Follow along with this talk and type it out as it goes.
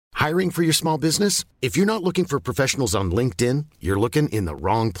Hiring for your small business? If you're not looking for professionals on LinkedIn, you're looking in the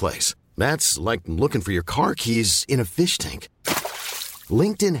wrong place. That's like looking for your car keys in a fish tank.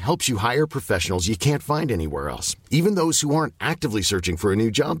 LinkedIn helps you hire professionals you can't find anywhere else, even those who aren't actively searching for a new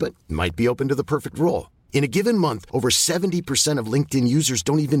job but might be open to the perfect role. In a given month, over 70% of LinkedIn users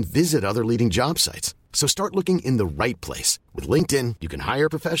don't even visit other leading job sites. So start looking in the right place. With LinkedIn, you can hire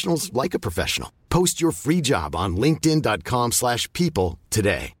professionals like a professional. Post your free job on linkedin.com/people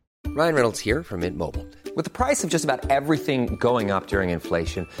today. Ryan Reynolds here from Mint Mobile. With the price of just about everything going up during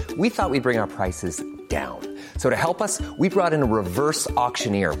inflation, we thought we'd bring our prices down. So to help us, we brought in a reverse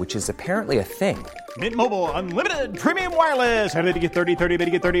auctioneer, which is apparently a thing. Mint Mobile Unlimited Premium Wireless. How to get 30, 30, bit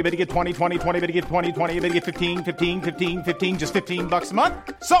to get 30, bit to get 20, 20, 20, bit to get 20, 20, bit to get 15, 15, 15, 15, just $15 a month?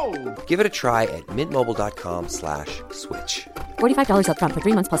 Sold! Give it a try at mintmobile.com/switch. $45 up front for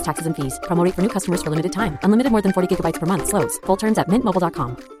 3 months plus taxes and fees. Promo rate for new customers for limited time. Unlimited more than 40 gigabytes per month. Slows full terms at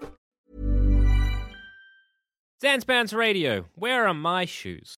mintmobile.com. Zanspans Radio, where are my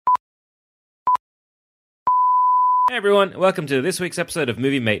shoes? Hey everyone, welcome to this week's episode of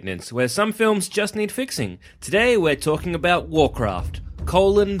Movie Maintenance, where some films just need fixing. Today we're talking about Warcraft,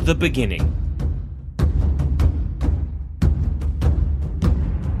 the beginning.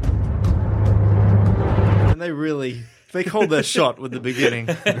 And they called their shot with the beginning.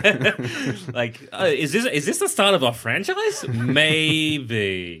 Is this the start of a franchise?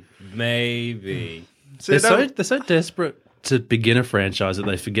 Maybe. They're so desperate to begin a franchise that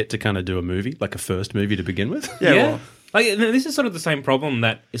they forget to kind of do a movie, like a first movie to begin with. Yeah. This is sort of the same problem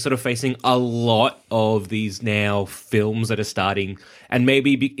that is sort of facing a lot of these now films that are starting, and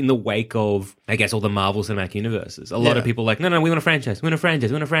maybe in the wake of, I guess, all the Marvel Cinematic Universes. A lot of people are like, no, we want a franchise.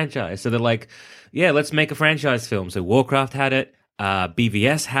 So they're like, yeah, let's make a franchise film. So Warcraft had it.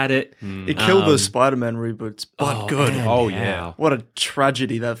 BVS had it. It killed those Spider-Man reboots, but good. Oh, yeah. What a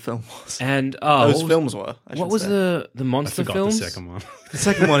tragedy that film was. And those films were. What was the monster films? The second one. The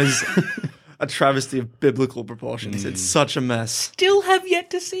second one is a travesty of biblical proportions. It's such a mess. Still have yet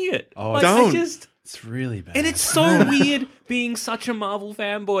to see it. Oh, don't. It's really bad. And it's so weird being such a Marvel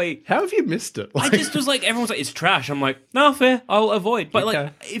fanboy. How have you missed it? I just was like, everyone's like, it's trash. I'm like, no, fair, I'll avoid. But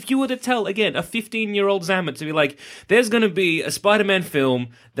like, if you were to tell, again, a 15-year-old Zamet to be like, there's going to be a Spider-Man film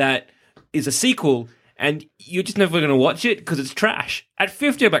that is a sequel, and you're just never going to watch it because it's trash. At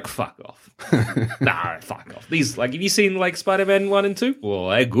 50, I'm like, fuck off. Nah, fuck off. These, like, have you seen, like, Spider-Man 1 and 2? Well,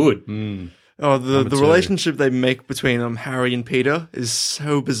 they're good. Oh, the relationship they make between Harry and Peter is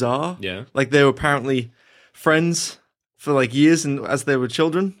so bizarre. Yeah. Like, they were apparently friends for, like, years and as they were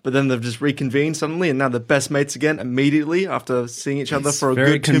children, but then they've just reconvened suddenly, and now they're best mates again immediately after seeing each other for a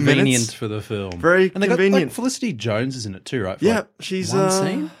good 2 minutes. Very convenient for the film. Very and they convenient. got, like, Felicity Jones is in it too, right? For, yeah, like, she's one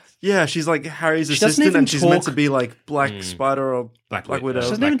scene? Yeah, she's like Harry's She doesn't assistant, even and she's meant talk- to be like Black Spider or Black Widow. She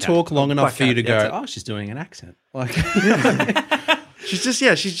doesn't even talk long enough Black for you to Cat, go, yeah. oh, she's doing an accent. Like, She's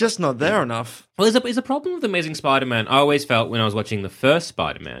just not there enough. Well, there's a problem with Amazing Spider-Man. I always felt when I was watching the first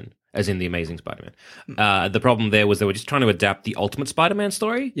Spider-Man, as in the Amazing Spider-Man, the problem there was they were just trying to adapt the Ultimate Spider-Man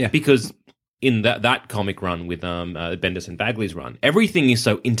story. Yeah. Because in that comic run with Bendis and Bagley's run, everything is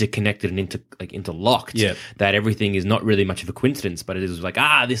so interconnected and interlocked that everything is not really much of a coincidence, but it is like,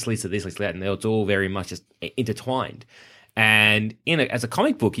 this leads to this, leads to that, and it's all very much just intertwined. And as a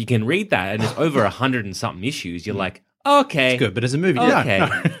comic book, you can read that, and it's over 100 and something issues. You're like, okay. it's good, but as a movie, Okay.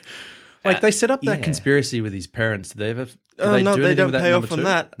 no. Like, they set up that conspiracy with his parents. Did they ever... No, do they anything don't with that pay off number on two?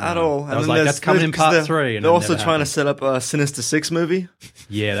 that at all. I was like, that's coming in part 3. And they're it also never trying to happened. set up a Sinister Six movie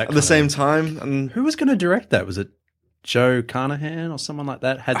Yeah, that at the same time. And Who was going to direct that? Was it Joe Carnahan or someone like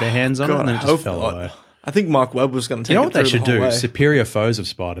that? Had their hands on it and then it just fell away. I think Mark Webb was going to take You know it what they through should the whole do? way. Superior Foes of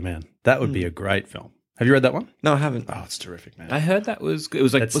Spider-Man. That would be a great film. Have you read that one? No, I haven't. Oh, it's terrific, man. I heard that was good. It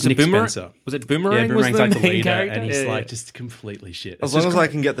was like, That's was it Nick Boomerang? Spencer. Was it Boomerang? Yeah, was Boomerang's the like the main leader, character? and he's Yeah. like just completely shit. As long as I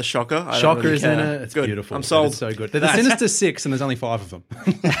can get the Shocker. I don't Shocker really is in care. it. It's Good. beautiful. I'm sold. It's so good. They're the Sinister Six, and there's only 5 of them.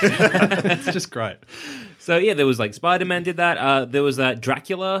 It's just great. So yeah, there was like Spider-Man did that. There was that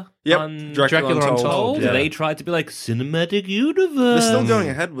Dracula. Yep, Dracula Dracula Untold. yeah. They tried to be like cinematic universe. They're still going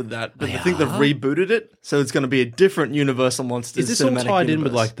ahead with that, but I think they've rebooted it, so it's going to be a different Universal Monsters. Is this all cinematic tied in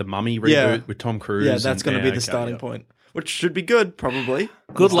with universe. like the Mummy reboot Yeah. with Tom Cruise? Yeah, that's going to be the okay, starting yeah. point, which should be good, probably.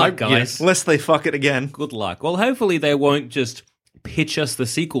 Good luck, guys. Unless they fuck it again. Good luck. Well, hopefully they won't just pitch us the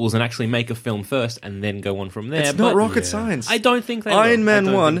sequels and actually make a film first and then go on from there. It's not rocket science. I don't think they Iron will. Man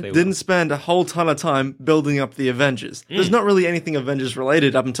I don't 1 think they will. didn't spend a whole ton of time building up the Avengers. There's not really anything Avengers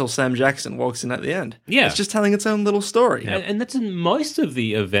related up until Sam Jackson walks in at the end. Yeah. It's just telling its own little story. And that's in most of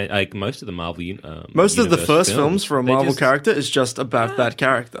the event, like most of the Marvel. Most of the universe first films for a They Marvel just- character is just about that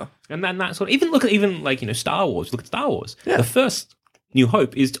character. and then that sort of even look at Star Wars. Look at Star Wars. Yeah. The first New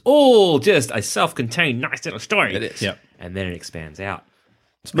Hope is all just a self-contained, nice little story. It is. Yep. And then it expands out.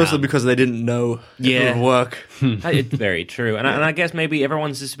 It's mostly because they didn't know it would work. It's very true. And I guess maybe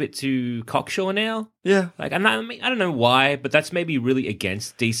everyone's just a bit too cocksure now. Yeah. Like, and I don't know why, but that's maybe really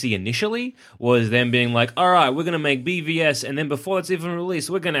against DC initially, was them being like, all right, we're going to make BVS, and then before it's even released,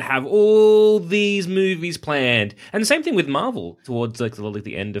 we're going to have all these movies planned. And the same thing with Marvel towards like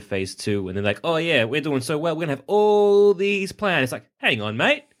the end of Phase 2, and they're like, oh yeah, we're doing so well, we're going to have all these planned. It's like, hang on,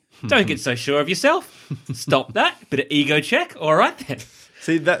 mate. Don't get so sure of yourself. Stop that. Bit of ego check. All right then.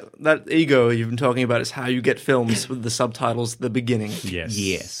 See, that ego you've been talking about is how you get films with the subtitles at the beginning.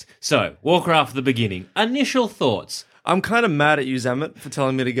 Yes. So, Warcraft the beginning. Initial thoughts. I'm kind of mad at you, Zamet, for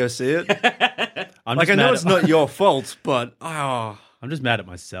telling me to go see it. I'm Like, just I know mad it's at- not your fault, but I'm just mad at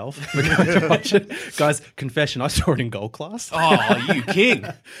myself for going to watch it. Guys, confession, I saw it in gold class. Oh, you king.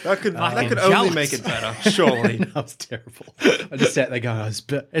 that could only jealous. make it better, surely. That was terrible. I just sat there going,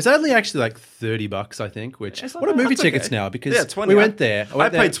 it's only actually like $30, I think, which, It's not what are bad. movie That's tickets okay. now? Because Yeah, 20. we went there. I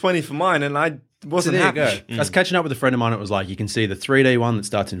paid 20 for mine, and I wasn't there you happy. go. I was catching up with a friend of mine. It was like, you can see the 3D one that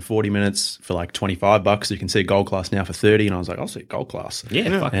starts in 40 minutes for like $25. You can see gold class now for 30. And I was like, I'll see gold class.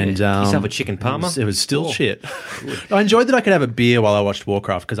 Yeah, fuck And it. Yourself a chicken parma? It was still shit. I enjoyed that I could have a beer while I watched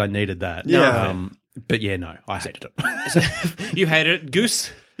Warcraft because I needed that. Yeah. But yeah, no, I hated it. You hated it, Goose?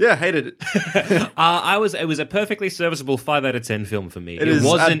 Yeah, hated it. It was a perfectly serviceable 5 out of 10 film for me. It is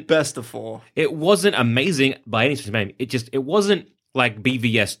wasn't at best a 4. It wasn't amazing by any stretch of the name. It wasn't like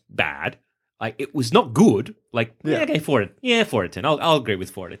BVS bad. Like, it was not good. Like, yeah, okay, 4 out of 10. I'll agree with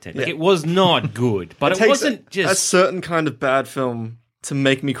 4 out of 10. Like, Yeah. it was not good, but it takes wasn't a just. certain kind of bad film to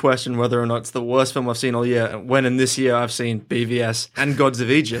make me question whether or not it's the worst film I've seen all year, when in this year I've seen BVS and Gods of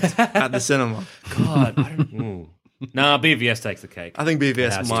Egypt at the cinema. God, I don't. Nah, BVS takes the cake. I think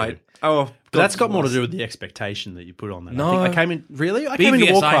BVS has might. to. Oh, But that's got more to do with the expectation that you put on that. No. I came into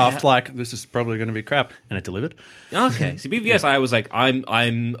BVS, Warcraft like, this is probably going to be crap, and it delivered. Okay, see, BVS, I was like,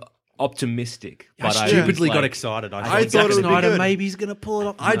 I'm optimistic, but I I stupidly was got like, excited. I thought thought Zack it would be Snyder good. maybe he's going to pull it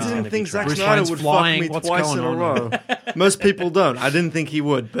off. I No. didn't think Zack Bruce Snyder Wayne's would flying. fuck me What's twice going in a on? row. Most people don't. I didn't think he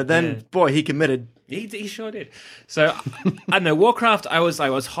would, but then, boy, he committed. He sure did. So I don't know. Warcraft. I was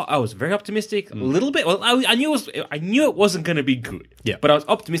very optimistic. A little bit. Well, I knew it wasn't going to be good. Yeah. But I was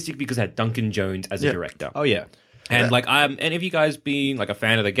optimistic because I had Duncan Jones as a director. Oh, yeah. And like, any of you guys being like a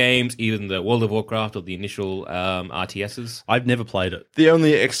fan of the games, even the World of Warcraft or the initial RTSs? I've never played it. The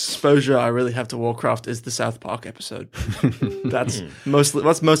only exposure I really have to Warcraft is the South Park episode. That's most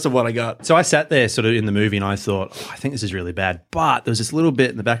of what I got. So I sat there sort of in the movie and I thought, I think this is really bad. But there was this little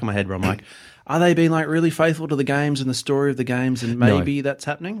bit in the back of my head where I'm like, are they being like really faithful to the games and the story of the games, and maybe that's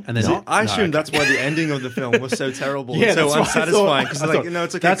happening? And then I assume that's why the ending of the film was so terrible and so that's what I unsatisfying. Because thought. I like, thought,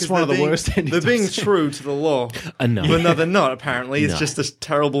 it's okay. that's 'cause one of they're the being- worst endings They're being I've seen. true to the law. No. But no, they're not, apparently. It's No. just this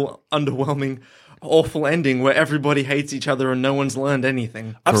terrible, underwhelming, awful ending where everybody hates each other and no one's learned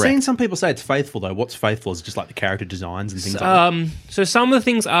anything. I've seen some people say it's faithful though. What's faithful is just like the character designs and things like that. So some of the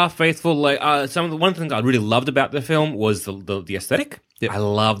things are faithful. Like one of the things I really loved about the film was the aesthetic. I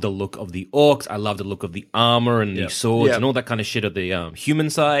love the look of the orcs. I love the look of the armor and the swords Yep. and all that kind of shit of the human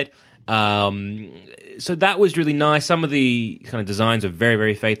side. So that was really nice. Some of the kind of designs are very,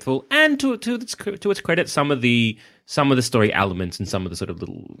 very faithful, and to its credit, some of the story elements and some of the sort of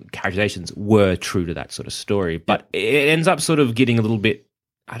little characterizations were true to that sort of story. But it ends up sort of getting a little bit,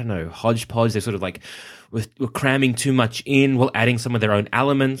 I don't know, hodgepodge. They're sort of like we're cramming too much in while adding some of their own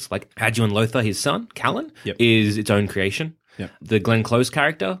elements. Like Adjuan Lothar, his son, Callan, is its own creation. Yep. The Glenn Close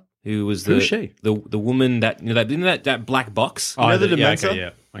character, who was Who's she? the woman that that black box. know the yeah, Dementor? okay, yeah.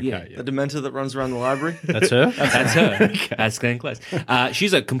 Okay, Yeah. yeah. The Dementor that runs around the library. That's her? That's her. That's Glenn Close.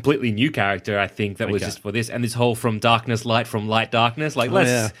 She's a completely new character, I think, that was Okay. just for this. And this whole from darkness, light, from light, darkness. Like,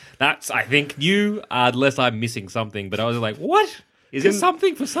 yeah. that's, I think, new, unless I'm missing something. But I was like, what? Is it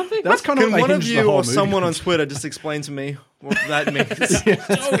something for something? That's kind of Can what one they of hinged the you whole or movie someone on. on Twitter just explain to me what that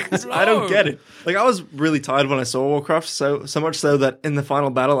means? I don't get it. Like, I was really tired when I saw Warcraft, so much so that in the final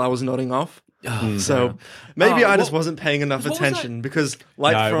battle I was nodding off. So maybe I just wasn't paying enough what was attention that? because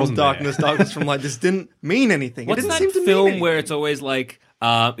light No, it from wasn't darkness, darkness from light just didn't mean anything. What's it didn't that seem to mean film anything. where it's always like,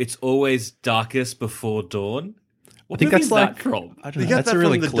 it's always darkest before dawn? What I think movie that's is like that from? I don't You know. get That's that a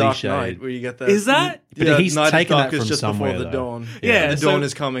really from the Dark cliche. Knight, where you get that. Is that? But he's Night of taken that Darkness from just somewhere, before the though. dawn. Yeah, the so- dawn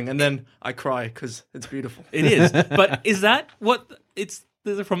is coming, and then I cry because it's beautiful. It is. But is that what it's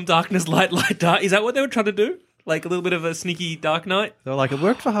from darkness, light, light, dark? Is that what they were trying to do? Like a little bit of a sneaky Dark Knight? They're like, it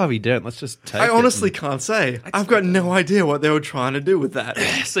worked for Harvey Dent. Let's just take I it. honestly can't say. I've got no idea what they were trying to do with that.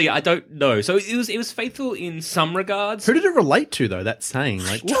 So yeah, I don't know. So it was faithful in some regards. Who did it relate to, though, that saying?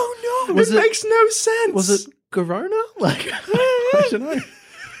 Like, Oh no, Was it it- makes no sense. was it Corona? Like, I don't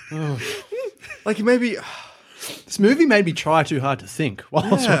know. Like maybe This movie made me try too hard to think while I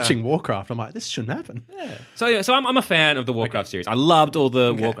was Yeah. watching Warcraft. I'm like, this shouldn't happen. So I'm a fan of the Warcraft series. I loved all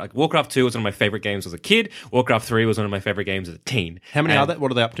the Warcraft 2 was one of my favorite games as a kid. Warcraft 3 was one of my favorite games as a teen. How many are there?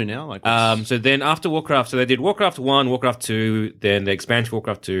 What are they up to now? Like, what's- So then after Warcraft, so they did Warcraft 1, Warcraft 2, then the expansion for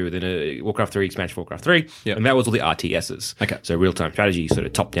Warcraft 2, then Warcraft 3, expansion for Warcraft 3, Yep. and that was all the RTS. Okay. So real-time strategy, sort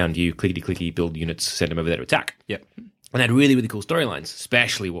of top-down view, clickety-clicky, build units, send them over there to attack. Yep. And they had really, really cool storylines,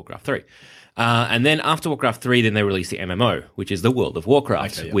 especially Warcraft 3. And then after Warcraft 3, then they released the MMO, which is the World of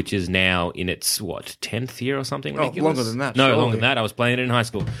Warcraft, which is now in its, 10th year or something ridiculous? longer than that, No, surely. longer than that. I was playing it in high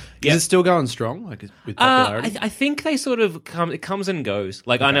school. Is it still going strong? Like, with popularity? I think they sort of it comes and goes.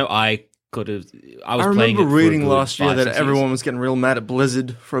 Like, I know I was I playing remember it for a reading good last year 5, that 6 years. everyone was getting real mad at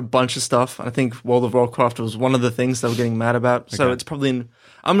Blizzard for a bunch of stuff. And I think World of Warcraft was one of the things they were getting mad about. So it's probably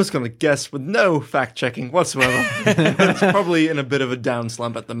I'm just going to guess with no fact checking whatsoever. It's probably in a bit of a down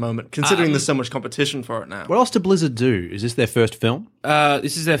slump at the moment, considering there's so much competition for it now. What else did Blizzard do? Is this their first film?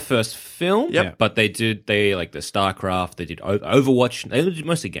 This is their first film. Yep. But they like the StarCraft. They did Overwatch. They did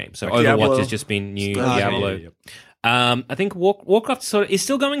mostly games. So Overwatch Diablo. has just been new. Ah, Diablo. yeah. I think Warcraft sort of is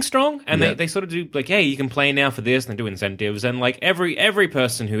still going strong, and Yeah. they sort of do like, hey, you can play now for this, and they do incentives, and like every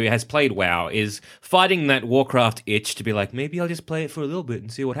person who has played WoW is fighting that Warcraft itch to be like, maybe I'll just play it for a little bit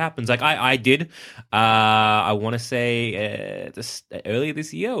and see what happens. Like I did. I want to say earlier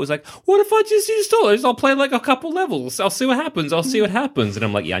this year, I was like, what if I just install it? I'll play like a couple levels. I'll see what happens. And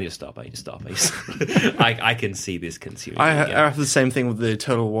I'm like, yeah, I need to stop. I can see this consuming. I me again. have the same thing with the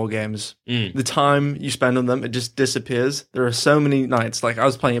Total War games. The time you spend on them, it just disappears. There are so many nights. Like I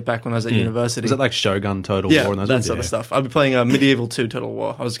was playing it back when I was at university. Is it like Shogun Total yeah, War and those that ones? sort of Yeah. stuff. I'll be playing Medieval 2 Total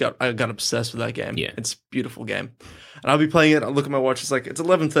War. I got obsessed with that game. Yeah. It's a beautiful game. And I'll be playing it. I'll look at my watch. It's like, it's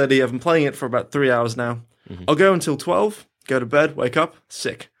 11:30. I've been playing it for about 3 hours now. I'll go until 12, go to bed, wake up,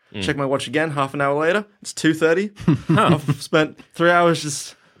 sick. Check my watch again, half an hour later. It's 2:30. I've spent 3 hours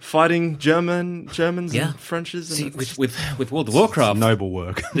just fighting Germans Yeah. and Frenches. And See, it's with World of Warcraft, Noble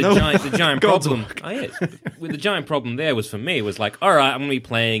work. the giant God's problem. Oh, yeah. With the giant problem there was for me was like, all right, I'm gonna be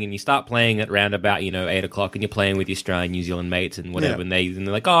playing, and you start playing at around about 8:00, and you're playing with your Australian, New Zealand mates and whatever, Yeah. and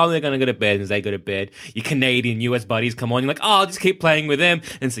they're like, oh, they're gonna go to bed, and as they go to bed, your Canadian, US buddies come on, you're like, oh, I'll just keep playing with them,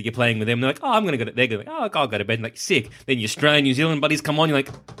 and so you're playing with them, and they're like, oh, I'm gonna go to, they're going, oh, I'll go to bed, and like sick. Then your Australian, New Zealand buddies come on, you're like,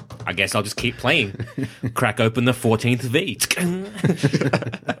 I guess I'll just keep playing. Crack open the 14th V.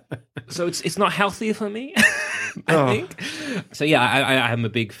 So it's not healthy for me, I think. So yeah, I am a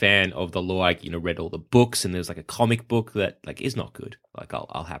big fan of the lore. I read all the books, and there's like a comic book that like is not good. Like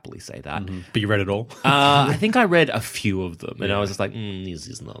I'll happily say that. But you read it all? I think I read a few of them, and I was just like, this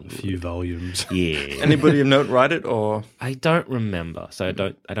is not good. A few volumes. Yeah, anybody of note write it or I don't remember, so I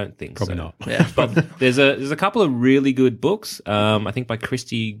don't think Probably so. not. yeah. But there's a couple of really good books. I think by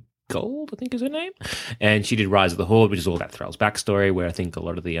Christy Gold, I think is her name, and she did Rise of the Horde, which is all about Thrall's backstory. Where I think a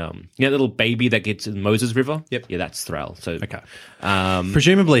lot of the little baby that gets in Moses River. Yep. Yeah, that's Thrall. So Okay.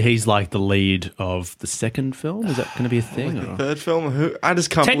 Presumably he's like the lead of the second film. Is that going to be a thing? or? Third film? Who? I just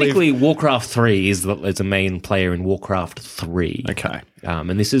can't technically, believe. Warcraft 3 is a main player in Warcraft 3. Okay.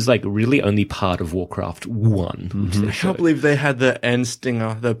 And this is like really only part of Warcraft 1. I can't believe they had the end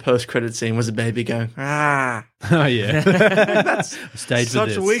stinger. The post-credit scene was a baby going, ah. Oh, yeah. That's Stayed for such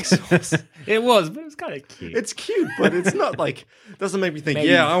this. a weak source. It was, but it's kind of cute. It's cute, but it's not like, doesn't make me think, Maybe-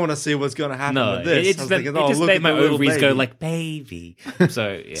 yeah, I want to see what's going to happen no, with this. it I just, was that, thinking, it just look made at my the little ovaries go baby. like, baby.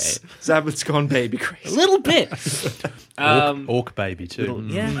 So, yeah. Zabbath's gone baby A crazy. little bit. Orc baby, too.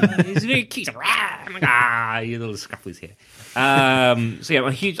 Yeah, he's very cute. He's like, I'm like, you little scruffles here. So yeah, I'm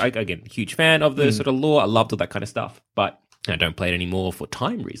a huge fan of the sort of lore. I loved all that kind of stuff, but I don't play it anymore for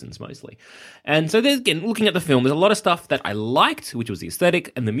time reasons mostly. And so there's, again, looking at the film, there's a lot of stuff that I liked, which was the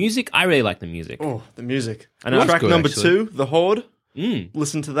aesthetic and the music. I really like the music. Oh, the music. I know. Track That's good, number actually. 2, The Horde.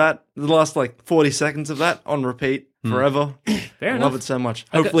 Listen to that. The last 40 seconds of that on repeat forever. Fair I enough. love it so much.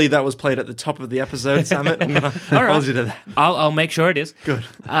 Hopefully that was played at the top of the episode, Samet. I'm going to hold you to that. I'll make sure it is. Good.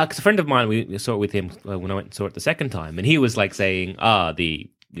 Because a friend of mine, we saw it with him when I went and saw it the second time, and he was like saying,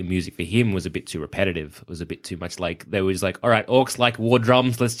 the music for him was a bit too repetitive. It was a bit too much like, they were just like, all right, orcs like war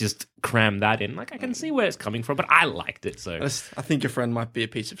drums, let's just cram that in. Like, I can see where it's coming from, but I liked it, so. I think your friend might be a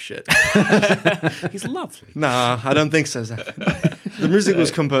piece of shit. He's lovely. Nah, I don't think so, Zach. The music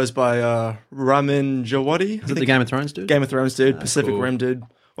was composed by Ramin Djawadi. Is it the Game of Thrones dude? Game of Thrones dude, Pacific Rim dude.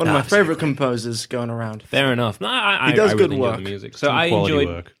 One of my Pacific favorite composers going around. Fair enough. No, I He does I good really enjoyed work. the music. So I quality enjoyed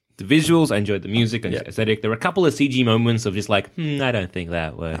work. the visuals, I enjoyed the music and aesthetic. There were a couple of CG moments of just like, I don't think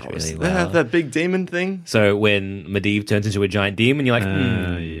that worked really They well. have that big demon thing. So when Medivh turns into a giant demon, you're like,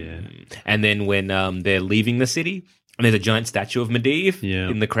 Yeah. And then when they're leaving the city, and there's a giant statue of Medivh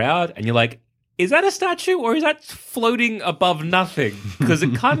in the crowd, and you're like, is that a statue or is that floating above nothing? Because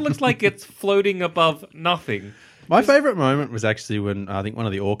it kind of looks like it's floating above nothing. My favourite moment was actually when I think one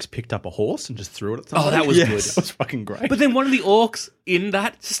of the orcs picked up a horse and just threw it at somebody. Oh, that was good. That was fucking great. But then one of the orcs in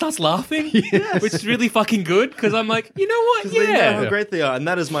that starts laughing, which is really fucking good, because I'm like, you know what? They know how great they are, and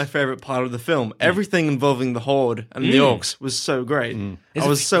that is my favorite part of the film. Everything involving the Horde and the orcs was so great. I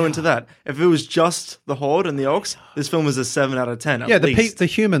was so into that. If it was just the Horde and the orcs, this film is a 7 out of 10. yeah, at least. the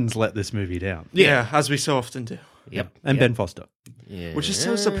humans let this movie down. Yeah, as we so often do. Yep. And Ben Foster. Which is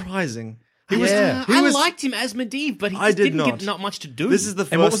so surprising. I liked him as Medivh, but he just didn't get not much to do. This is the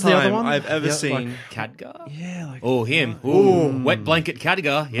And what first was the other time one? I've ever seen. Khadgar? Yeah, Him. Ooh, wet blanket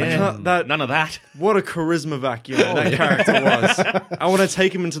Khadgar. Yeah, none of that. What a charisma vacuum that character was. I want to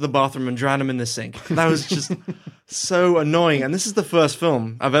take him into the bathroom and drown him in the sink. That was just so annoying. And this is the first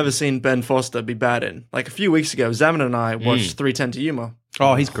film I've ever seen Ben Foster be bad in. Like a few weeks ago, Zaman and I watched 3:10 to Yuma.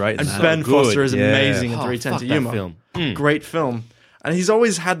 Oh, he's great. And in that. Ben Foster is amazing in Oh, 3:10 fuck to that Yuma. film. Great film. And he's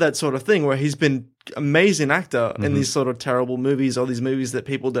always had that sort of thing where he's been amazing actor in these sort of terrible movies or these movies that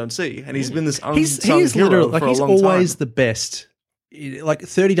people don't see. And he's been this unsung He's hero literally for a he's long always time. the best. Like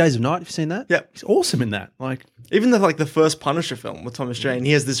 30 Days of Night, have you seen that? Yeah. He's awesome in that. Like, Even the first Punisher film with Thomas Jane,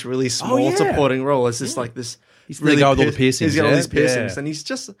 he has this really small supporting role as this he's the guy with all the piercings. He's got all these yeah? piercings, Yeah.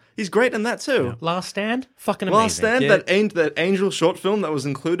 and he's great in that too. Last Stand? Fucking amazing. Last Stand, Yeah. that Angel short film that was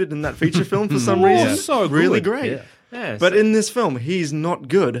included in that feature film for some reason, so good. really great. Yeah. Yeah, But in this film, he's not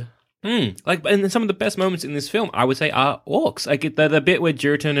good. and some of the best moments in this film, I would say, are orcs. Like the bit where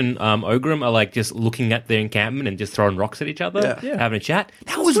Juritan and Ogrim are like just looking at their encampment and just throwing rocks at each other, having a chat.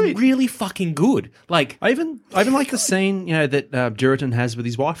 That was really fucking good. Like, I even like the scene, that Juritan has with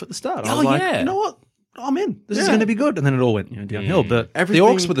his wife at the start. I was like, you know what? I'm in. This is going to be good. And then it all went downhill. But the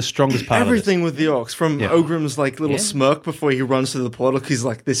orcs were the strongest part Everything of with the orcs, from Ogrim's little smirk before he runs through the portal, he's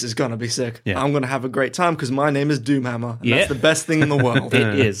like, this is going to be sick. Yeah. I'm going to have a great time because my name is Doomhammer. And that's the best thing in the world.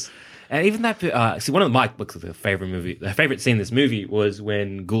 it is. And even that, one of my favorite scene in this movie was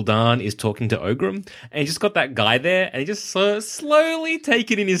when Gul'dan is talking to Ogrim, and he just got that guy there, and he just slowly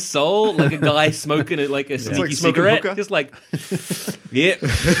take it in his soul, like a guy smoking a sneaky smoking cigarette, hookah. just like, yeah.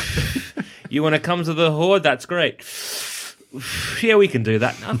 You want to come to the Horde? That's great. Yeah, we can do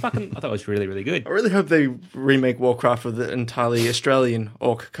that. I thought it was really, really good. I really hope they remake Warcraft with the entirely Australian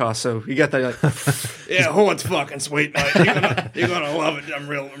orc cast, so you get that yeah, Horde's fucking sweet, mate. You're gonna love it. I'm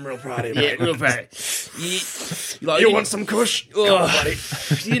real proud of you, mate. Yeah, real proud. You want some kush? Come on, buddy.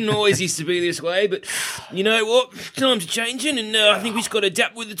 Didn't always used to be this way, but you know what? Times are changing, and I think we just got to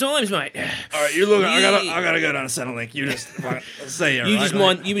adapt with the times, mate. All right, you look. I gotta go down to Centrelink. You just stay here. You just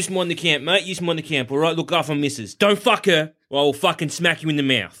mind the camp, mate. You just mind the camp, all right? Look after missus. Don't fuck her, or I'll fucking smack you in the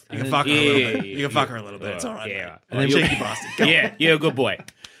mouth. You can fuck her a little bit. You can fuck her a little bit. It's all right. Yeah, And then cheeky bastard. yeah, you're a good boy.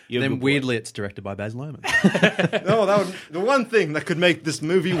 Then weirdly, it's directed by Baz Luhrmann. No, that would the one thing that could make this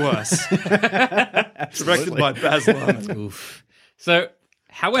movie worse. Directed by Baz Luhrmann. Oof. So,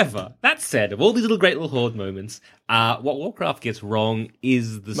 however, that said, of all these great little Horde moments, what Warcraft gets wrong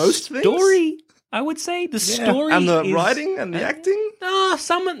is the Most things? story. I would say the story And the is, writing and the acting.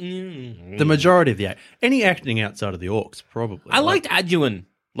 The majority of any acting outside of the orcs, probably. I liked Adjuan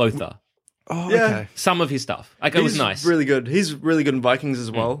Lothar. Oh, Yeah. okay. Some of his stuff, like it was nice. Really good. He's really good in Vikings as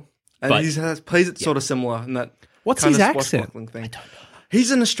well, and But- he plays it sort of similar in that. What's kind his of accent? swashbuckling thing. I don't know.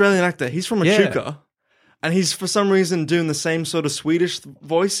 He's an Australian actor. He's from Echuca, and he's for some reason doing the same sort of Swedish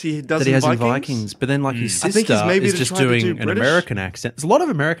voice he does That he in has Vikings. in Vikings, but then his I think sister he's maybe is to just try to doing do an British. American accent. There's a lot of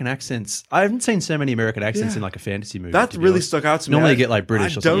American accents. I haven't seen so many American accents in a fantasy movie. That to be really honest. stuck out to me. Normally you get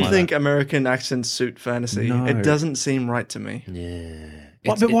British I or something don't like think that. American accents suit fantasy. No. It doesn't seem right to me.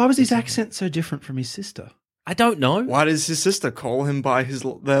 But why was his accent so different from his sister? I don't know. Why does his sister call him by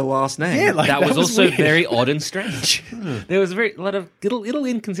their last name? That was also weird. very odd and strange. There was a lot of little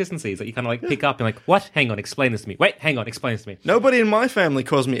inconsistencies that you kind of pick up and what? Hang on, explain this to me. Wait, hang on, explain this to me. Nobody in my family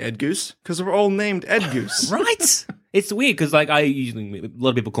calls me Ed Goose because we're all named Ed Goose. Right? It's weird because a lot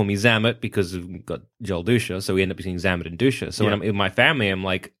of people call me Zamet because we've got Joel Dusha, so we end up using Zamet and Dusha. So when I'm in my family, I'm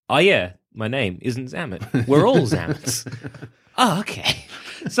like, oh yeah, my name isn't Zamet. We're all Zamets. Oh, okay.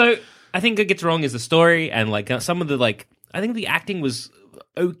 So I think what gets wrong is the story and some of the I think the acting was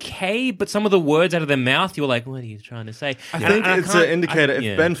okay, but some of the words out of their mouth, you were like, what are you trying to say? I think it's an indicator.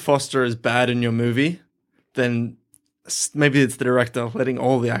 If Ben Foster is bad in your movie, then maybe it's the director letting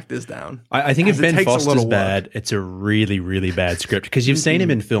all the actors down. I think if It Ben takes a lot Foster's of bad, it's a really, really bad script because you've seen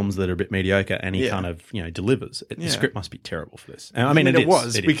him in films that are a bit mediocre and he kind of, delivers. The script must be terrible for this. And I mean, it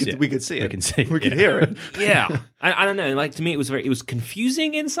was. It We is, could yeah. we could see it. We can see. We could hear it. Yeah, I don't know. Like to me, it was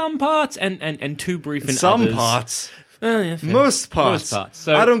confusing in some parts and too brief in Some others. parts. Yeah, fair. Most parts.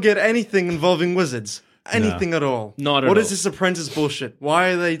 So I don't get anything involving wizards. Anything at all. Not at What all. is this apprentice bullshit? Why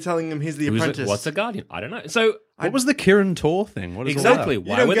are they telling him he's the who's apprentice? what's a guardian? I don't know. So What was the Kieran Tor thing? What is exactly all that?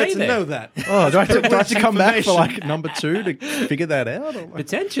 You why don't were get they to there? know that. Oh, do I have to come back for Information. like number 2 to figure that out? Or like-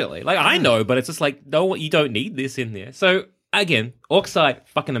 Potentially. Like, I know, but it's just like, no, you don't need this in there. So, again, orc side,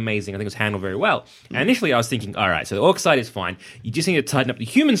 fucking amazing. I think it was handled very well. And initially I was thinking, all right, so the orc side is fine. You just need to tighten up the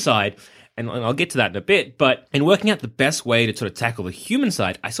human side, and I'll get to that in a bit. But in working out the best way to sort of tackle the human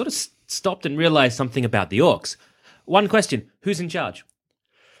side, I sort of stopped and realized something about the orcs. One question, who's in charge?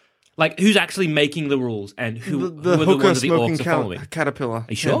 Like, who's actually making the rules, and who are the hooker ones that the smoking orcs are following? caterpillar. Are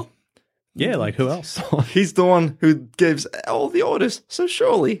you sure? Yeah, like who else? He's the one who gives all the orders, so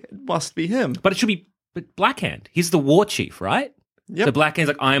surely it must be him. But it should be Blackhand. He's the war chief, right? Yep. So Blackhand's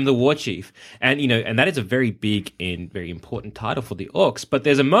like, I am the war chief. And, and that is a very big and very important title for the orcs. But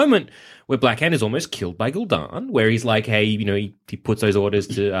there's a moment where Blackhand is almost killed by Gul'dan, where he's like, hey, he puts those orders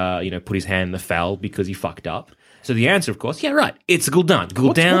to, put his hand in the foul because he fucked up. So the answer, of course, yeah, right. It's Gul'dan.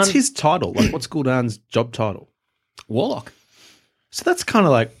 Gul'dan. What's his title? Like, what's Gul'dan's job title? Warlock. So that's kind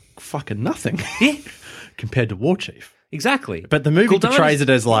of like fucking nothing Yeah, compared to War Chief. exactly. But the movie Gul'dan portrays is- it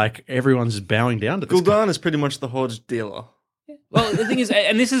as like everyone's just bowing down to this guy. Gul'dan is pretty much the Horde's dealer. Well, the thing is,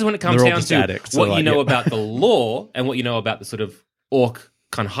 and this is when it comes They're all down just to addicts, so what you like, know yeah. about the law and what you know about the sort of orc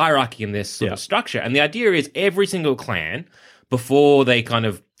kind of hierarchy in this sort of structure. And the idea is every single clan, before they kind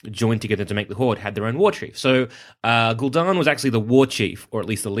of joined together to make the Horde, had their own war chief. So Gul'dan was actually the war chief, or at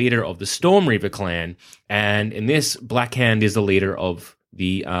least the leader of the Storm Reaver clan. And in this, Blackhand is the leader of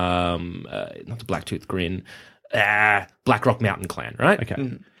the, not the Blacktooth Grin, Blackrock Mountain clan, right?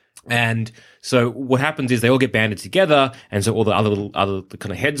 Okay. And so what happens is they all get banded together, and so all the other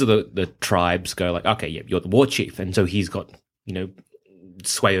kind of heads of the tribes go like, okay, yeah, you're the war chief, and so he's got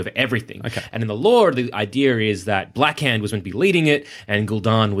sway over everything. Okay. And in the lore, the idea is that Blackhand was meant to be leading it, and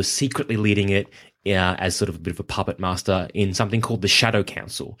Gul'dan was secretly leading it as sort of a bit of a puppet master in something called the Shadow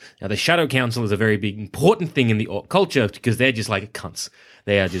Council. Now, the Shadow Council is a very big, important thing in the orc culture because they're just like cunts.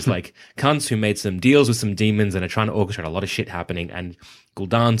 They are just like cunts who made some deals with some demons and are trying to orchestrate a lot of shit happening, and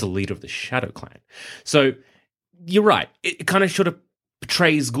Gul'dan's the leader of the Shadow Clan. So, you're right. It kind of sort of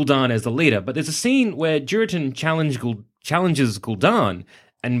portrays Gul'dan as the leader, but there's a scene where Juritan challenges Gul'dan,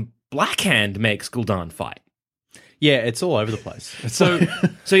 and Blackhand makes Gul'dan fight. Yeah, it's all over the place. So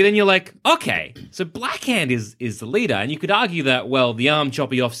then you're like, okay, so Blackhand is the leader, and you could argue that, well, the arm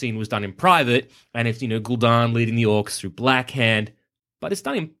choppy off scene was done in private, and it's, Gul'dan leading the orcs through Blackhand, but it's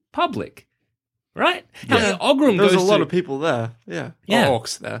done in public, right? Yeah. Ogrum There's goes a lot to, of people there. Yeah. Yeah. Or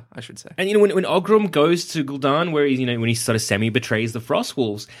orcs there, I should say. and when Ogrum goes to Gul'dan, where he's, when he sort of semi-betrays the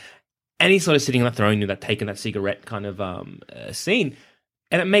Frostwolves, and he's sort of sitting on that throne, that taking that cigarette kind of scene,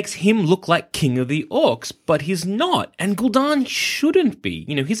 and it makes him look like king of the orcs, but he's not. And Gul'dan shouldn't be.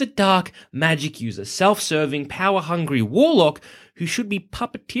 He's a dark magic user, self-serving, power-hungry warlock who should be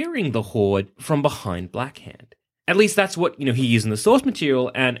puppeteering the Horde from behind Blackhand. At least that's what, he is in the source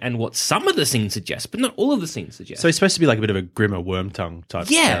material and what some of the scenes suggest, but not all of the scenes suggest. So he's supposed to be like a bit of a grimmer Wormtongue type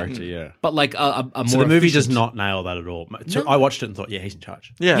character, yeah. But like a more So the movie efficient- does not nail that at all. So I watched it and thought, yeah, he's in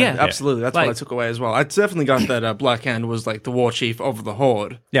charge. Yeah, Yeah. absolutely. That's what I Like- took away as well. I definitely got that Blackhand was like the war chief of the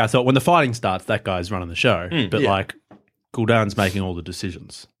Horde. Yeah, I thought when the fighting starts, that guy's running the show. But Yeah. like, Gul'dan's making all the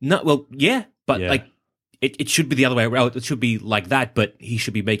decisions. No, well, yeah, but Yeah. like it should be the other way around. It should be like that, but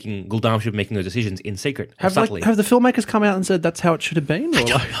Gul'dan should be making those decisions in secret, Have subtly. the filmmakers come out and said that's how it should have been? I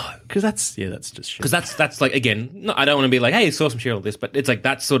don't know. Because that's just shit. Because that's like, again, no, I don't want to be like, hey, source material of this, but it's like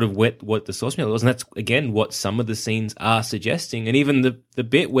that's sort of what the source material was, and that's again what some of the scenes are suggesting, and even the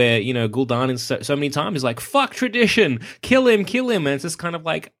bit where Gul'dan in so many times is like, fuck tradition, kill him, and it's just kind of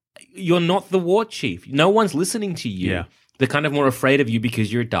like, you're not the war chief, no one's listening to you. Yeah. They're kind of more afraid of you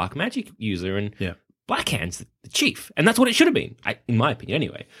because you're a dark magic user, and Yeah. Blackhand's the chief, and that's what it should have been, in my opinion,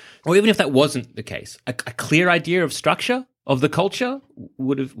 anyway. Or even if that wasn't the case, a clear idea of structure of the culture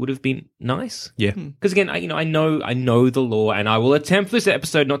would have been nice. Yeah. Because again, I know the law, and I will attempt this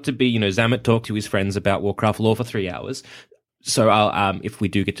episode not to be Zamet talk to his friends about Warcraft lore for 3 hours. So I'll, if we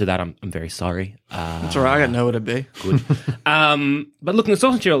do get to that, I'm very sorry. That's all right. I got nowhere to be. Good. But looking at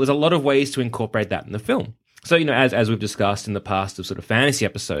source material, there's a lot of ways to incorporate that in the film. So, as we've discussed in the past of sort of fantasy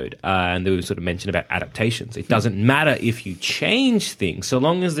episode, and there was sort of mentioned about adaptations, it doesn't matter if you change things, so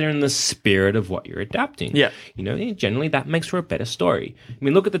long as they're in the spirit of what you're adapting. Yeah. Generally that makes for a better story. I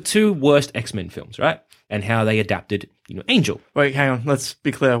mean, look at the two worst X-Men films, right? And how they adapted, Angel. Wait, hang on. Let's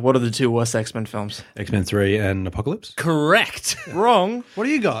be clear. What are the two worst X-Men films? X-Men 3 and Apocalypse. Correct. Wrong. What do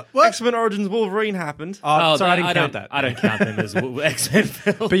you got? What? X-Men Origins Wolverine happened. Oh, sorry, I didn't count that. I don't count them as X-Men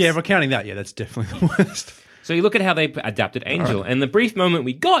films. But yeah, if we're counting that, yeah, that's definitely the worst. So you look at how they adapted Angel, and the brief moment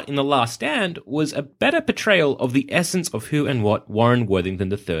we got in The Last Stand was a better portrayal of the essence of who and what Warren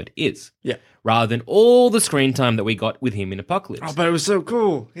Worthington III is. Yeah. Rather than all the screen time that we got with him in Apocalypse. Oh, but it was so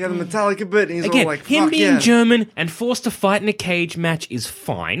cool. He had a Metallica bit, and he's Again, all like, him fuck being yeah. German and forced to fight in a cage match is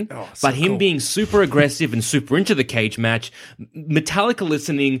fine. But him being super aggressive and super into the cage match, Metallica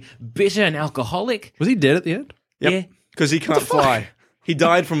listening, bitter and alcoholic. Was he dead at the end? Yep. Yeah. Because he can't fly. He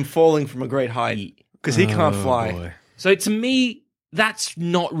died from falling from a great height. Because he can't fly. Boy. So to me, that's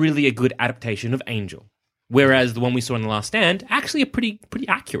not really a good adaptation of Angel. Whereas the one we saw in The Last Stand, actually, are pretty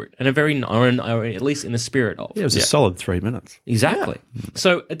accurate and a very, or at least in the spirit of. Yeah, it was a solid 3 minutes. Exactly.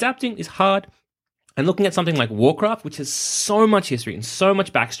 So adapting is hard. And looking at something like Warcraft, which has so much history and so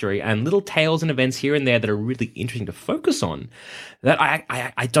much backstory and little tales and events here and there that are really interesting to focus on, that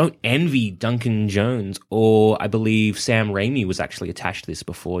I don't envy Duncan Jones, or I believe Sam Raimi was actually attached to this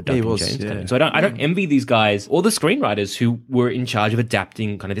before Duncan Jones came in. So I don't envy these guys or the screenwriters who were in charge of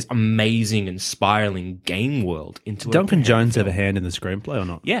adapting kind of this amazing and spiraling game world into Duncan Jones have a hand in the screenplay or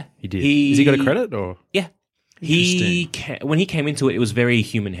not? Yeah. He did. Has he got a credit or? Yeah. When he came into it, it was very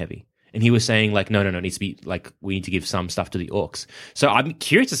human heavy. And he was saying, like, no, it needs to be, like, we need to give some stuff to the orcs. So I'm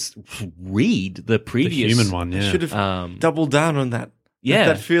curious to read the previous... The human one, yeah. Should have doubled down on that. Yeah.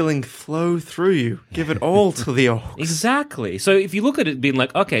 Let that feeling flow through you. Give it all to the orcs. Exactly. So if you look at it being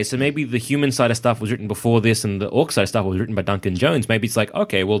like, okay, so maybe the human side of stuff was written before this and the orc side of stuff was written by Duncan Jones, maybe it's like,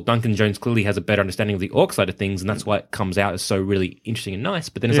 okay, well, Duncan Jones clearly has a better understanding of the orc side of things, and that's why it comes out as so really interesting and nice.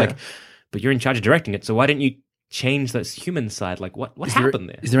 But then it's like, but you're in charge of directing it, so why didn't you change this human side? Like, what happened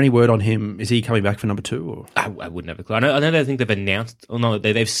there? Is there any word on him? Is he coming back for number 2? Or? I wouldn't have a clue. I know they think they've announced,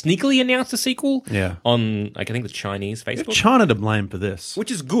 they've sneakily announced a sequel on, like, I think the Chinese Facebook. China to blame for this. Which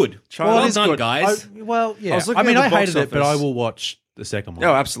is good. China Well is done, good. guys. I mean, I hated it, but I will watch the second one.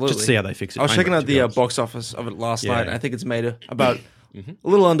 Oh, absolutely. Just to see how they fix it. I was checking out the Cambridge, box office of it last night. Yeah. I think it's made about a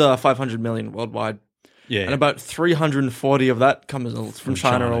little under 500 million worldwide. Yeah. And about 340 of that comes from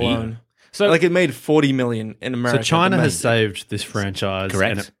China alone. So, like, it made 40 million in America. So China has domestic. saved this franchise.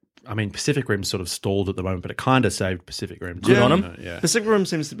 Correct. And Pacific Rim's sort of stalled at the moment, but it kind of saved Pacific Rim. Good on 'em. Yeah. Pacific Rim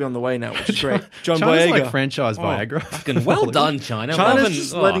seems to be on the way now, which is great. John China's Boyega. like franchise Viagra. fucking well done, China. China's Loving-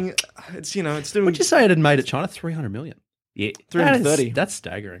 just oh. letting it's doing Would you say it had made it China 300 million? Yeah. 330. That's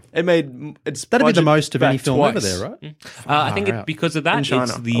staggering. It made it's That'd be the budget most of any back film twice. ever there, right? I think out. because of that, In China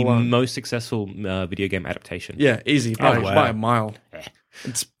it's the alone. most successful video game adaptation. Yeah, easy by, wow. by a mile.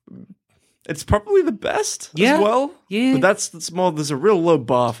 It's probably the best Yeah. as well. Yeah. But that's more. There's a real low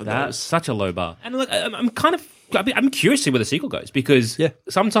bar for That's those. such a low bar. And look, I'm curious to see where the sequel goes, because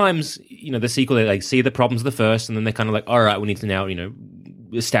sometimes, the sequel, they like see the problems of the first, and then they're kind of like, all right, we need to now,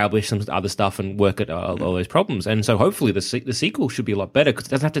 establish some other stuff and work at all those problems. And so hopefully the sequel should be a lot better, because it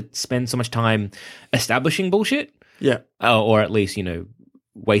doesn't have to spend so much time establishing bullshit. Yeah. Or at least,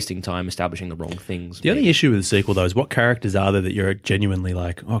 wasting time establishing the wrong things. The only issue with the sequel, though, is what characters are there that you're genuinely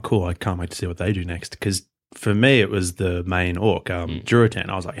like, oh, cool, I can't wait to see what they do next. Because for me, it was the main orc, Durotan.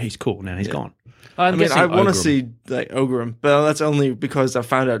 I was like, he's cool. Now he's gone. I mean, I want to see like Ogrim, but that's only because I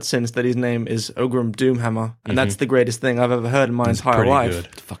found out since that his name is Ogrim Doomhammer, and that's the greatest thing I've ever heard in my entire pretty life. good.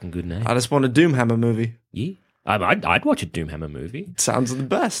 It's a fucking good name. I just want a Doomhammer movie. Yeah. I'd watch a Doomhammer movie. It sounds the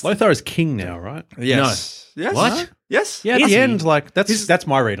best. Lothar is king now, right? Yes. Yes. What? Yes. Yeah, at Is the he? end, like, that's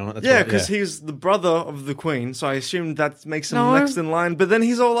my read on it. That's Yeah, right, because he's the brother of the queen, so I assumed that makes him No. next in line. But then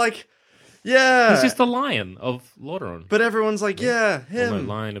he's all like, yeah. He's just the lion of Lordaeron. But everyone's like, yeah, Or no, him.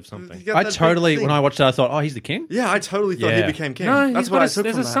 lion of something. He's got I that big totally, thing. when I watched it, I thought, oh, he's the king? Yeah, I totally thought he Yeah. became king. No, That's he's what got I took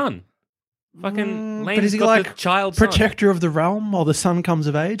there's from a that. son. Fucking But is he got like the child son. protector of the realm while the son comes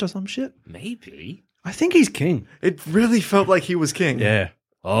of age or some shit? Maybe. I think he's king. It really felt like he was king. Yeah.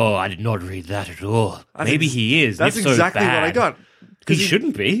 Oh, I did not read that at all. That's Maybe ex- he is. That's If so exactly what bad. I got. He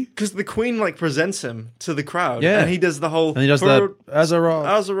shouldn't be. Because the queen like presents him to the crowd, Yeah. and he does the whole And he does the Azeroth.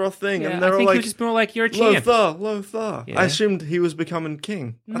 Azeroth thing, Yeah, and I they're all think he like, was just more like, you're a champ. Lothar. Yeah. I assumed he was becoming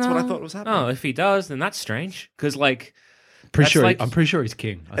king. That's what I thought was happening. Oh, if he does, then that's strange. Because, like, Pretty that's sure like- I'm pretty sure he's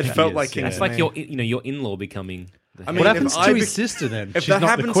king. I It think felt he is, like king. yeah. that's like your in-law becoming the I head. mean, What if happens I to be- his sister then? if She's that not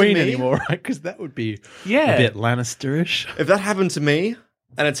happened the to queen me- anymore, right? Because that would be Yeah. a bit Lannisterish. If that happened to me,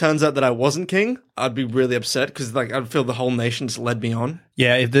 and it turns out that I wasn't king, I'd be really upset because like I'd feel the whole nation just led me on.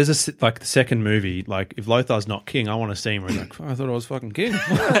 Yeah, if there's the second movie, like if Lothar's not king, I want to see him where he's like, I thought I was fucking king.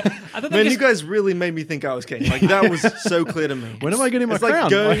 Man, you guys really made me think I was king. Like that was so clear to me. When am I getting my It's like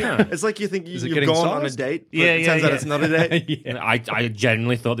crown? it's like you think you've getting gone on a sized? date, but Yeah, it turns out it's not a date. I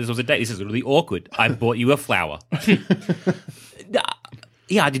genuinely thought this was a date. This is really awkward. I bought you a flower.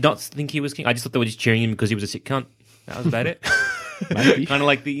 Yeah, I did not think he was king. I just thought they were just cheering him because he was a sick cunt. That was about it. Maybe. Kind of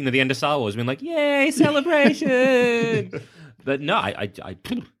like the end of Star Wars, being like, "Yay, celebration!" But no, I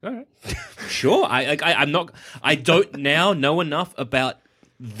all right. Sure. I'm not. I don't now know enough about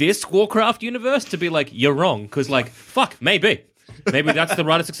this Warcraft universe to be like, you're wrong, because like, fuck, maybe that's the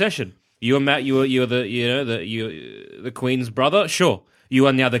right of succession. You and Matt, you're the Queen's brother. Sure, you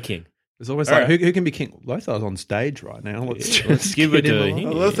are now the king. It's always like, who can be king? Lothar's on stage right now. Let's give it get to him him.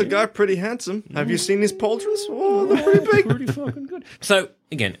 along. Lothar guy, pretty handsome. Have you seen his pauldrons? Oh, they're pretty big. Pretty fucking good. So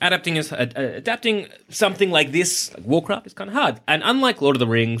again, adapting something like this, like Warcraft, is kind of hard. And unlike Lord of the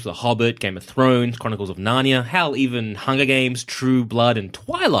Rings, The Hobbit, Game of Thrones, Chronicles of Narnia, hell, even Hunger Games, True Blood, and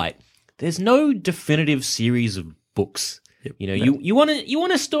Twilight, there's no definitive series of books. Yep. You know, you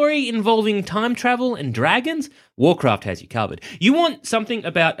want a story involving time travel and dragons? Warcraft has you covered. You want something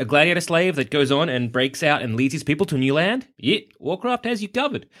about a gladiator slave that goes on and breaks out and leads his people to a new land? Yeah, Warcraft has you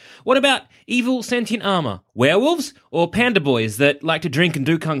covered. What about evil sentient armor? Werewolves? Or panda boys that like to drink and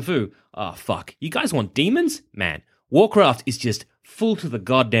do kung fu? Oh, fuck. You guys want demons? Man, Warcraft is just full to the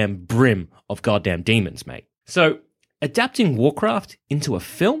goddamn brim of goddamn demons, mate. So, adapting Warcraft into a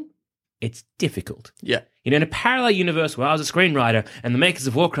film? It's difficult. Yeah. You know, in a parallel universe where I was a screenwriter and the makers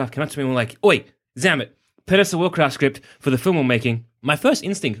of Warcraft came up to me and were like, "Oi, Zamet, pen us a Warcraft script for the film we're making," my first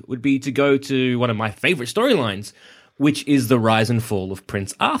instinct would be to go to one of my favorite storylines, which is the rise and fall of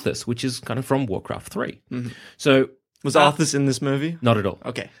Prince Arthas, which is kind of from Warcraft 3. Mm-hmm. So, was Arthas in this movie? Not at all.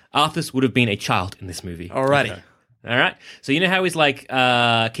 Okay. Arthas would have been a child in this movie. Alrighty. Okay. All right. So you know how he's like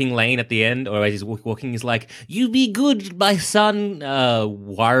King Lane at the end, or as he's walking, he's like, "You be good, my son,"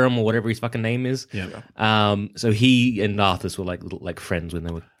 Wyram or whatever his fucking name is. Yeah. So he and Arthas were like friends when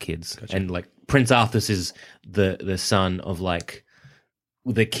they were kids, and like Prince Arthas is the son of like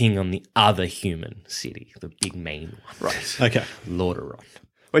the king on the other human city, the big main one. Right. Okay. Lordaeron.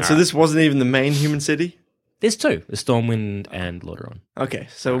 Wait, so this wasn't even the main human city? There's two: there's Stormwind and Lordaeron. Okay,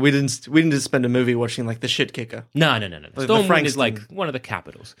 so we didn't just spend a movie watching like the shit kicker. No. the Stormwind is Frankston. like one of the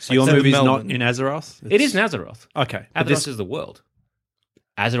capitals. So your Instead of movie's Melbourne. not in Azeroth? It is Azeroth. Okay. But Azeroth is the world.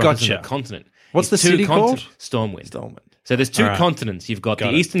 Azeroth is Gotcha. the continent. What's It's the two city called? Stormwind. Stormwind. So there's two All right. continents. You've got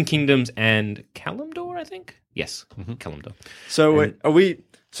Got the it. Eastern Kingdoms and Kalimdor, I think. Yes, Kalimdor. So wait,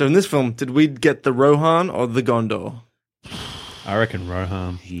 So in this film, did we get the Rohan or the Gondor? I reckon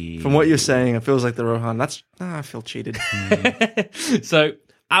Rohan. From what you're saying, it feels like the Rohan. I feel cheated. So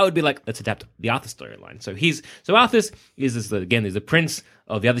I would be like, let's adapt the Arthas storyline. So Arthas is there's the prince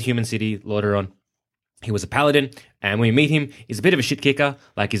of the other human city, Lordaeron. He was a paladin, and when you meet him, he's a bit of a shit kicker.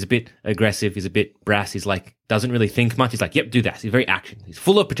 Like, he's a bit aggressive, he's a bit brass, he's like, doesn't really think much. He's like, yep, do that. He's very action. He's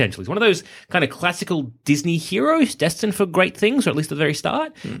full of potential. He's one of those kind of classical Disney heroes destined for great things, or at least at the very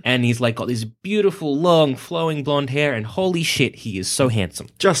start. And he's like got this beautiful, long, flowing blonde hair, and holy shit, he is so handsome.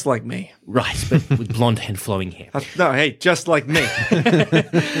 Just like me. Right, but with blonde and flowing hair. No, hey, just like me.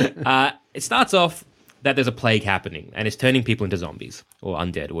 It starts off that there's a plague happening, and it's turning people into zombies, or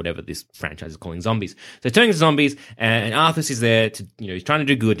undead, or whatever this franchise is calling zombies. So it's turning into zombies, and Arthas is there to, he's trying to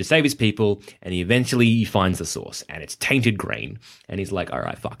do good, to save his people, and he finds the source, and it's tainted grain, and he's like, all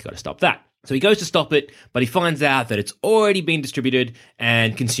right, fuck, gotta stop that. So he goes to stop it, but he finds out that it's already been distributed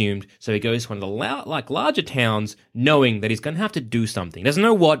and consumed. So he goes to one of the larger towns, knowing that he's going to have to do something. He doesn't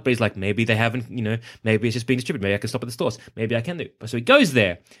know what, but he's like, maybe they haven't, maybe it's just being distributed. Maybe I can stop at the stores. Maybe I can do. So he goes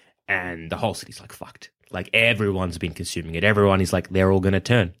there, and the whole city's like fucked. Like, everyone's been consuming it. Everyone is like, they're all going to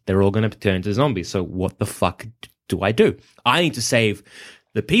turn. They're all going to turn into zombies. So what the fuck do I do? I need to save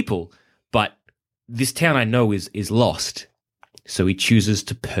the people, but this town I know is lost. So he chooses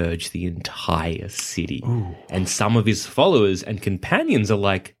to purge the entire city. Ooh. And some of his followers and companions are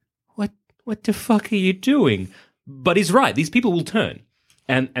like, what the fuck are you doing? But he's right. These people will turn.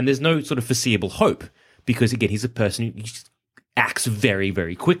 And there's no sort of foreseeable hope because, again, he's a person who just acts very,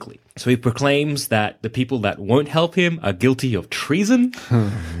 very quickly. So he proclaims that the people that won't help him are guilty of treason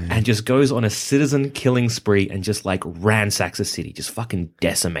and just goes on a citizen killing spree and just like ransacks a city, just fucking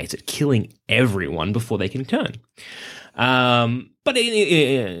decimates it, killing everyone before they can turn. But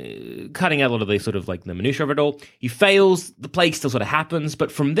cutting out a lot of the sort of like the minutiae of it all, he fails, the plague still sort of happens, but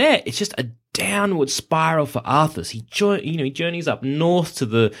from there, it's just a downward spiral for Arthas. He journeys up north to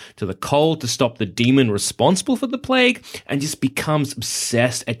the cold to stop the demon responsible for the plague, and just becomes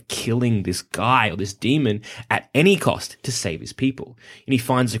obsessed at killing this guy or this demon at any cost to save his people. And he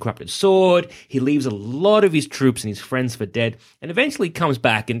finds a corrupted sword. He leaves a lot of his troops and his friends for dead, and eventually comes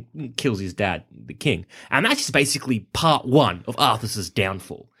back and kills his dad, the king. And that's just basically part one of Arthas's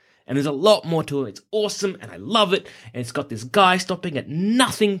downfall. And there's a lot more to it. It's awesome, and I love it. And it's got this guy stopping at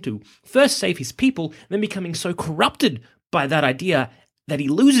nothing to first save his people, then becoming so corrupted by that idea that he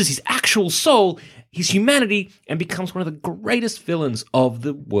loses his actual soul, his humanity, and becomes one of the greatest villains of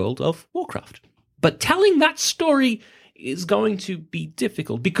the world of Warcraft. But telling that story is going to be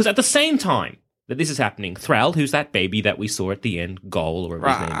difficult, because at the same time that this is happening, Thrall, who's that baby that we saw at the end, Goal, or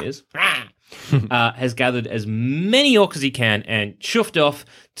whatever his name is, has gathered as many orcs as he can and chuffed off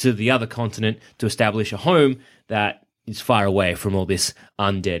to the other continent to establish a home that is far away from all this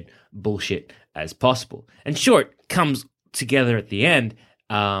undead bullshit as possible. And sure, it comes together at the end,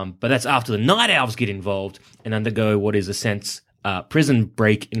 but that's after the Night Elves get involved and undergo what is a sense prison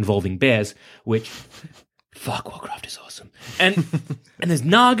break involving bears, which... Fuck, Warcraft is awesome. And there's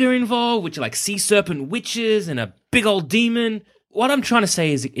Naga involved, which are like sea serpent witches and a big old demon. What I'm trying to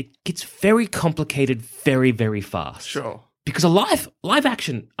say is it gets very complicated very, very fast. Sure. Because a live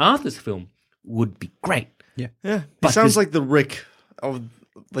action Arthas film would be great. Yeah. Yeah. It sounds like the Rick of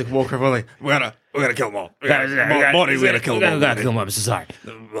like Warcraft. Like, we gotta kill them all. We gotta kill them all. We gotta kill them all. I'm so sorry.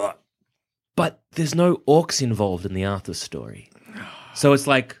 But there's no orcs involved in the Arthas story. So it's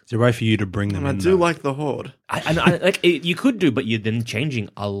like... It's a way for you to bring them in. I do like the Horde. You could do, but you're then changing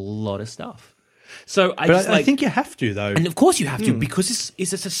a lot of stuff. So I think you have to, though. And of course you have to, because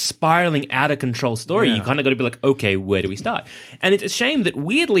it's a spiraling, out-of-control story. Yeah. You kind of got to be like, okay, where do we start? And it's a shame that,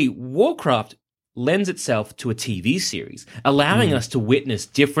 weirdly, Warcraft lends itself to a TV series, allowing us to witness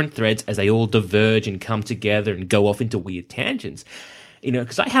different threads as they all diverge and come together and go off into weird tangents. You know,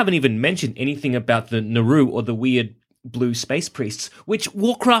 because I haven't even mentioned anything about the Naru or the weird blue space priests, which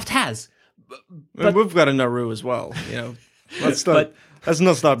Warcraft has. But we've got a Naru as well, you know. Let's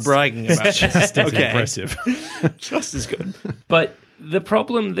not start bragging about it. That's impressive. Just as good. But the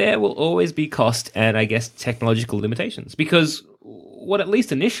problem there will always be cost and, I guess, technological limitations. Because what at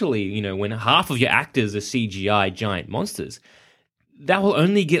least initially, you know, when half of your actors are CGI giant monsters, that will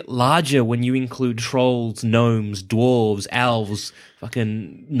only get larger when you include trolls, gnomes, dwarves, elves,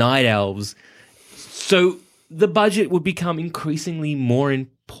 fucking night elves. So the budget would become increasingly more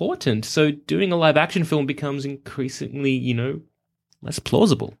important. So doing a live action film becomes increasingly, you know, less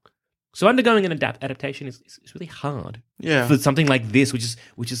plausible. So undergoing an adaptation is really hard. Yeah. For something like this,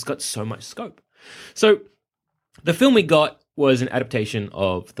 which has got so much scope. So the film we got was an adaptation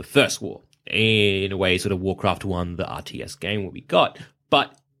of the First War. In a way, sort of Warcraft 1, the RTS game what we got.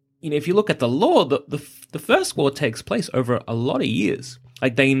 But, you know, if you look at the lore, the First War takes place over a lot of years.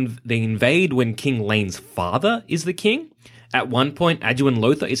 Like, they invade when King Lane's father is the king. At one point, Aduin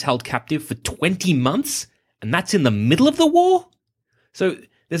Lothar is held captive for 20 months, and that's in the middle of the war? So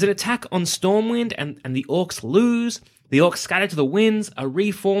there's an attack on Stormwind, and the orcs lose. The orcs scatter to the winds, are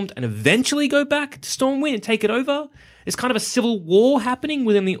reformed, and eventually go back to Stormwind and take it over. There's kind of a civil war happening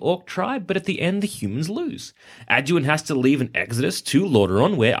within the orc tribe, but at the end, the humans lose. Aduin has to leave an exodus to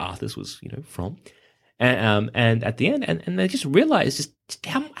Lordaeron, where Arthas was, you know, from. And at the end, and they just realize just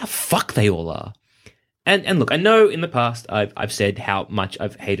how fucked they all are. And look, I know in the past I've said how much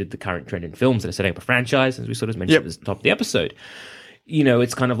I've hated the current trend in films that are setting up a franchise, as we sort of mentioned at the top of the episode. You know,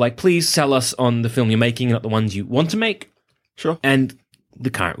 it's kind of like, please sell us on the film you're making, not the ones you want to make. Sure. And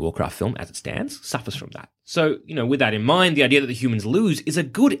the current Warcraft film, as it stands, suffers from that. So, you know, with that in mind, the idea that the humans lose is a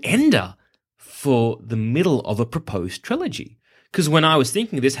good ender for the middle of a proposed trilogy. Because when I was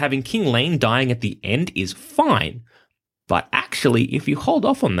thinking of this, having King Lane dying at the end is fine. But actually, if you hold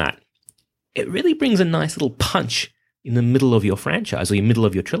off on that, it really brings a nice little punch in the middle of your franchise or your middle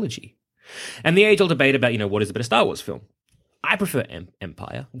of your trilogy. And the age-old debate about, you know, what is a better Star Wars film? I prefer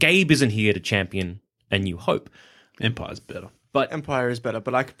Empire. Gabe isn't here to champion A New Hope. Empire's better. But Empire is better,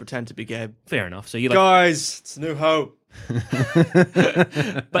 but I could pretend to be Gabe. Fair enough. So you like, guys, it's New Hope.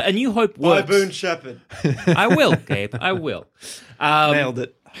 But A New Hope works. By Boone Shepherd. I will, Gabe. I will. Nailed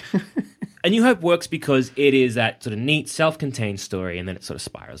it. A New Hope works because it is that sort of neat, self-contained story, and then it sort of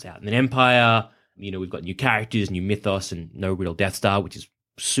spirals out. And then Empire, you know, we've got new characters, new mythos, and no real Death Star, which is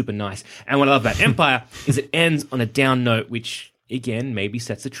super nice. And what I love about Empire is it ends on a down note, which, again, maybe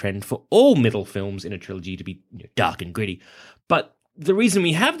sets a trend for all middle films in a trilogy to be, you know, dark and gritty. But the reason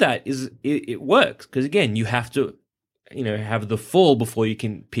we have that is it works, because, again, you have to have the fall before you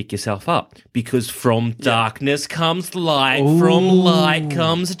can pick yourself up. Because from darkness comes light, from light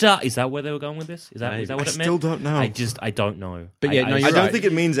comes dark. Is that where they were going with this? Is that what it meant? Still don't know. I don't know. But yeah, no, I you're don't right. think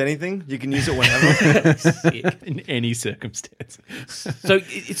it means anything. You can use it whenever. Sick. in any circumstance. So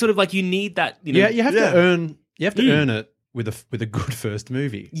it's sort of like you need that. Yeah, you have Yeah. to earn. You have to earn it with a good first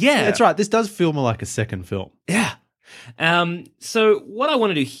movie. Yeah. That's right. This does feel more like a second film. Yeah. So what I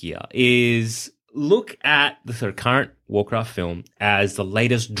want to do here is look at the sort of current Warcraft film as the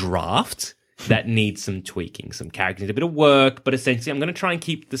latest draft that needs some tweaking. Some characters need a bit of work, but essentially I'm going to try and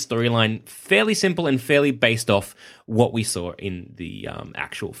keep the storyline fairly simple and fairly based off what we saw in the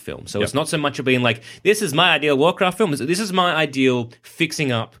actual film. So it's not so much of being like, this is my ideal Warcraft film. This is my ideal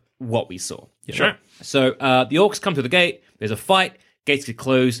fixing up what we saw. Sure. So the orcs come to the gate. There's a fight. Gates get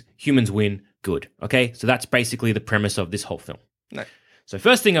closed. Humans win. Good. Okay? So that's basically the premise of this whole film. No. So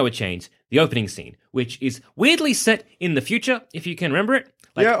first thing I would change, the opening scene, which is weirdly set in the future, if you can remember it.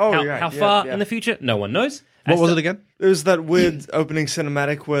 Like how far in the future? No one knows. What was it again? It was that weird opening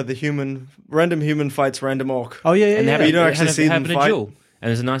cinematic where the random human fights random orc. Oh yeah, And they have You don't actually see them a fight. duel. And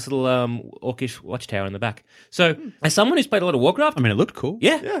there's a nice little orcish watchtower in the back. So as someone who's played a lot of Warcraft, I mean, it looked cool.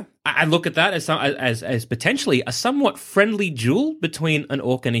 yeah. I look at that as potentially a somewhat friendly duel between an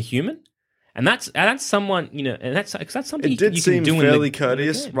orc and a human. And that's someone, and that's something It did you seem can do fairly in the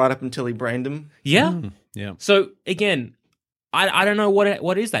courteous game. right up until he brained him. Yeah. Yeah. So again, I don't know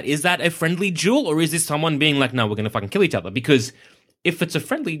what is that. Is that a friendly duel, or is this someone being like, no, we're going to fucking kill each other? Because if it's a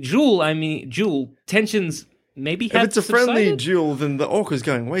friendly duel, tensions maybe have If it's a friendly subsided? duel, then the orc is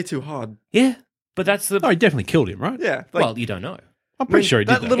going way too hard. Yeah, but that's the Oh, he definitely killed him, right? Yeah. well, you don't know. I'm pretty sure he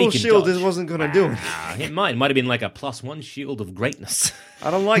did that that. little He can shield dodge. wasn't going to do it. It might have been like a +1 shield of greatness.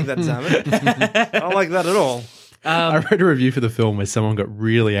 I don't like that, Zamet. I don't like that at all. I read a review for the film where someone got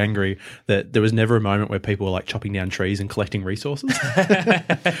really angry that there was never a moment where people were like chopping down trees and collecting resources.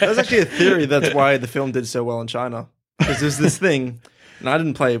 There's actually a theory that's why the film did so well in China. Because there's this thing, and I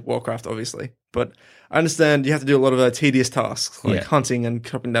didn't play Warcraft, obviously, but I understand you have to do a lot of tedious tasks, like hunting and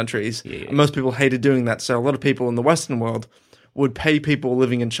chopping down trees. Yeah. And most people hated doing that, so a lot of people in the Western world would pay people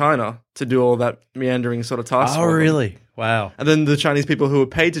living in China to do all that meandering sort of tasks. Oh, for them. really? Wow. And then the Chinese people who were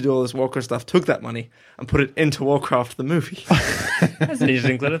paid to do all this Warcraft stuff took that money and put it into Warcraft, the movie. That's an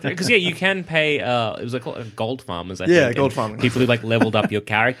interesting little thing. Because, you can pay, it was like gold farmers, I think. Yeah, and gold farming. People who leveled up your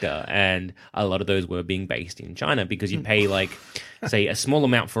character. And a lot of those were being based in China because you pay say a small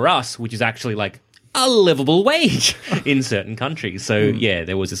amount for us, which is actually a livable wage in certain countries. So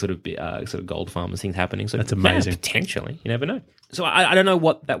there was this sort of gold farmers thing happening. So That's amazing. Potentially, you never know. So I don't know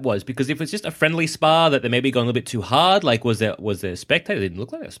what that was, because if it's just a friendly spar that they may be going a little bit too hard, was there spectators? It didn't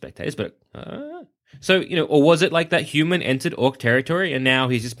look like there were spectators, but so or was it like that human entered orc territory and now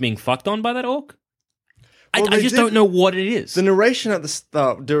he's just being fucked on by that orc? Well, I just don't know what it is. The narration at the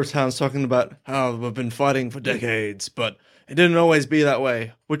start, Durotan's talking about how we've been fighting for decades, but it didn't always be that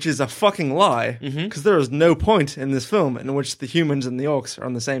way, which is a fucking lie, because there is no point in this film in which the humans and the orcs are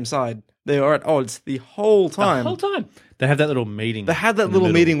on the same side. They are at odds the whole time. The whole time. They have that little meeting. They had that in the little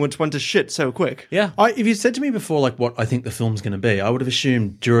middle. meeting which went to shit so quick. Yeah. If you said to me before, what I think the film's going to be, I would have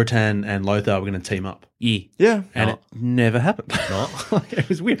assumed Durotan and Lothar were going to team up. Yeah. And it never happened. It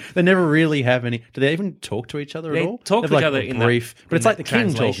was weird. They never really have any. Do they even talk to each other They at all? talk They to have, each other a in brief, that- but it's in like the that king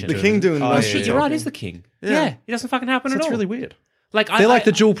translation. talking. The king doing Oh, most Shit, of you're the right. talking. Is the king? Yeah. Yeah, it doesn't fucking happen So at it's all. really weird. Like They're like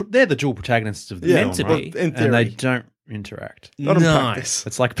the dual. They're the dual protagonists of the Yeah. film, Meant to right? be. In And they theory. don't interact. Not in Nice. practice.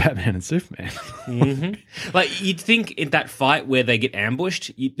 It's like Batman and Superman. You'd think in that fight where they get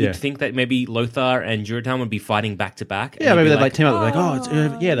ambushed, you'd Yeah. think that maybe Lothar and Durotan would be fighting back to back. and Yeah, you'd maybe be they'd team up. They're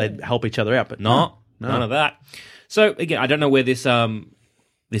like, they'd help each other out, but No, no. none of that. So again, I don't know where this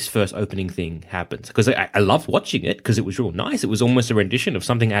first opening thing happens, because I loved watching it because it was real nice. It was almost a rendition of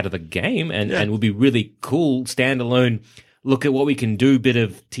something out of the game, and would be really cool standalone. Look at what we can do. Bit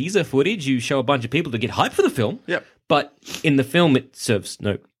of teaser footage. You show a bunch of people to get hyped for the film. Yep. But in the film, it serves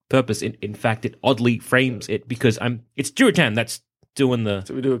no purpose. In fact, it oddly frames it because it's Durotan that's doing the.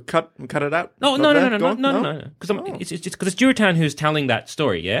 So we do a cut and cut it out? No. Go Because on? it's just because it's Durotan who's telling that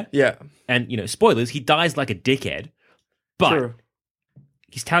story. Yeah. Yeah. And spoilers. He dies like a dickhead, but. True.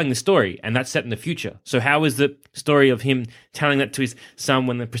 He's telling the story, and that's set in the future. So how is the story of him telling that to his son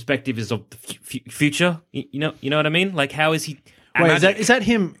when the perspective is of the future? You know what I mean? Like, how is he? Wait, is that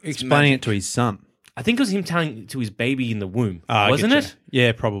him explaining it to his son? I think it was him telling it to his baby in the womb, Ah, I wasn't get it? you.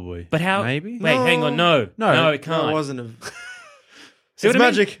 Yeah, probably. But how? Maybe. Wait, hang on. No, it can't. No, it wasn't. See It's what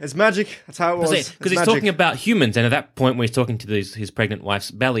I mean? magic. It's magic. That's how it was. Because he's talking about humans, and at that point where he's talking to his pregnant wife's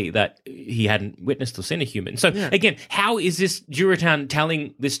belly, that he hadn't witnessed or seen a human. So again, how is this Durotan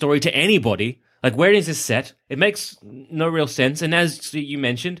telling this story to anybody Like, where is this set? It makes no real sense. And as you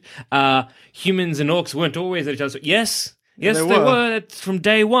mentioned, humans and orcs weren't always at each other. Yes, they were. From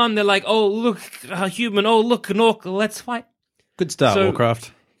day one, they're like, oh, look, a human. Oh, look, an orc. Let's fight. Good start,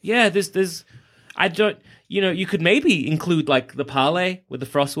 Warcraft. Yeah, I don't, you could maybe include, like, the parley with the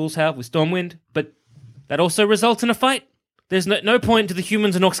Frostwolves have with Stormwind, but that also results in a fight. There's no point to the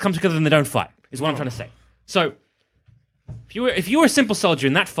humans and orcs come together and they don't fight, is what I'm trying to say. So, if you were a simple soldier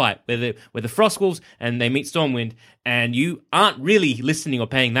in that fight where the Frostwolves and they meet Stormwind, and you aren't really listening or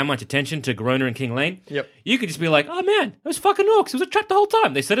paying that much attention to Garona and King Lane, you could just be like, oh man, those fucking orcs, it was a trap the whole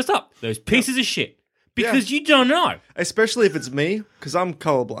time. They set us up. Those pieces of shit. Because you don't know. Especially if it's me, because I'm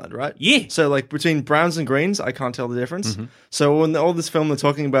colorblind, right? Yeah. So, like, between browns and greens, I can't tell the difference. So when all this film they're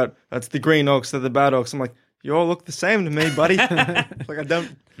talking about, that's the green orcs, they're the bad orcs, I'm like, you all look the same to me, buddy. Like, I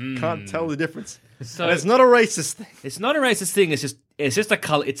can't tell the difference. So and it's not a racist thing. It's not a racist thing. It's just a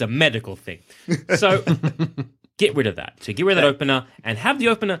color. It's a medical thing. So get rid of that. So get rid of that opener and have the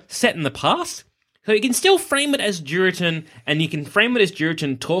opener set in the past. So you can still frame it as Juritan, and you can frame it as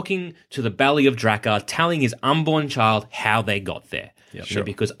Juritan talking to the Belly of Drakkar, telling his unborn child how they got there. Sure.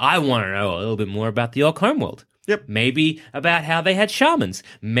 Because I want to know a little bit more about the Orc homeworld. Yep. Maybe about how they had shamans.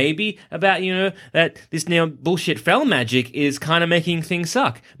 Maybe about, that this now bullshit fell magic is kind of making things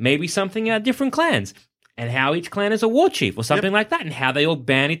suck. Maybe something about different clans and how each clan is a war chief or something like that and how they all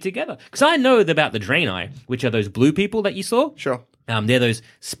banded together. Because I know about the Draenei, which are those blue people that you saw. Sure. They're those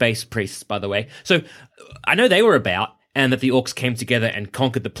space priests, by the way. So I know they were about and that the orcs came together and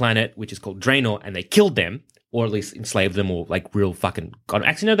conquered the planet, which is called Draenor, and they killed them. Or at least enslaved them, or like real fucking god.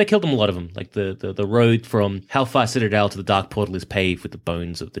 Actually, no, they killed them. A lot of them. Like the road from Hellfire Citadel to the Dark Portal is paved with the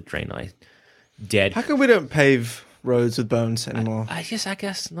bones of the Draenei dead. How come we don't pave roads with bones anymore? I guess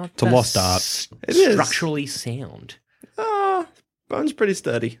not. It's a lost art. It is structurally sound. Bones pretty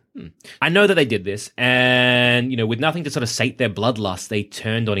sturdy. I know that they did this, and with nothing to sort of sate their bloodlust, they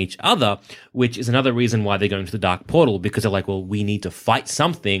turned on each other, which is another reason why they're going to the Dark Portal, because they're like, well, we need to fight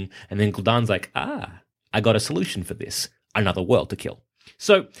something, and then Gul'dan's like, I got a solution for this. Another world to kill.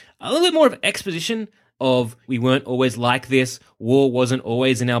 So, a little bit more of exposition of we weren't always like this. War wasn't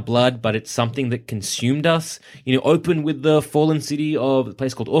always in our blood, but it's something that consumed us. Open with the fallen city of a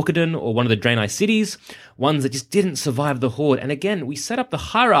place called Orkadon, or one of the Draenei cities, ones that just didn't survive the Horde. And again, we set up the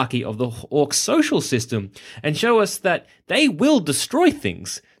hierarchy of the Orc social system and show us that they will destroy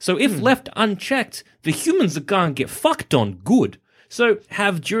things. So if left unchecked, the humans are going to get fucked on good. So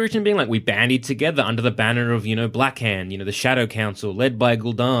have Juritan being like, we bandied together under the banner of, Blackhand, the Shadow Council, led by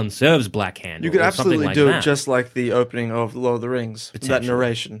Gul'dan, serves Blackhand. You could absolutely like do that. it just like the opening of Lord of the Rings. That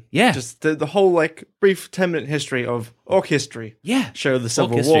narration. Yeah. Just the whole, like, brief 10-minute history of Orc history. Yeah. Show the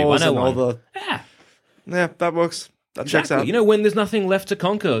Civil history, Wars and 101. all the... Yeah, that works. That checks out. When there's nothing left to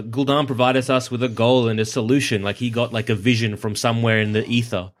conquer, Gul'dan provided us with a goal and a solution. Like, he got, like, a vision from somewhere in the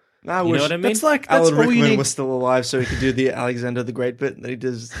ether. I you wish know what I mean? That's Alan all you Rickman need. was still alive, so he could do the Alexander the Great bit that he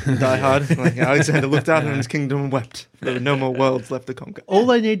does in Die Hard. Like, Alexander looked out on his kingdom and wept. There were no more worlds left to conquer. All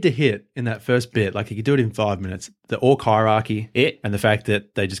they need to hit in that first bit, like you could do it in 5 minutes, the orc hierarchy and the fact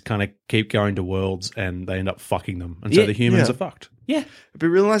that they just kind of keep going to worlds and they end up fucking them. And so the humans are fucked. Yeah. It'd be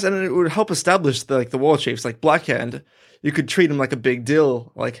real nice, and it would help establish the war chiefs, like Blackhand. You could treat them like a big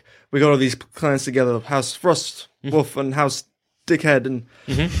deal. Like, we got all these clans together, House Frost, Wolf, and House Dickhead, and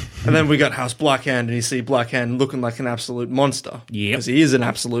then we got House Blackhand, and you see Blackhand looking like an absolute monster. Yeah. Because he is an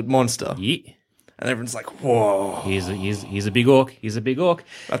absolute monster. Yeah. And everyone's like, whoa. He's a big orc. He's a big orc.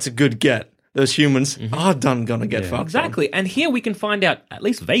 That's a good get. Those humans are done gonna get fucked. Exactly. And here we can find out, at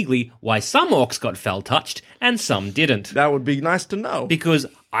least vaguely, why some orcs got fell touched and some didn't. That would be nice to know. Because,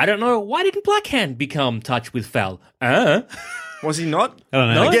 I don't know, why didn't Blackhand become touched with fel? Was he not? I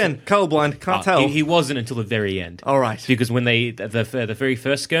don't know. Again, colorblind, can't tell. He wasn't until the very end. All right. Because when the very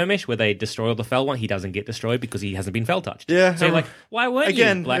first skirmish where they destroy all the fel one, he doesn't get destroyed because he hasn't been fel touched. Yeah. So you're like, why weren't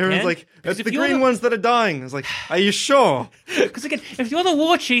again, you, Blackhand? everyone's like, Because it's if the you're green ones that are dying. It's like, are you sure? Because again, if you're the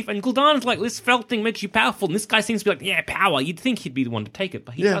war chief and Gul'dan's like, this fel thing makes you powerful, and this guy seems to be like, yeah, power, you'd think he'd be the one to take it,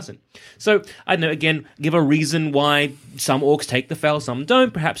 but he doesn't. So, I don't know, again, give a reason why some orcs take the fel, some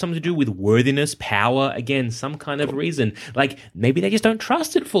don't. Perhaps something to do with worthiness, power, again, some kind of reason. Like, maybe they just don't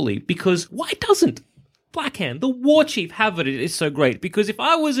trust it fully, because why doesn't Blackhand, the war chief, have it? It is so great, because if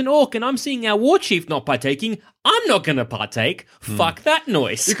I was an orc and I'm seeing our war chief not partaking, I'm not going to partake. Fuck that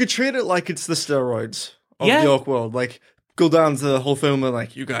noise. You could treat it like it's the steroids of Yeah. the orc world. Like, Gul'dan's the whole film are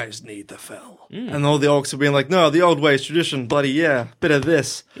like, you guys need the Fel. And all the orcs are being like, no, the old ways, tradition, bloody yeah, bit of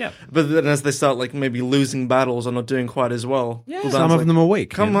this. Yeah. But then as they start like maybe losing battles or not doing quite as well, Gul'dan's Some of them are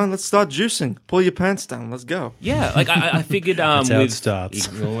weak. Come on, let's start juicing. Pull your pants down. Let's go. Yeah, like I figured That's how it with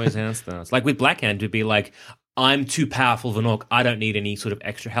starts. always how it starts. Like with Blackhand to be like, I'm too powerful of an orc. I don't need any sort of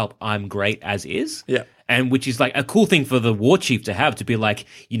extra help. I'm great as is. Yeah. And which is like a cool thing for the war chief to have, to be like,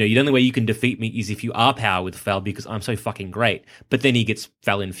 the only way you can defeat me is if you are power with Fel because I'm so fucking great. But then he gets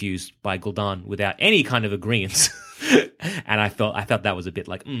Fel infused by Gul'dan without any kind of agreement. And I felt that was a bit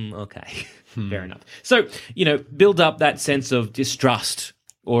like, okay, fair enough. So, build up that sense of distrust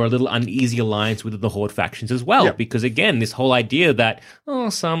or a little uneasy alliance with the Horde factions as well. Yeah. Because again, this whole idea that,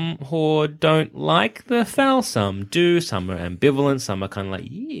 some Horde don't like the Fel, some do, some are ambivalent, some are kind of like,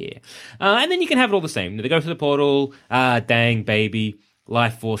 yeah. And then you can have it all the same. They go through the portal, dang, baby,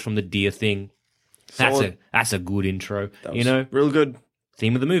 life force from the deer thing. That's a good intro, Real good.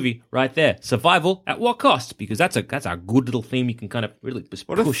 Theme of the movie right there. Survival at what cost? Because that's a good little theme you can kind of really just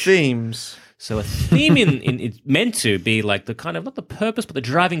What are push. themes? So a theme in it's meant to be like the kind of, not the purpose, but the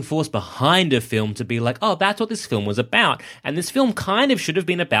driving force behind a film to be like, oh, that's what this film was about. And this film kind of should have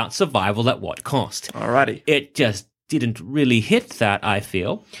been about survival at what cost. Alrighty. It just didn't really hit that, I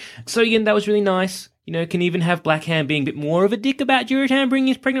feel. So again, that was really nice. Can even have Blackhand being a bit more of a dick about Durotan bringing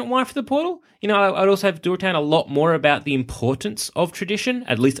his pregnant wife to the portal. I'd also have Durotan a lot more about the importance of tradition,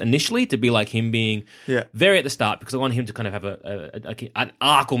 at least initially, to be like him being very at the start, because I want him to kind of have an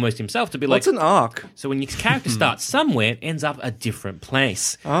arc almost himself, to be like... What's an arc? So when your character starts somewhere, it ends up a different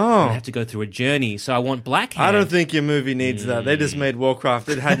place. Oh. You have to go through a journey. So I want Blackhand... I don't think your movie needs that. They just made Warcraft.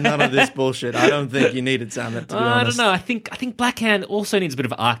 It had none of this bullshit. I don't think you need it, Zamet, to be I honest. don't know. I think Blackhand also needs a bit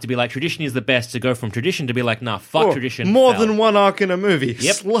of an arc to be like, tradition is the best, to go from tradition to be like, nah, fuck tradition. More Fel. than one arc in a movie.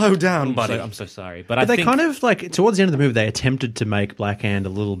 Yep. Slow down, buddy. I'm so sorry. But I They think... kind of like towards the end of the movie, they attempted to make Blackhand a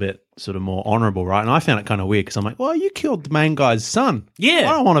little bit sort of more honourable, right? And I found it kind of weird because I'm like, well, you killed the main guy's son. Yeah.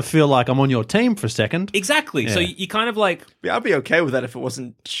 I don't want to feel like I'm on your team for a second. Exactly. So you kind of like... Yeah, I'd be okay with that if it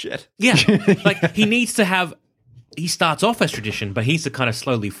wasn't shit. Yeah. Like, he needs to have... He starts off as tradition, but he's to kind of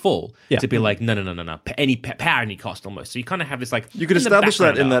slowly fall to be like, no. Any power, any cost almost. So you kind of have this like... You could in the establish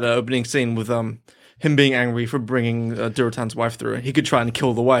that in background that opening scene with him being angry for bringing Durotan's wife through. He could try and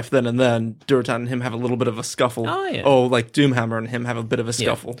kill the wife then and then. Durotan and him have a little bit of a scuffle. Oh, yeah. Or like Doomhammer and him have a bit of a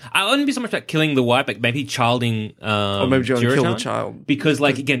scuffle. I wouldn't be so much about killing the wife, like maybe childing Or maybe you want to kill the Durotan. child. Because,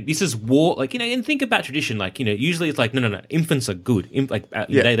 like, again, this is war. Like, and think about tradition. Like, usually it's like, no. Infants are good.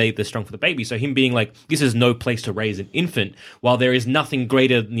 They're strong for the baby. So him being like, this is no place to raise an infant. While there is nothing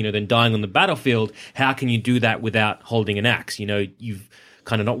greater, than dying on the battlefield, how can you do that without holding an axe? You've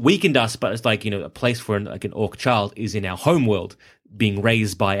kind of not weakened us, but it's like, a place for an orc child is in our home world, being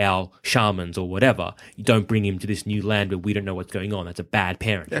raised by our shamans or whatever. You don't bring him to this new land where we don't know what's going on. That's a bad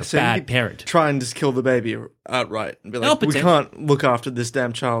parent. Yeah, a so bad you parent. Try and just kill the baby outright and be No, like, we potentially. can't look after this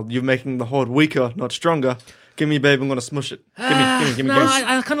damn child. You're making the Horde weaker, not stronger. Give me, babe, I'm going to smush it. Give me. No,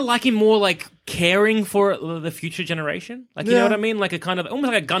 I kind of like him more like caring for the future generation. Like, you know what I mean? Like a kind of,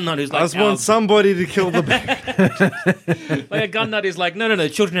 almost like a gun nut who's like... I just want somebody to kill the baby. like a gun nut is like, no,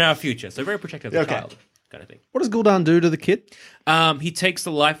 children are our future. So very protective of the child kind of thing. What does Gul'dan do to the kid? He takes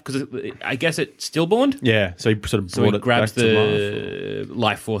the life, because I guess it's stillborn. Yeah, so he sort of So brought he it grabs back to life. the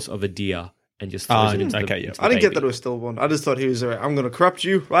life force of a deer and just throws it into the, okay, yeah. into the I didn't get baby. that it was stillborn. I just thought he was, I'm going to corrupt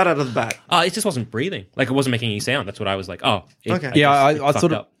you right out of the bat. It just wasn't breathing. Like, it wasn't making any sound. That's what I was like, Okay. Yeah, I fucked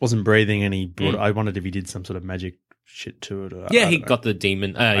thought it up. wasn't breathing, and he brought. I wondered if he did some sort of magic shit to it. Or, Yeah, I he don't know. got the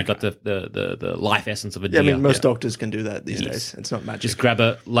demon. He got the life essence of a Yeah, deer. I mean, most doctors can do that these days. It's not magic. Just grab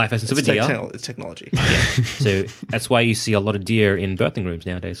a life essence of a it's, deer. it's technology. So that's why you see a lot of deer in birthing rooms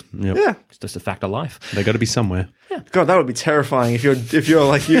nowadays. Yep. Yeah. It's just a fact of life. They got to be somewhere. God, that would be terrifying if you're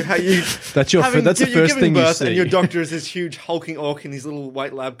like you. That's your. Having, That's the you're first giving thing you birth see. and your doctor is this huge hulking orc in his little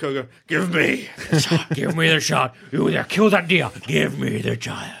white lab coat. Go, give me. Give me the shot. You there, kill that deer. Give me the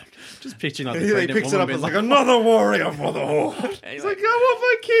child. Just picturing like And the he pregnant picks it woman up being as like another warrior for the Horde. He's like, I want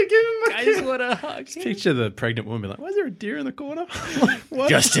my kid. Give me my I kid. just want to hug him. Picture the pregnant woman being like, why is there a deer in the corner? Like, what?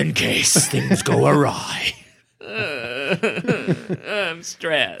 Just in case things go awry. I'm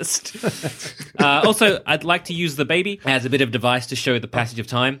stressed. Also, I'd like to use the baby as a bit of device to show the passage of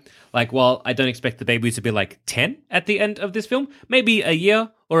time. Like, while I don't expect the baby to be like 10 at the end of this film, maybe a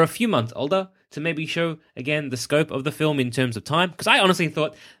year or a few months older, to maybe show, again, the scope of the film in terms of time. Because I honestly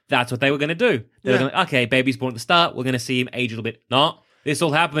thought that's what they were going to do. They were going to, okay, baby's born at the start, we're going to see him age a little bit. No, this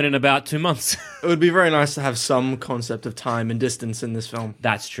all happened in about 2 months. It would be very nice to have some concept of time and distance in this film.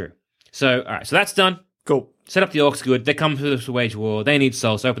 That's true. So, all right, so that's done. Cool. Set up the orcs good. They come to wage war. They need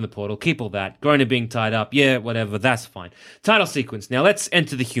souls. Open the portal. Keep all that. Grona being tied up. Yeah, whatever. That's fine. Title sequence. Now let's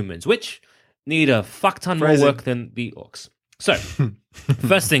enter the humans, which need a fuck ton more work than the orcs. So,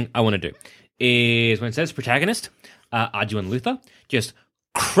 first thing I want to do is when it says protagonist, Arduin Luther, just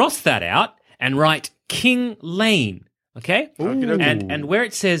cross that out and write King Lane. Okay? And where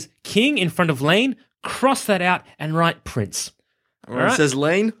it says King in front of Lane, cross that out and write Prince. Where it says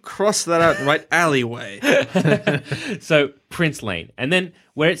Lane, cross that out and write alleyway. So, Prince Lane. And then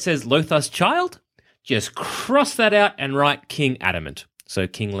where it says Lothar's child, just cross that out and write King Adamant. So,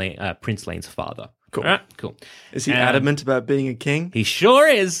 King Lane, Prince Lane's father. Cool. All right, cool. Is he adamant about being a king? He sure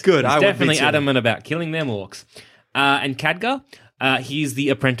is. Good, He's I would be definitely too. adamant about killing them orcs. And Khadgar, he's the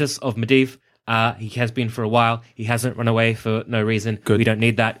apprentice of Medivh. He has been for a while. He hasn't run away for no reason. Good. We don't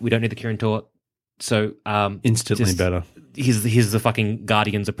need that. We don't need the Kirin Tor. So Instantly just- better. He's the fucking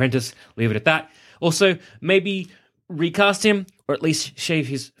Guardian's apprentice. Leave it at that. Also, maybe recast him or at least shave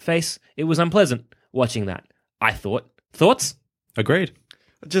his face. It was unpleasant watching that. I thought. Thoughts? Agreed.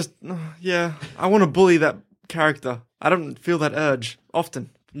 Just, yeah, I want to bully that character. I don't feel that urge often.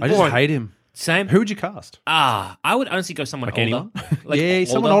 I just hate him. Same. Who would you cast? I would honestly go someone Like older. anyone? Yeah,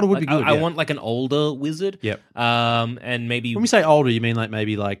 someone older would be good, I yeah. want like an older wizard. Yep. And maybe When we say older, you mean like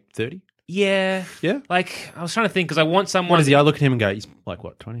maybe like 30? yeah. Yeah. Like I was trying to think because I want someone. What is he? I look at him and go, he's like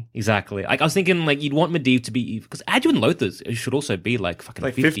what, 20? Exactly. Like I was thinking, like you'd want Medivh to be because Adwin Lothars should also be like fucking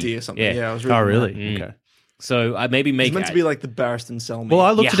Like 50. 50 or something. Yeah, I was reading Oh, really? that. Okay. So I maybe make He's meant to be like the Barristan Selmy. Well, I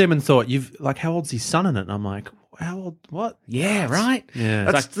looked Yeah. at him and thought, you've like, how old's his son in it? And I'm like, how old? What? yeah, right.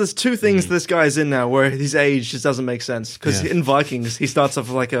 Yeah. There's two things this guy's in now where his age just doesn't make sense. Because Yeah. in Vikings, he starts off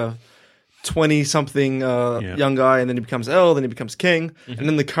like a 20-something young guy, and then he becomes old, then he becomes king. And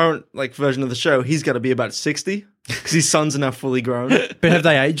in the current like version of the show, he's got to be about 60 because his sons are now fully grown. But have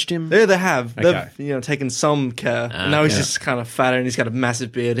they aged him? Yeah, they have. Okay. They've taken some care. And now he's just kind of fatter, and he's got a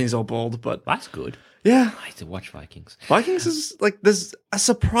massive beard, and he's all bald. But That's good. yeah, I need to watch Vikings. Vikings is like there's a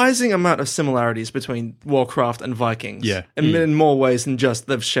surprising amount of similarities between Warcraft and Vikings. Yeah. in more ways than just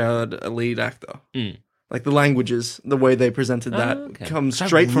they've shared a lead actor. Like the languages, the way they presented that Okay. comes I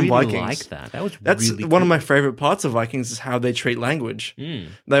straight from really Vikings. Like that. That was That's really one of cool. my favorite parts of Vikings is how they treat language.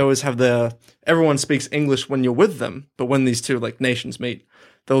 They always have everyone speaks English when you're with them, but when these two like nations meet,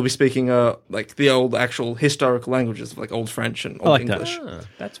 they'll be speaking like the old actual historical languages of like Old French and Old like that. English.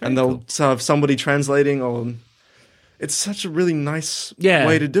 That's very And they'll cool. have somebody translating or it's such a really nice Yeah.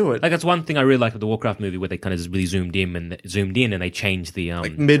 way to do it. Like that's one thing I really like with the Warcraft movie where they kind of just really zoomed in and they changed the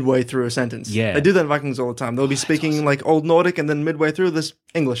like midway through a sentence. Yeah. They do that in Vikings all the time. They'll be speaking like Old Nordic and then midway through this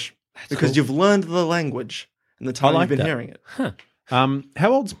English. Because you've learned the language in the time like you've been that. hearing it.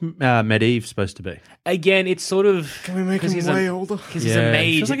 How old's Medivh supposed to be? Again, it's sort of Can we make 'cause him he's way a, older? Because he's a It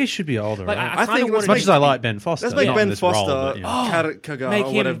mage. feels like he should be older. Like, right? I kinda think wanted let's As much make- as I like Ben Foster. Let's make not Ben in this role, Foster but, you know. Khadgar, make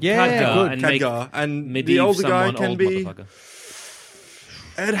him whatever. Yeah, Khadgar good. and make Khadgar. And Medivh the older guy someone can old be motherfucker.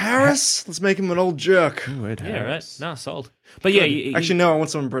 Ed Harris. Let's make him an old jerk. Yeah, right. No, sold. But yeah, Actually, no, I want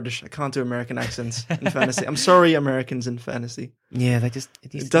someone British. I can't do American accents in fantasy. I'm sorry, Americans in fantasy. yeah, they just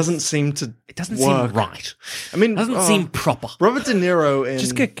It doesn't seem to it doesn't work. seem right. I mean, It doesn't seem proper. Robert De Niro in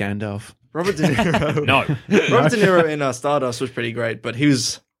Just get Gandalf. Robert De Niro. No. Robert De Niro in Stardust was pretty great, but He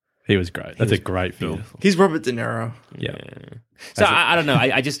was great. That's a great film. he's Robert De Niro. Yeah. So I don't know.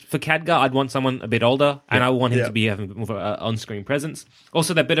 I just for Khadgar, I'd want someone a bit older, and I want him Yeah. to be having more of an on-screen presence.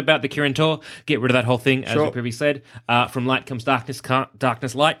 Also, that bit about the Kirin Tor, get rid of that whole thing, as Sure. we previously said. From light comes darkness,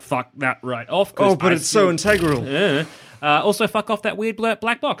 darkness light. Fuck that right off. 'cause Oh, but I it's so still- integral. Also, fuck off that weird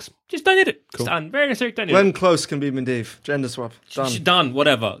black box. Just don't need it. It's done. Very necessary. Don't need Glenn it. Close can be Medivh. Gender swap. Done. Done.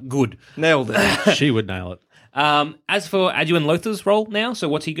 Whatever. Good. Nailed it. She would nail it. As for Adwin Lothar's role now, so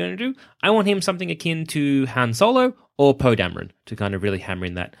what's he going to do? I want him something akin to Han Solo or Poe Dameron to kind of really hammer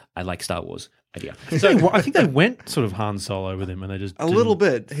in that I like Star Wars idea. So I think they went sort of Han Solo with him, and they just A little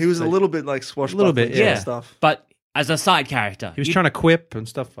bit. He was a little bit like swashbuckling bit, yeah. and stuff. But as a side character. He was trying to quip and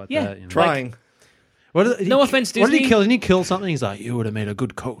stuff like Yeah. that. You know? Trying. No offense, What did Disney. he kill? Didn't he kill something? He's like, you would have made a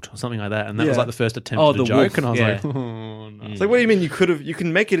good coat or something like that. And that was Yeah. like the first attempt Oh, at a the joke. wolf, And I was yeah. like, oh, no. It's like, what do you mean you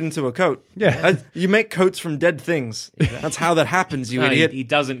can make it into a coat? Yeah. You make coats from dead things. That's how that happens, you No, idiot. he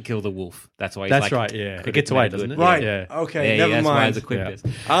doesn't kill the wolf. That's why he's That's like, right, yeah. could It gets have away, made doesn't good. it? Right. Yeah. Okay, Yeah, never that's why mind. the quip Yeah. is.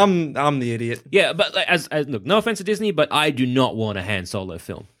 I'm the idiot. Yeah, but like, as look, no offense to Disney, but I do not want a Han Solo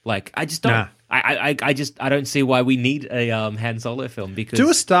film. Like, I just don't. Nah. I don't see why we need a Han Solo film because Do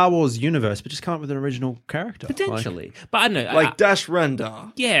a Star Wars universe, but just come up with an original character. potentially. But I don't know. Like Dash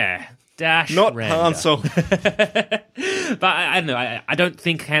Rendar. yeah, Dash Not Randa. Han Solo. But I don't know. I don't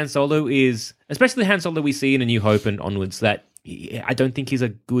think Han Solo is, especially Han Solo we see in A New Hope and onwards, that I don't think he's a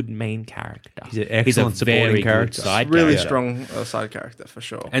good main character. He's an excellent supporting character. Really strong side character for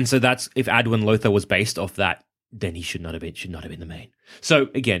sure. And so that's if Adwin Lothar was based off that, then he should not have been the main. So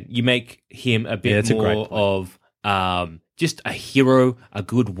again, you make him a bit more of just a hero, a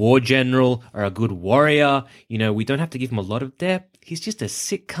good war general, or a good warrior. You know, we don't have to give him a lot of depth. He's just a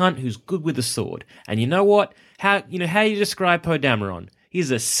sick cunt who's good with a sword. And you know what? How you describe Poe Dameron? He's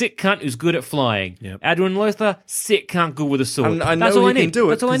a sick cunt who's good at flying. Yep. Adwin Lothar, sick cunt good with a sword. I know that's all I he can need. do it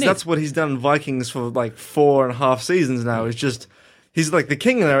That's all I because need. that's what he's done in Vikings for like 4.5 seasons now. It's just he's like the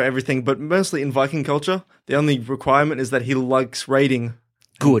king and everything, but mostly in Viking culture, the only requirement is that he likes raiding.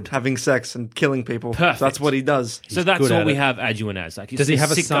 Good. Having sex and killing people. Perfect. That's what he does. So that's all we have Adwin as. Like, Does he have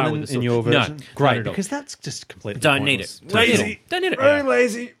a sick guy son with a in sword. your version? No, Great, not at all. because that's just completely Don't need it. pointless. Don't need it. Very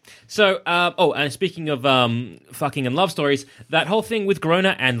lazy. So, and speaking of fucking and love stories, that whole thing with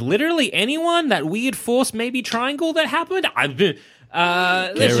Grona and literally anyone, that weird force maybe triangle that happened,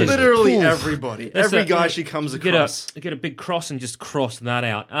 Literally everybody. Every guy she comes get across. a big cross and just cross that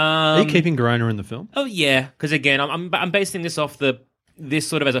out. Are you keeping Garona in the film? Oh yeah, because again, I'm basing this off this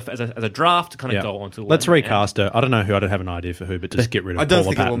sort of as a draft to kind of go on to. Let's recast her. I don't know who. I don't have an idea for who, but just get rid of. I don't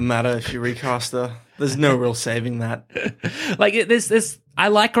Paula think it will Patton. matter if you recast her. There's no real saving that. Like this. I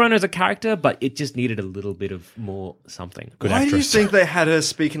like Grona as a character, but it just needed a little bit of more something. Good Why do you actress. think they had her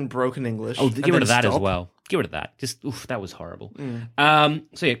speak in broken English? Oh, and get rid then of that as stop? well. Get rid of that. Just that was horrible.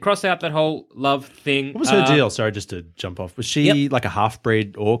 So yeah, cross out that whole love thing. What was her deal? Sorry, just to jump off. Was she like a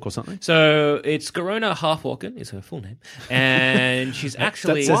half-breed orc or something? So it's Garona Half-Orcan is her full name, and she's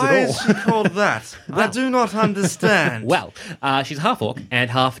actually Why is she called that? I do not understand. well, she's half orc and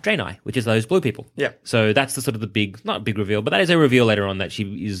half Draenei, which is those blue people. Yeah. So that's the sort of the big, not a big reveal, but that is a reveal later on that she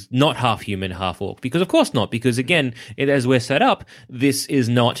is not half human, half orc. Because of course not. Because again, as we're set up, this is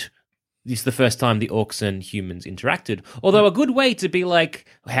the first time the orcs and humans interacted. Although a good way to be like,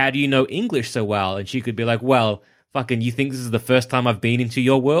 how do you know English so well? And she could be like, well, fucking, you think this is the first time I've been into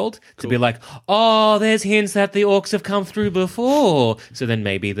your world? To be like, oh, there's hints that the orcs have come through before. So then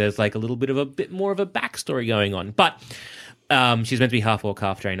maybe there's like a bit more of a backstory going on. But she's meant to be half orc,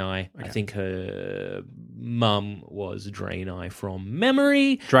 half Draenei. Okay. I think her mum was Draenei from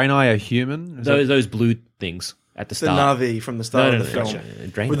memory. Draenei are human? Those blue things. At the The start. Navi from the start of the film.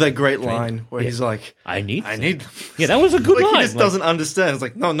 Draenei. With that great line where he's like, I need them. Yeah, that was a good line. He just doesn't understand. It's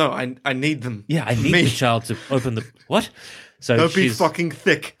like, no, I need them. Yeah, I need the child to open the... What? So Don't be fucking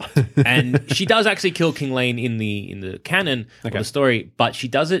thick. And she does actually kill King Lane in the canon of the story, but she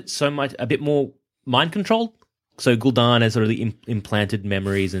does it a bit more mind-controlled. So Gul'dan has sort of the implanted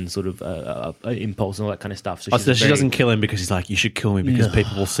memories and sort of impulse and all that kind of stuff. So she doesn't kill him because he's like, you should kill me because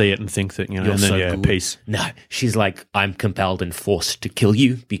people will see it and think that, You're and then, so good. peace. No, she's like, I'm compelled and forced to kill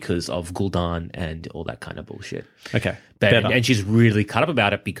you because of Gul'dan and all that kind of bullshit. Okay. And she's really cut up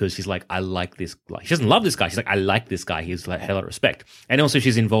about it because she's like, I like this. Like, she doesn't love this guy. She's like, I like this guy. He's like hell of respect. And also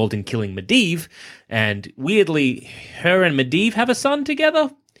she's involved in killing Medivh. And weirdly, her and Medivh have a son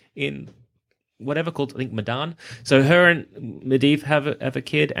together in... whatever called, I think, Medan. So her and Medivh have a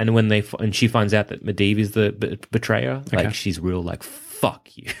kid, and when she finds out that Medivh is the betrayer, like she's real like fuck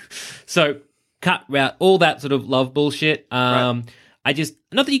you. So cut out all that sort of love bullshit. I just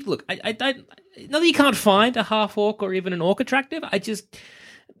not that you look. Not that you can't find a half orc or even an orc attractive. I just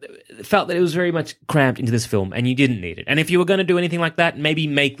felt that it was very much cramped into this film, and you didn't need it. And if you were going to do anything like that, maybe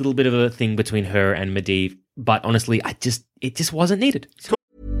make a little bit of a thing between her and Medivh. But honestly, it just wasn't needed.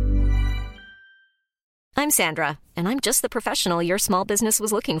 I'm Sandra, and I'm just the professional your small business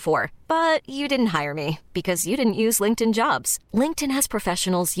was looking for. But you didn't hire me because you didn't use LinkedIn Jobs. LinkedIn has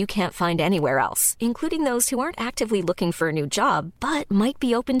professionals you can't find anywhere else, including those who aren't actively looking for a new job, but might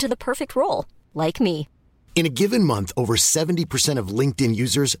be open to the perfect role, like me. In a given month, over 70% of LinkedIn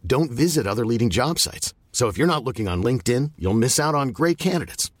users don't visit other leading job sites. So if you're not looking on LinkedIn, you'll miss out on great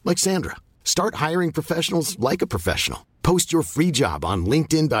candidates like Sandra. Start hiring professionals like a professional. Post your free job on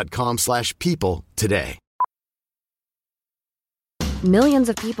linkedin.com/people today. Millions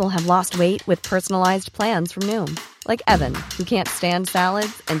of people have lost weight with personalized plans from Noom. Like Evan, who can't stand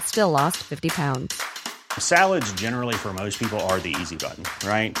salads and still lost 50 pounds. Salads generally for most people are the easy button,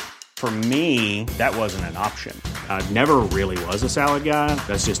 right? For me, that wasn't an option. I never really was a salad guy.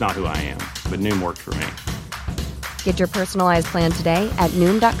 That's just not who I am. But Noom worked for me. Get your personalized plan today at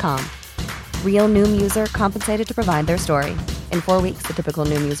Noom.com. Real Noom user compensated to provide their story. In 4 weeks, the typical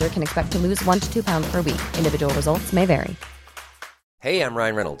Noom user can expect to lose 1 to 2 pounds per week. Individual results may vary. Hey, I'm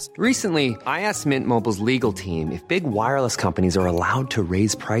Ryan Reynolds. Recently, I asked Mint Mobile's legal team if big wireless companies are allowed to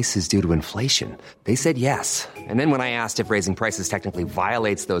raise prices due to inflation. They said yes. And then when I asked if raising prices technically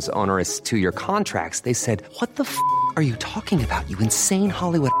violates those onerous two-year contracts, they said, "What the f*** are you talking about, you insane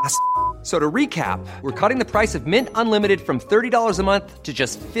Hollywood ass?" So to recap, we're cutting the price of Mint Unlimited from $30 a month to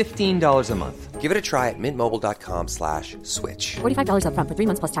just $15 a month. Give it a try at mintmobile.com/switch. $45 up front for 3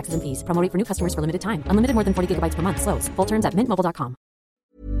 months plus taxes and fees. Promo rate for new customers for limited time. Unlimited more than 40 gigabytes per month. Slows full terms at mintmobile.com.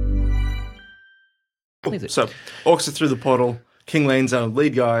 So, orcs are through the portal. King Lane's our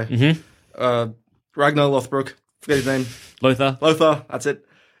lead guy. Ragnar Lothbrok, forget his name. Lothar, that's it.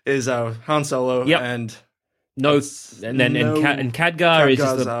 Is our Han Solo. Yep. And Khadgar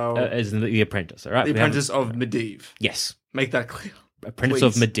is the apprentice, all right? The apprentice of Medivh. Yes. Make that clear. Apprentice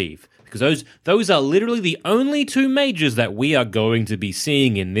of Medivh. Because those are literally the only two majors that we are going to be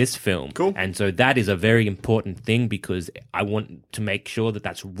seeing in this film. Cool. And so that is a very important thing because I want to make sure that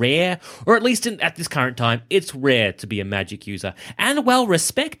that's rare, or at least at this current time, it's rare to be a magic user and well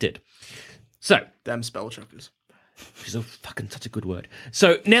respected. So, damn spell checkers. Which is such a good word.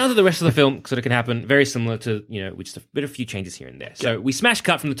 So now that the rest of the film sort of can happen, very similar to, with just a few changes here and there. So we smash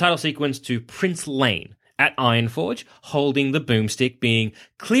cut from the title sequence to Prince Lane at Ironforge, holding the boomstick, being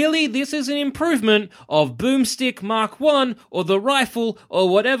clearly this is an improvement of Boomstick Mark I or the rifle or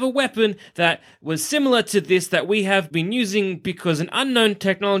whatever weapon that was similar to this that we have been using, because an unknown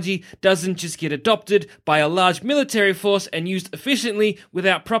technology doesn't just get adopted by a large military force and used efficiently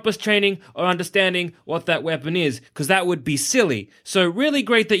without proper training or understanding what that weapon is, because that would be silly. So really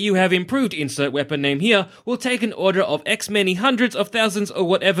great that you have improved insert weapon name here. We'll take an order of X many hundreds of thousands or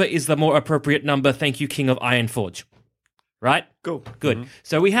whatever is the more appropriate number. Thank you, King of Ironforge. Right? Cool. Good. Mm-hmm.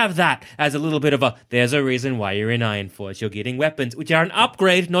 So we have that as a little bit of there's a reason why you're in Ironforge. You're getting weapons, which are an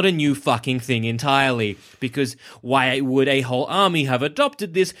upgrade, not a new fucking thing entirely. Because why would a whole army have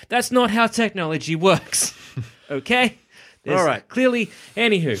adopted this? That's not how technology works. Okay? All right. Clearly,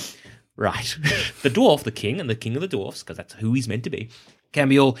 anywho. Right. The dwarf, the king, and the king of the dwarfs, because that's who he's meant to be, can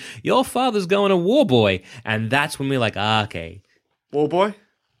be all, your father's going to war, boy. And that's when we're like, okay. War boy?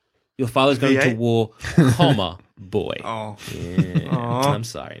 Your father's going to war, comma, boy. Oh. Yeah. I'm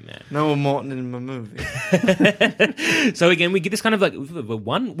sorry, man. No Morton in my movie. So again, we get this kind of with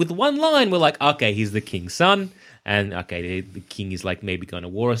one line, we're like, okay, he's the king's son. And okay, the king is like maybe going to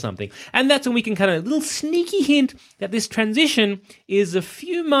war or something. And that's when we can kind of, a little sneaky hint that this transition is a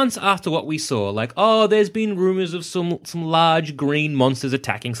few months after what we saw. Like, there's been rumors of some large green monsters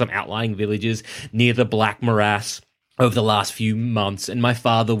attacking some outlying villages near the Black Morass over the last few months, and my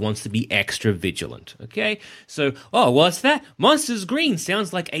father wants to be extra vigilant, okay? So, what's that? Monsters Green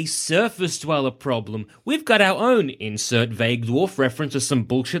sounds like a surface dweller problem. We've got our own insert vague dwarf reference to some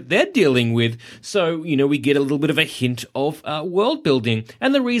bullshit they're dealing with. So, we get a little bit of a hint of world building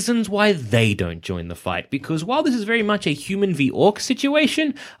and the reasons why they don't join the fight. Because while this is very much a human v orc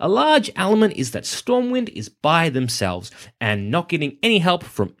situation, a large element is that Stormwind is by themselves and not getting any help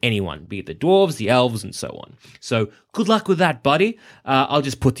from anyone, be it the dwarves, the elves, and so on. So, good luck with that, buddy. I'll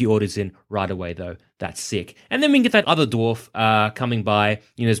just put the orders in right away, though. That's sick. And then we can get that other dwarf coming by.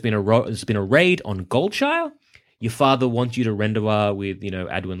 There's been a raid on Goldshire. Your father wants you to render with,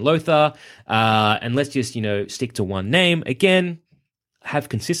 Adwin Lothar. And let's just, stick to one name. Again, have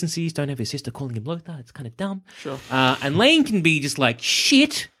consistencies. Don't have his sister calling him Lothar. It's kind of dumb. Sure. And Lane can be just like,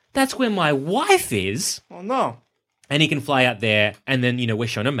 shit, that's where my wife is. Oh, no. And he can fly out there. And then, we're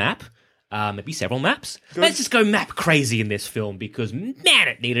shown a map. Maybe several maps. Good. Let's just go map crazy in this film because, man,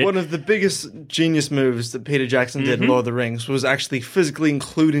 it needed. One of the biggest genius moves that Peter Jackson did in Lord of the Rings was actually physically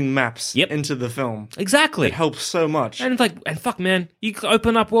including maps into the film. Exactly. It helps so much. And fuck, man, you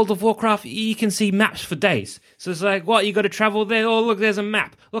open up World of Warcraft, you can see maps for days. So it's like, what, you got to travel there? Oh, look, there's a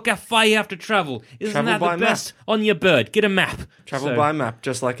map. Look how far you have to travel. Isn't that the best? On your bird, get a map. Travel by map,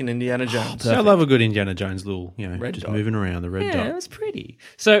 just like in Indiana Jones. I love a good Indiana Jones little, red just dot. moving around, the red dot. Yeah, that's pretty.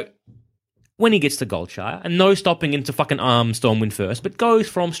 So when he gets to Goldshire, and no stopping into fucking Stormwind first, but goes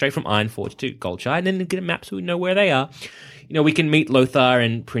straight from Ironforge to Goldshire, and then get a map so we know where they are. We can meet Lothar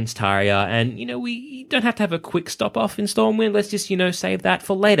and Prince Taria, and, we don't have to have a quick stop off in Stormwind. Let's just, save that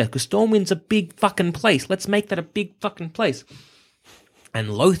for later, because Stormwind's a big fucking place. Let's make that a big fucking place.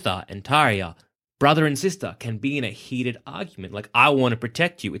 And Lothar and Taria, brother and sister, can be in a heated argument. Like, I want to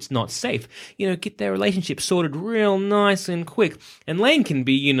protect you. It's not safe. Get their relationship sorted real nice and quick. And Lane can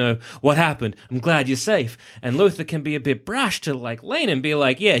be, what happened? I'm glad you're safe. And Lothar can be a bit brash to, Lane and be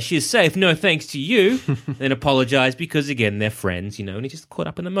like, yeah, she's safe. No thanks to you. Then apologize because, again, they're friends, and he just caught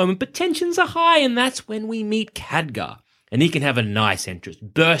up in the moment. But tensions are high, and that's when we meet Khadgar. And he can have a nice entrance,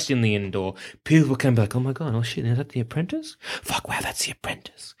 burst in the indoor. People can be like, oh my God, oh shit, is that the apprentice? Fuck, wow, that's the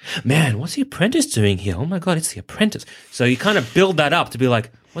apprentice. Man, what's the apprentice doing here? Oh my God, it's the apprentice. So you kind of build that up to be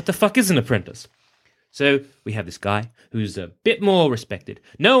like, what the fuck is an apprentice? So we have this guy who's a bit more respected.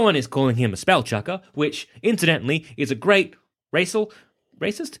 No one is calling him a spell chucker, which, incidentally, is a great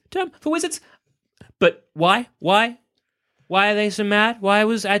racist term for wizards. But why? Why are they so mad? Why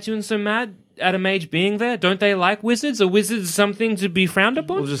was Adjuan so mad at a mage being there? Don't they like wizards? Are wizards something to be frowned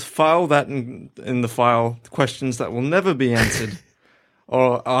upon? We'll just file that in the file, questions that will never be answered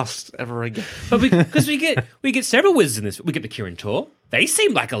or asked ever again. But because we get several wizards in this. We get the Kirin Tor. They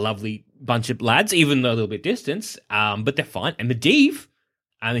seem like a lovely bunch of lads, even though they're a little bit distant. But they're fine. And Medivh,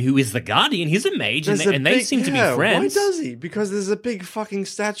 who is the Guardian, he's a mage, and they seem to be friends. Why does he? Because there's a big fucking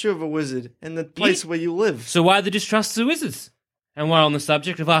statue of a wizard in the place where you live. So why the distrust of wizards? And while on the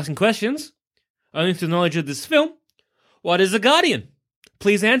subject of asking questions, only through knowledge of this film, what is a Guardian?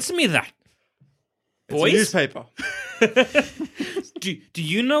 Please answer me that. Boys? It's a newspaper. Do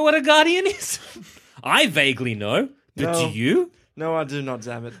you know what a Guardian is? I vaguely know, but do you? No, I do not,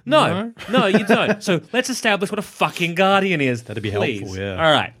 damn it. No, you don't. So let's establish what a fucking Guardian is. That'd be please. helpful, yeah.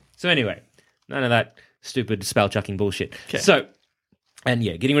 All right. So anyway, none of that stupid spell-chucking bullshit. Okay. So, and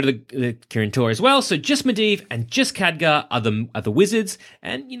yeah, getting rid of the Kirin Tor as well. So just Medivh and just Khadgar are the wizards.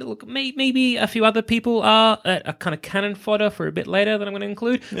 And, look, maybe a few other people are kind of cannon fodder for a bit later that I'm going to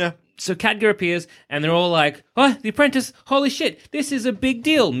include. Yeah. So Khadgar appears, and they're all like, oh, the apprentice, holy shit, this is a big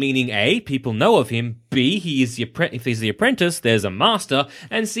deal. Meaning, A, people know of him. B, if he's the apprentice, there's a master.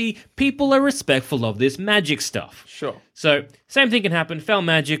 And C, people are respectful of this magic stuff. Sure. So, same thing can happen. Fel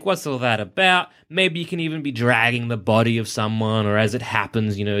magic, what's all that about? Maybe you can even be dragging the body of someone, or as it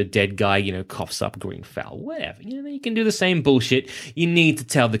happens, a dead guy, coughs up green fel. Whatever. You can do the same bullshit. You need to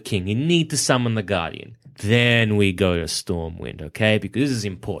tell the king. You need to summon the Guardian. Then we go to Stormwind, okay? Because this is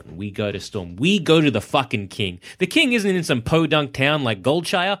important. We go to Storm. We go to the fucking king. The king isn't in some podunk town like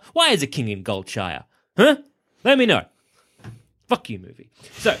Goldshire. Why is a king in Goldshire? Huh? Let me know. Fuck you, movie.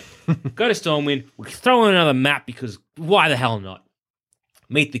 So, go to Stormwind. We throw in another map because why the hell not?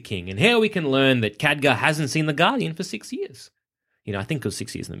 Meet the king. And here we can learn that Khadgar hasn't seen the Guardian for 6 years. I think it was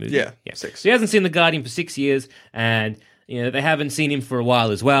 6 years in the movie. Yeah. 6. So he hasn't seen the Guardian for 6 years, and they haven't seen him for a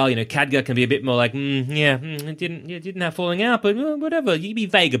while as well. Khadgar can be a bit more like, it didn't have falling out, but whatever. You be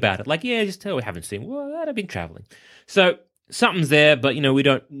vague about it. Like, yeah, just tell we haven't seen. Well, I've been traveling. So something's there, but, we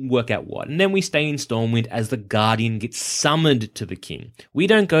don't work out what. And then we stay in Stormwind as the Guardian gets summoned to the king. We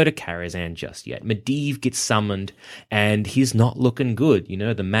don't go to Karazhan just yet. Medivh gets summoned, and he's not looking good.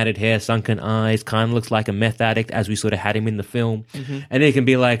 The matted hair, sunken eyes, kind of looks like a meth addict, as we sort of had him in the film. Mm-hmm. And he can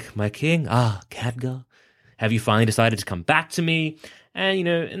be like, my king, Khadgar, have you finally decided to come back to me? And,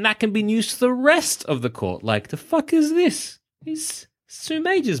 and that can be news to the rest of the court. Like, the fuck is this? These two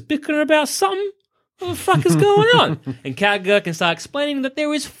mages bickering about something? What the fuck is going on? And Khadgar can start explaining that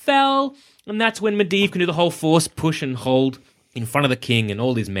there is fel, and that's when Medivh can do the whole force push and hold in front of the king and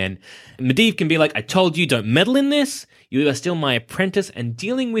all his men. And Medivh can be like, I told you, don't meddle in this. You are still my apprentice, and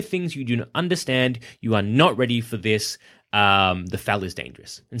dealing with things you do not understand, you are not ready for this. The fel is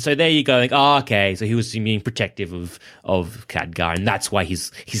dangerous. And so there you go, like, okay, so he was being protective of Khadgar, and that's why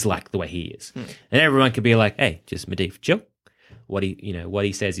he's like the way he is. And everyone could be like, hey, just Medivh, chill. What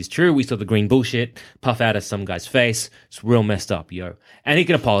he says is true. We saw the green bullshit puff out of some guy's face. It's real messed up, yo. And he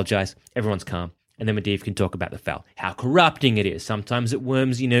can apologize. Everyone's calm. And then Medivh can talk about the fel, how corrupting it is. Sometimes it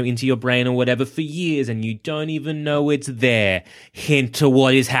worms, into your brain or whatever for years, and you don't even know it's there. Hint to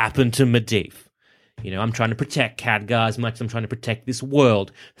what has happened to Medivh. I'm trying to protect Khadgar as much as I'm trying to protect this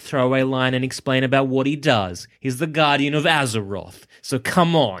world. Throw a line and explain about what he does. He's the Guardian of Azeroth. So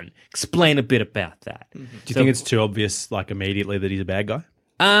come on, explain a bit about that. Do you think it's too obvious, like, immediately that he's a bad guy?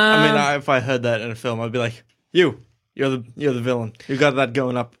 If I heard that in a film, I'd be like, you're the villain. You got that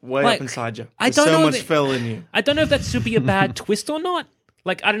going up up inside you. There's so much fel in you. I don't know if that should be a bad twist or not.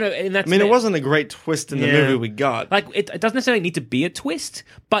 Like, I don't know. And that's it wasn't a great twist in the movie we got. Like, it doesn't necessarily need to be a twist,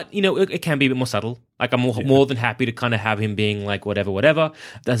 but, it can be a bit more subtle. Like, I'm more than happy to kind of have him being like, whatever.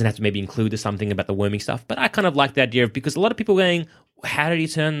 Doesn't have to maybe include something about the worming stuff, but I kind of like the idea of, because a lot of people are going, how did he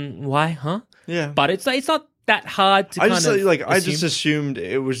turn? Why? Huh? Yeah. But it's not that hard to I just assumed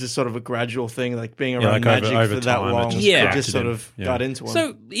it was just sort of a gradual thing, like being around magic over for that time, long. it just sort of got into him.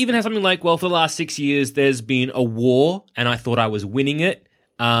 So even has something like, well, for the last 6 years, there's been a war, and I thought I was winning it.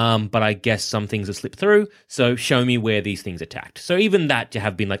 But I guess some things have slipped through, so show me where these things attacked. So even that to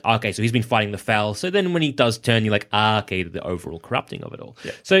have been like, okay, so he's been fighting the fel, so then when he does turn, you're like, okay, the overall corrupting of it all.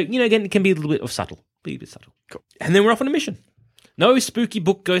 Yeah. So, again, it can be a little bit subtle. Cool. And then we're off on a mission. No spooky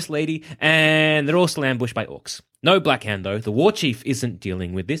book ghost lady, and they're all still ambushed by orcs. No Black Hand, though. The war chief isn't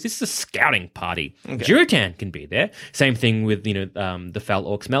dealing with this. This is a scouting party. Okay. Juritan can be there. Same thing with, the foul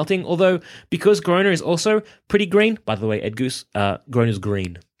orcs melting. Although, because Garona is also pretty green, by the way, Ed Goose, Garona's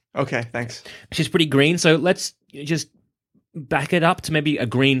green. Okay, thanks. She's pretty green, so let's just back it up to maybe a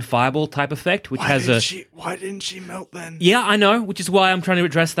green fireball type effect, which why didn't she melt then? Yeah, I know, which is why I'm trying to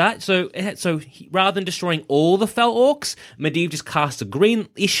address that. So rather than destroying all the fell orcs, Medivh just casts a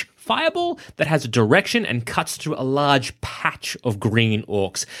greenish fireball that has a direction and cuts through a large patch of green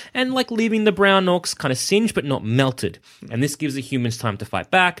orcs, and leaving the brown orcs kind of singed but not melted. And this gives the humans time to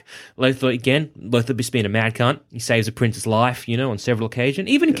fight back. Lothar just being a mad cunt, he saves a prince's life, on several occasions.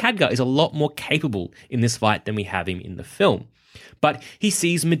 Even Khadgar is a lot more capable in this fight than we have him in the film. But he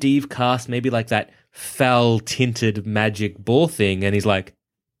sees Medivh cast maybe that fell tinted magic ball thing, and he's like,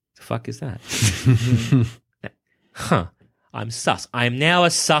 the fuck is that? Huh. I'm sus. I am now a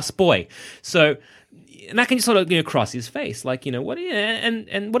sus boy. So, and that can just sort of, cross his face. What, and what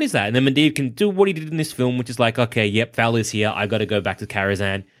is that? And then Medivh can do what he did in this film, which is okay, yep, Val is here. I got to go back to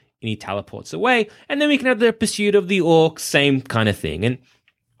Karazhan. And he teleports away. And then we can have the pursuit of the orcs, same kind of thing. And,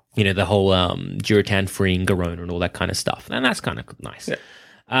 the whole Juritan freeing Garona and all that kind of stuff. And that's kind of nice. Yeah.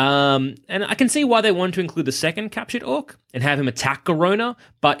 And I can see why they want to include the second captured orc and have him attack Garona,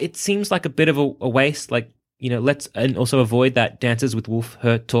 but it seems like a bit of a waste. Let's and also avoid that Dances with Wolf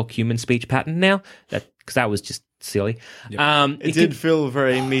Hurt Talk human speech pattern now. Because that was just silly. Yep. It did feel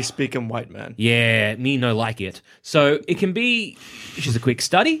very me speaking white man. Yeah, me no like it. So it can be just a quick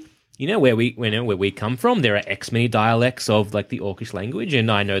study. Where we come from, there are X many dialects of the Orcish language,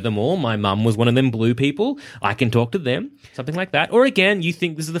 and I know them all. My mum was one of them blue people. I can talk to them, something like that. Or again, you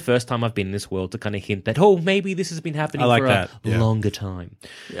think this is the first time I've been in this world to kind of hint that, maybe this has been happening for a longer time.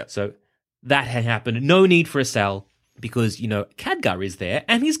 Yeah. So that had happened. No need for a cell because, Khadgar is there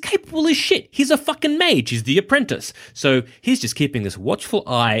and he's capable as shit. He's a fucking mage. He's the apprentice. So he's just keeping this watchful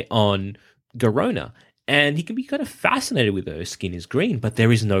eye on Garona. And he can be kind of fascinated with her skin is green, but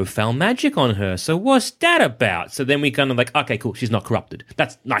there is no foul magic on her. So what's that about? So then we kind of okay, cool, she's not corrupted.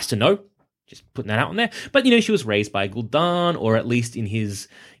 That's nice to know. Just putting that out on there. But, she was raised by Gul'dan, or at least in his,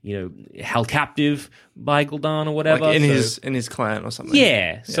 held captive by Gul'dan or whatever. In his clan or something.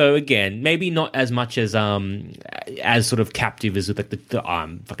 Yeah. So again, maybe not as much as sort of captive as with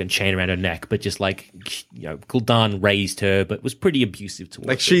the fucking chain around her neck, but just Gul'dan raised her, but was pretty abusive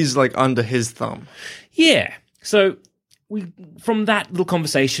towards her. She's under his thumb. Yeah. So from that little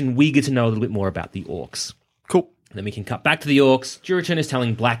conversation, we get to know a little bit more about the orcs. Cool. Then we can cut back to the orcs. Juritan is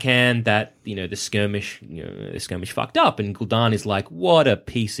telling Blackhand that, the skirmish fucked up. And Gul'dan is like, what a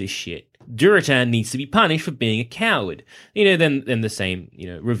piece of shit. Juritan needs to be punished for being a coward. Then the same,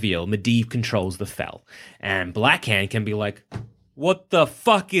 reveal. Medivh controls the Fel. And Blackhand can be like, what the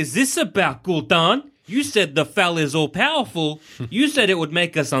fuck is this about, Gul'dan? You said the Fel is all powerful. You said it would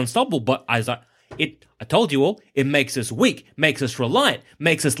make us unstoppable, but I told you all, it makes us weak, makes us reliant,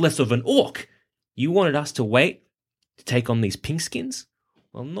 makes us less of an orc. You wanted us to wait to take on these pinkskins?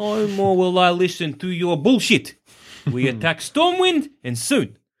 Well, no more will I listen to your bullshit. We attack Stormwind, and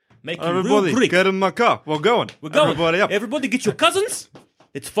soon make you real Everybody, get in my car. We're going. Everybody up. Everybody get your cousins.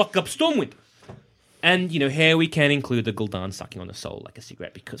 Let's fuck up Stormwind. And, here we can include the Gul'dan sucking on the soul like a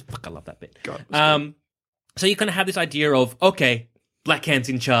cigarette because, fuck, I love that bit. God, so you kind of have this idea of, okay, Blackhand's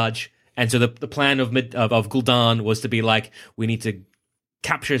in charge. And so the plan of Gul'dan was to be we need to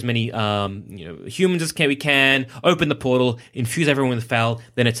capture as many humans as we can, open the portal, infuse everyone with Fel,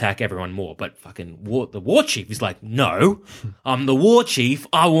 then attack everyone more. But the war chief is like, no, I'm the war chief.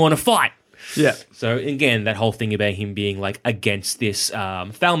 I want to fight. Yeah. So again, that whole thing about him being against this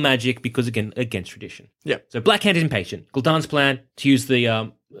foul magic because against tradition. Yeah. So Blackhand is impatient. Gul'dan's plan to use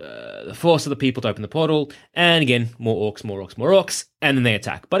the force of the people to open the portal, and again, more orcs, and then they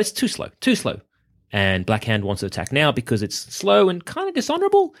attack. But it's too slow. And Blackhand wants to attack now because it's slow and kind of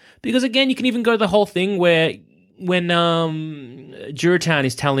dishonorable. Because again, you can even go the whole thing where when Juritan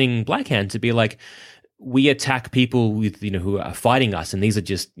is telling Blackhand to be we attack people with who are fighting us, and these are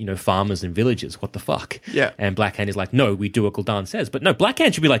just farmers and villagers. What the fuck? Yeah. And Blackhand is like, no, we do what Gul'dan says. But no,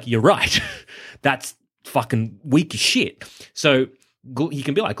 Blackhand should be like, you're right. That's fucking weak as shit. So he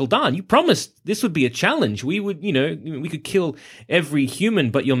can be like, Gul'dan, you promised this would be a challenge. We would, we could kill every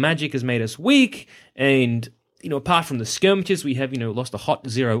human, but your magic has made us weak. And, apart from the skirmishes, we have, lost a hot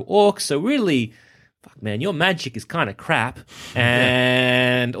 0 orcs. So really, fuck, man, your magic is kind of crap.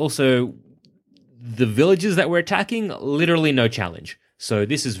 And also, the villages that we're attacking, literally no challenge. So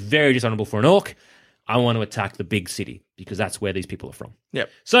this is very dishonorable for an orc. I want to attack the big city because that's where these people are from. Yep.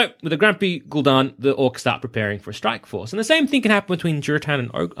 So, with the grumpy Gul'dan, the orcs start preparing for a strike force. And the same thing can happen between Durotan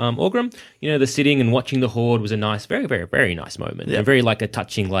and Orgrim. You know, the sitting and watching the horde was a nice, very, very, very nice moment. Yep. And very like a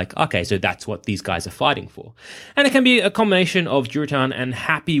touching, like, okay, so that's what these guys are fighting for. And it can be a combination of Durotan and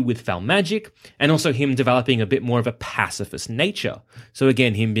happy with foul magic, and also him developing a bit more of a pacifist nature. So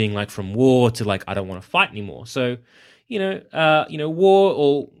again, him being like from war to like, I don't want to fight anymore. So,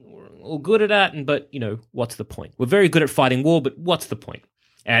 war all good at that, but, what's the point? We're very good at fighting war, but what's the point?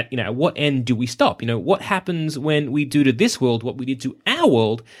 At, what end do we stop? What happens when we do to this world what we did to our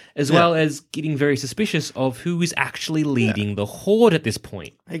world, as well as getting very suspicious of who is actually leading the horde at this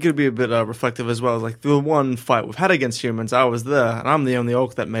point? It could be a bit reflective as well. Like the one fight we've had against humans, I was there, and I'm the only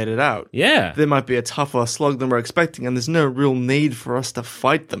orc that made it out. Yeah. There might be a tougher slug than we're expecting, and there's no real need for us to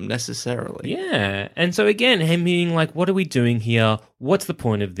fight them necessarily. Yeah. And so again, him being like, what are we doing here? What's the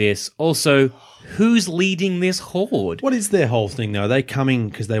point of this? Also, who's leading this horde? What is their whole thing, though? Are they coming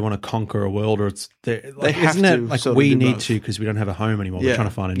because they want to conquer a world, or they have isn't it to like sort of we do need both. to because we don't have a home anymore? Yeah. We're trying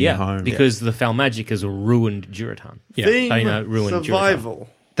to find a new home. Because the foul magic has ruined Durotan. Theme, Ruined survival.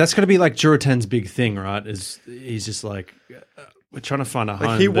 That's going to be like Durotan's big thing, right? Is he's just like, we're trying to find a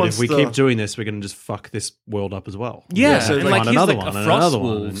home, he but wants if we the- keep doing this, we're going to just fuck this world up as well. Yeah, so and like, like find he's another like one a and frost another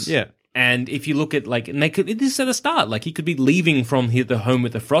one, wolves. and- yeah. And if you look at like, and this is at the start, like he could be leaving from the home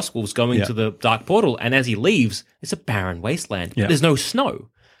with the frost wolves, going to the dark portal, and as he leaves, it's a barren wasteland. Yeah. There's no snow,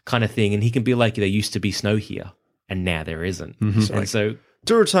 kind of thing, and he can be like, there used to be snow here, and now there isn't. And so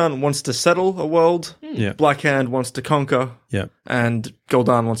Durotan wants to settle a world. Yeah. Blackhand wants to conquer. Yeah. And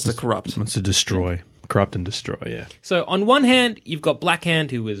Gul'dan wants to corrupt. Wants to destroy, corrupt and destroy, yeah. So on one hand, you've got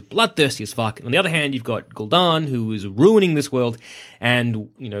Blackhand, who is bloodthirsty as fuck. And on the other hand, you've got Gul'dan, who is ruining this world. And,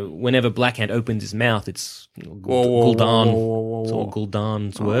 whenever Blackhand opens his mouth, it's Gul'dan. It's all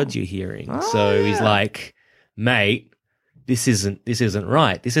Gul'dan's words you're hearing. So he's like, mate, this isn't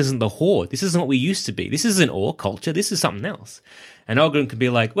right. This isn't the horde. This isn't what we used to be. This isn't orc culture. This is something else. And Ogren can be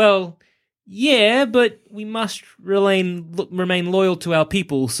like, well, yeah, but we must remain loyal to our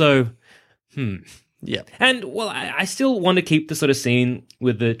people. So, Yeah. And, well, I still want to keep the sort of scene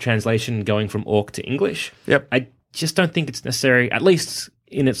with the translation going from Orc to English. Yep. I just don't think it's necessary, at least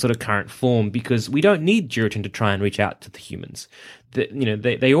in its sort of current form, because we don't need Durotan to try and reach out to the humans.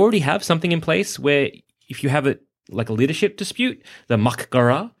 They already have something in place where if you have a leadership dispute, the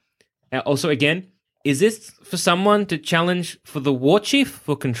Mak'gara. Also, again, is this for someone to challenge for the war chief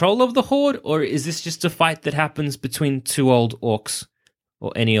for control of the horde, or is this just a fight that happens between two old orcs,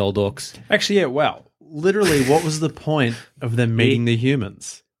 or any old orcs? Actually, yeah, wow. Literally, what was the point of them meeting the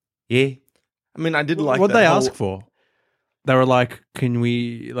humans? Yeah. I mean, I did like What'd that they whole- ask for? They were like, can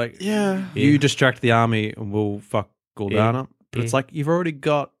we, you distract the army and we'll fuck Gul'dan up? But it's like, you've already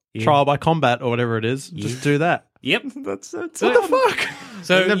got trial by combat or whatever it is. Just do that. Yep. That's what So- the fuck?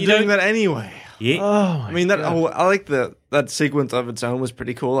 So End up you doing don't- that anyway. Yeah. Oh, I mean, I like that sequence of its own was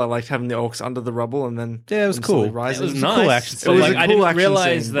pretty cool. I liked having the orcs under the rubble and then Yeah, it was them cool. slowly It rising. was a nice. cool action It was Like, a I cool didn't action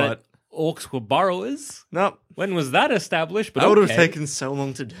realize scene, that orcs were borrowers. No, When was that established? But that would have okay. taken so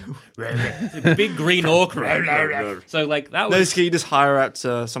long to do. Big green orc. So like that No, was you just hire out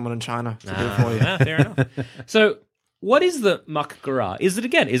someone in China to do it for you. fair enough. So what is the Mak'gara? Is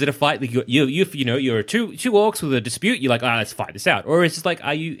it a fight that you're two orcs with a dispute? You're like, let's fight this out, or is it like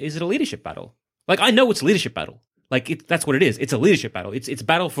is it a leadership battle? Like I know it's a leadership battle. Like that's what it is. It's a leadership battle. It's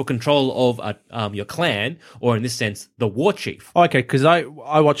battle for control of your clan, or in this sense, the war chief. Okay, because I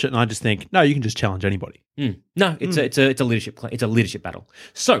watch it and I just think, no, you can just challenge anybody. No, it's a leadership battle.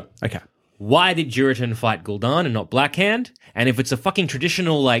 So Okay. why did Durotan fight Gul'dan and not Blackhand? And if it's a fucking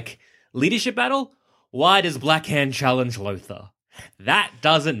traditional leadership battle, why does Blackhand challenge Lothar? That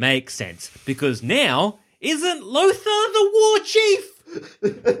doesn't make sense because now isn't Lothar the war chief?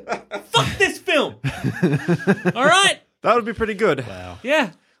 Fuck this film. All right. That would be pretty good. Wow.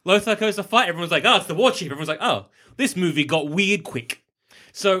 Yeah. Lothar goes to fight. Everyone's like, it's the war chief. Everyone's like, this movie got weird quick.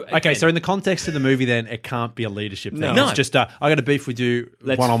 So Okay, again, so in the context of the movie, then it can't be a leadership thing. No. It's just I got a beef with you,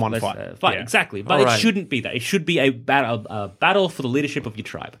 one-on-one let's, fight. fight. Yeah. Exactly. But All it right. shouldn't be that. It should be a battle for the leadership of your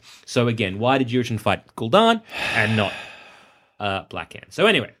tribe. So again, why did Durotan fight Gul'dan and not Blackhand? So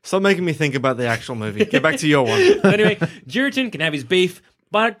anyway, Stop making me think about the actual movie. Get back to your one. Durotan can have his beef,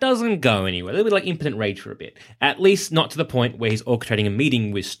 but it doesn't go anywhere. It'll be like impotent rage for a bit. At least not to the point where he's orchestrating a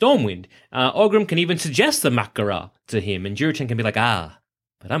meeting with Stormwind. Ogrim can even suggest the Mak'gara to him, and Durotan can be like,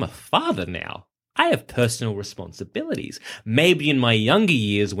 but I'm a father now. I have personal responsibilities. Maybe in my younger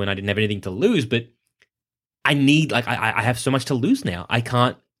years when I didn't have anything to lose, but I need, I have so much to lose now. I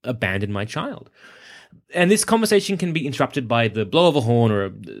can't abandon my child. And this conversation can be interrupted by the blow of a horn or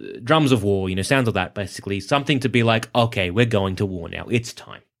drums of war, sounds of that, basically. Something to be like, okay, we're going to war now. It's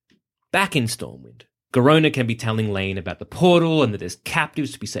time. Back in Stormwind, Garona can be telling Lane about the portal and that there's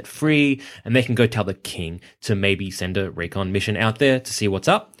captives to be set free, and they can go tell the king to maybe send a recon mission out there to see what's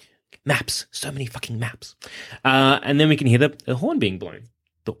up. Maps. So many fucking maps. And then we can hear the horn being blown.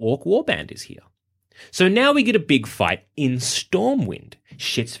 The Orc Warband is here. So now we get a big fight in Stormwind.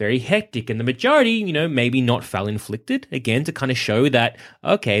 Shit's very hectic, and the majority, maybe not foul-inflicted, again, to kind of show that,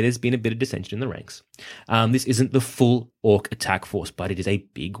 okay, there's been a bit of dissension in the ranks. This isn't the full Orc attack force, but it is a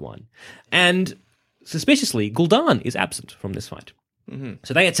big one. And suspiciously, Gul'dan is absent from this fight. Mm-hmm.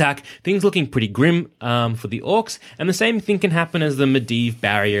 So they attack, things looking pretty grim for the Orcs, and the same thing can happen as the Medivh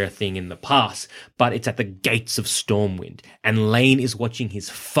barrier thing in the past, but it's at the gates of Stormwind, and Lane is watching his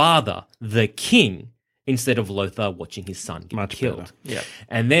father, the king, instead of Lothar watching his son get killed. Yeah.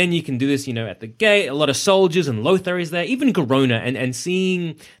 And then you can do this, at the gate, a lot of soldiers, and Lothar is there, even Garona, and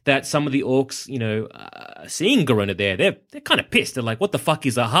seeing that some of the Orcs, seeing Garona there, they're kind of pissed. They're like, what the fuck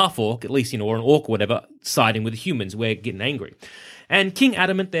is a half-orc, at least, or an orc or whatever, siding with humans? We're getting angry. And King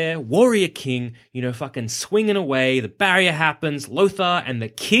Adamant there, warrior king, fucking swinging away. The barrier happens. Lothar and the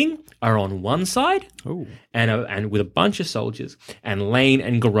king are on one side, and with a bunch of soldiers, and Lane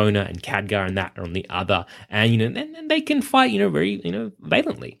and Garona and Khadgar and that are on the other. And and they can fight, very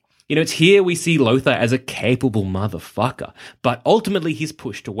valiantly. It's here we see Lothar as a capable motherfucker, but ultimately he's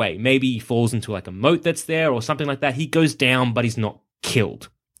pushed away. Maybe he falls into like a moat that's there or something like that. He goes down, but he's not killed.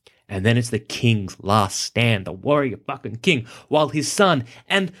 And then it's the king's last stand, the warrior fucking king, while his son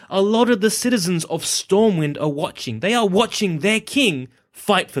and a lot of the citizens of Stormwind are watching. They are watching their king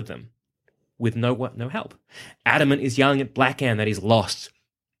fight for them with no help. Adamant is yelling at Blackhand that he's lost.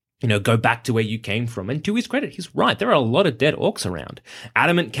 Go back to where you came from. And to his credit, he's right. There are a lot of dead orcs around.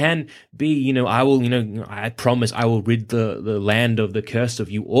 Adamant can be, I promise I will rid the land of the curse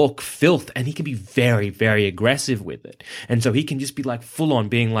of you orc filth. And he can be very, very aggressive with it. And so he can just be like full on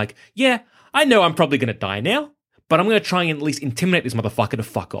being like, yeah, I know I'm probably going to die now, but I'm going to try and at least intimidate this motherfucker to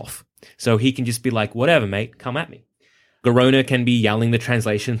fuck off. So he can just be like, whatever, mate, come at me. Garona can be yelling the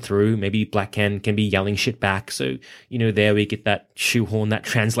translation through. Maybe Blackhand can be yelling shit back. So, there we get that shoehorn, that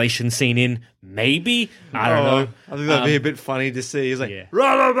translation scene in. Maybe. I don't know. I think that'd be a bit funny to see. He's like,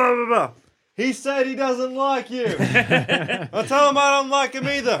 rah, rah, rah, rah, rah. He said he doesn't like you. I'll tell him I don't like him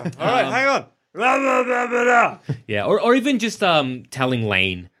either. All right, hang on. Rah, rah, rah, rah, rah. Yeah, or even just telling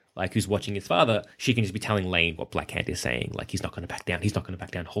Lane, like who's watching his father, she can just be telling Lane what Blackhand is saying, like he's not going to back down, he's not going to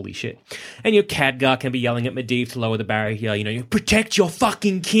back down, holy shit. And Khadgar can be yelling at Medivh to lower the barrier, you protect your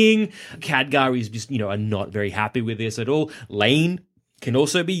fucking king. Khadgar is just, not very happy with this at all. Lane can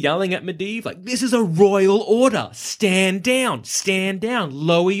also be yelling at Medivh, like, this is a royal order, stand down,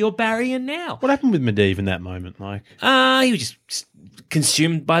 lower your barrier now. What happened with Medivh in that moment, like? He was just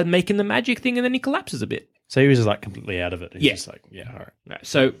consumed by making the magic thing, and then he collapses a bit. So he was just like completely out of it. He's just like, all right. No.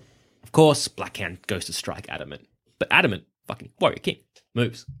 So, of course, Blackhand goes to strike Adamant. But Adamant, fucking warrior king,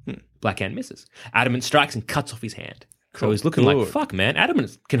 moves. Blackhand misses. Adamant strikes and cuts off his hand. Cool. So he's looking like, fuck, man,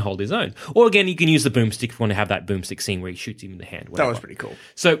 Adamant can hold his own. Or again, you can use the boomstick if you want to have that boomstick scene where he shoots him in the hand. Whatever. That was pretty cool.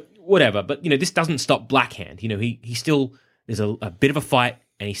 So, whatever. But, this doesn't stop Blackhand. He still, there's a bit of a fight,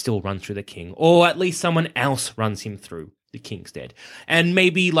 and he still runs through the king. Or at least someone else runs him through. The king's dead. And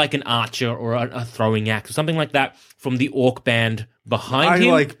maybe like an archer or a throwing axe or something like that from the orc band behind him.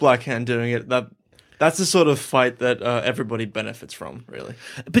 I like Blackhand doing it. That's the sort of fight that everybody benefits from, really.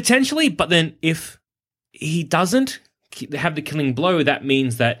 Potentially, but then if he doesn't have the killing blow, that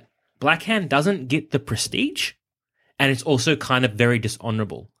means that Blackhand doesn't get the prestige, and it's also kind of very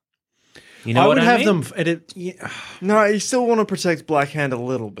dishonorable. I would have mean? them. No, you still want to protect Blackhand a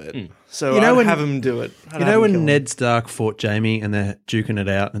little bit. So I'd have him do it. When Ned Stark fought Jaime and they're duking it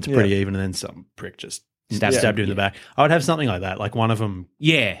out, and it's pretty even, and then some prick just stabbed him in the back. I would have something like that. Like one of them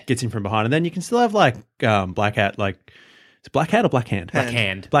gets him from behind, and then you can still have like Black Hat, like it's Black Hat or Blackhand?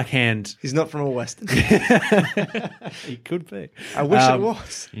 Blackhand. He's not from a Western. He could be. I wish it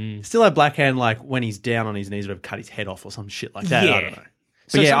was. Still have Blackhand like when he's down on his knees, would have cut his head off or some shit like that. Yeah. I don't know.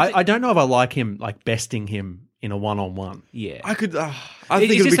 But I don't know if I like him like besting him in a one-on-one. Yeah. I could. I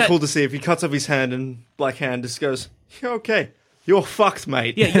think it'd be cool to see if he cuts off his hand and Blackhand just goes, "You're okay. You're fucked,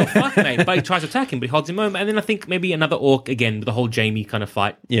 mate." Yeah, you're fucked, mate. But he tries to attack him, but he holds him home. And then I think maybe another orc again with the whole Jaime kind of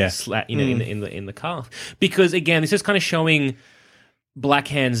fight. Yeah. In the calf, because again, this is kind of showing Black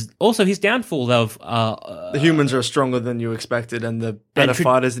Hand's also his downfall of the humans are stronger than you expected, and the better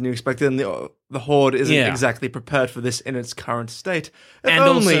fighters than you expected, and the Horde isn't exactly prepared for this in its current state. If and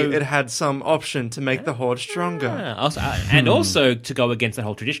only also, it had some option to make the Horde stronger. And also to go against the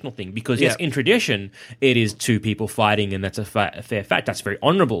whole traditional thing, because yes, in tradition, it is two people fighting, and that's a fair fact. That's very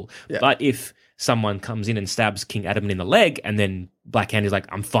honourable. Yeah. But if someone comes in and stabs King Adamant in the leg, and then Black Hand is like,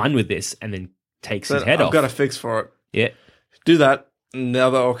 I'm fine with this, and then takes his head off. I've got a fix for it. Yeah. Do that. And the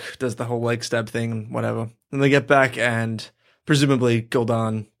other orc does the whole leg stab thing and whatever. And they get back and presumably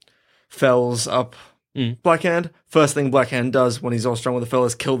Gul'dan fells up Black Hand. First thing Black Hand does when he's all strong with the fell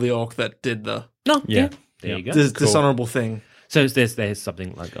is kill the orc that did the there you go. Dishonorable thing. So there's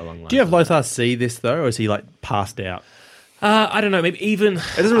something like along the lines. Do you have Lothar see this though, or is he like passed out? I don't know. Maybe even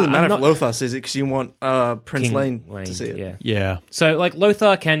it doesn't really matter if Lothar sees it because you want Prince Lane to see it. Yeah. So like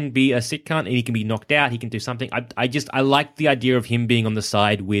Lothar can be a sit cunt and he can be knocked out. He can do something. I like the idea of him being on the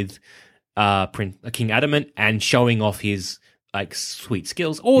side with King Adamant and showing off his like sweet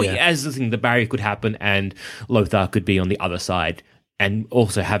skills. Or as the thing, the barrier could happen and Lothar could be on the other side and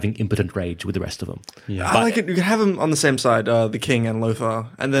also having impotent rage with the rest of them. Yeah. I like it. You can have them on the same side, the king and Lothar,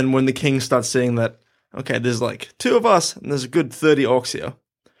 and then when the king starts seeing that. Okay, there's like 2 of us, and there's a good 30 orcs here.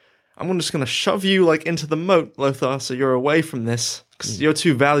 I'm just going to shove you like into the moat, Lothar, so you're away from this, because you're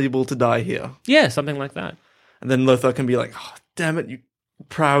too valuable to die here. Yeah, something like that. And then Lothar can be like, oh, damn it, you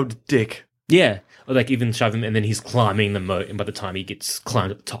proud dick. Yeah, or like even shove him, and then he's climbing the moat, and by the time he gets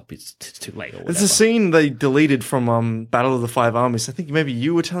climbed at the top, it's too late or whatever. It's a scene they deleted from Battle of the Five Armies. I think maybe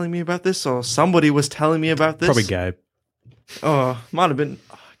you were telling me about this, or somebody was telling me about this. Probably Gabe. Oh, might have been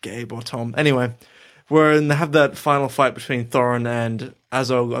Gabe or Tom. Anyway. Where they have that final fight between Thorin and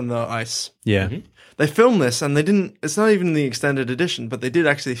Azog on the ice. Yeah. Mm-hmm. They filmed this, and they didn't... It's not even in the extended edition, but they did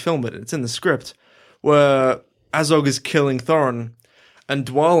actually film it. It's in the script, where Azog is killing Thorin, and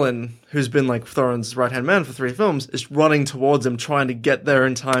Dwalin, who's been like Thorin's right-hand man for 3 films, is running towards him, trying to get there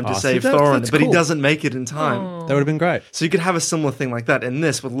in time to save Thorin, but he doesn't make it in time. That would have been great. So you could have a similar thing like that in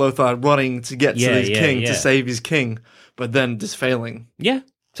this, with Lothar running to get to his king, to save his king, but then just failing. Yeah.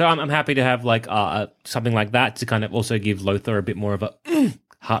 So I'm happy to have like something like that to kind of also give Lothar a bit more of a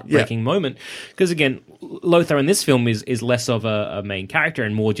heartbreaking moment. Because again, Lothar in this film is less of a main character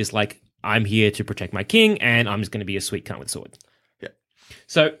and more just like, I'm here to protect my king and I'm just going to be a sweet cunt with sword. Yeah.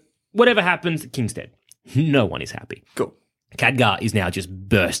 So whatever happens, the king's dead. No one is happy. Cool. Khadgar is now just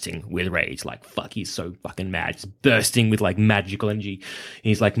bursting with rage. Like, fuck, he's so fucking mad. Just bursting with, like, magical energy. And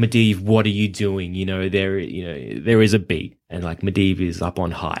he's like, Medivh, what are you doing? There is a beat. And, like, Medivh is up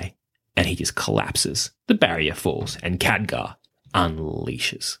on high. And he just collapses. The barrier falls. And Khadgar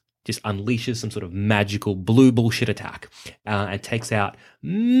unleashes. Just unleashes some sort of magical blue bullshit attack. And takes out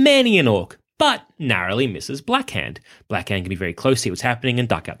many an orc. But narrowly misses Black Hand. Black Hand can be very close, see what's happening, and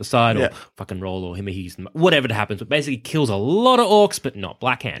duck out the side, or fucking roll, or he's whatever happens. But basically kills a lot of orcs, but not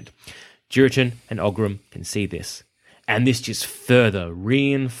Black Hand. Durotan and Ogrim can see this. And this just further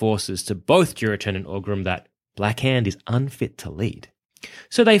reinforces to both Durotan and Ogrim that Black Hand is unfit to lead.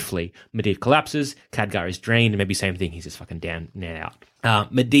 So they flee. Medivh collapses, Khadgar is drained, and maybe same thing, he's just fucking down and out.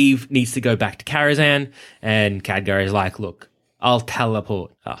 Medivh needs to go back to Karazhan, and Khadgar is like, look, I'll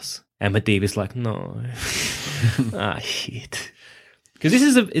teleport us. And Medivh is like, no. Shit. Because this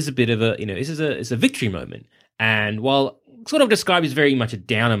is a bit of a, it's a victory moment. And while sort of described as very much a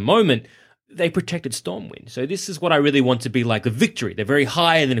downer moment, they protected Stormwind. So this is what I really want to be like the victory. They're very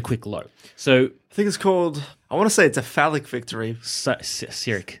high and then a quick low. So I think it's called, I want to say it's a phallic victory.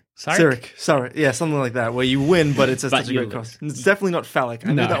 Cyric. Sorry. Yeah, something like that, where you win, but it's at such a great cost. It's definitely not phallic.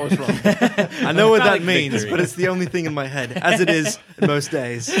 I knew that was wrong. I know what that means, victory. But it's the only thing in my head, as it is most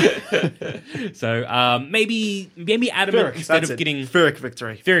days. So maybe Adamant, instead of getting... Pyrrhic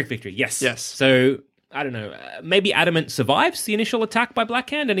victory. Pyrrhic victory, yes. Yes. So, I don't know, maybe Adamant survives the initial attack by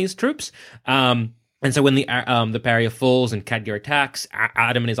Black Hand and his troops. And so when the barrier falls and Khadgar attacks,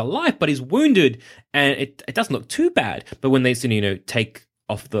 Adamant is alive, but he's wounded, and it doesn't look too bad. But when they take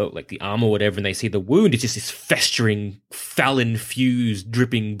off the arm or whatever, and they see the wound, it's just this festering, foul-infused,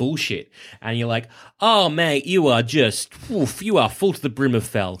 dripping bullshit. And you're like, oh, mate, you are just, you are full to the brim of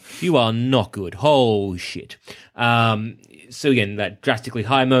fel. You are not good. Oh, shit. So again, that drastically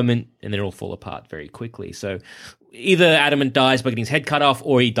high moment, and then it all fall apart very quickly. So either Adamant dies by getting his head cut off,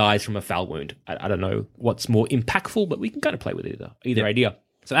 or he dies from a foul wound. I don't know what's more impactful, but we can kind of play with either idea.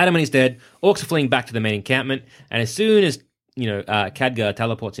 So Adamant is dead. Orcs are fleeing back to the main encampment, and as soon as Khadgar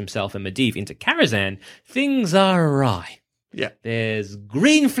teleports himself and Medivh into Karazhan, things are awry. Yeah. There's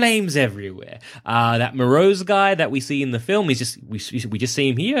green flames everywhere. That Morose guy that we see in the film, we just see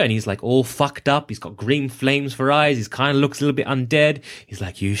him here, and he's like all fucked up. He's got green flames for eyes. He kind of looks a little bit undead. He's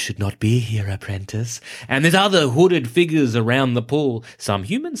like, "You should not be here, apprentice." And there's other hooded figures around the pool, some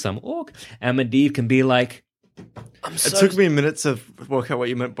human, some orc. And Medivh can be like, It took me a minute to work out what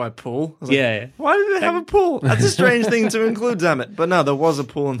you meant by pool. I was Yeah. like, why did they have a pool? That's a strange thing to include, damn it. But no, there was a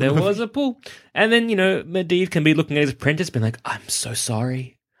pool in the There movie. was a pool. And then, Medivh can be looking at his apprentice, being like, "I'm so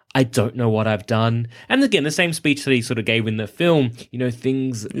sorry. I don't know what I've done." And again, the same speech that he sort of gave in the film, there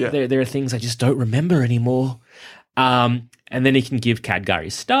are things I just don't remember anymore. And then he can give Khadgar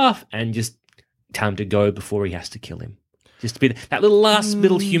his staff and just tell him to go before he has to kill him. Just to be that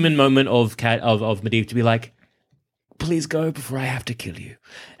little human moment of Medivh to be like, "Please go before I have to kill you."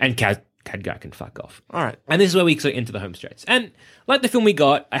 And Khadgar can fuck off. All right. And this is where we sort of enter the home straits. And like the film we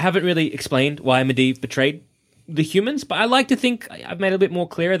got, I haven't really explained why Medivh betrayed the humans, but I like to think I've made it a bit more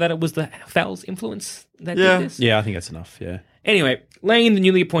clear that it was the Fel's influence that did this. Yeah, I think that's enough, yeah. Anyway, Lane, the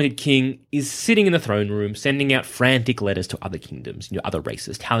newly appointed king, is sitting in the throne room, sending out frantic letters to other kingdoms, other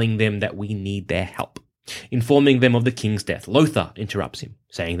races, telling them that we need their help. Informing them of the king's death, Lothar interrupts him,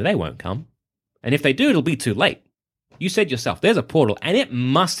 saying that they won't come. And if they do, it'll be too late. You said yourself, there's a portal, and it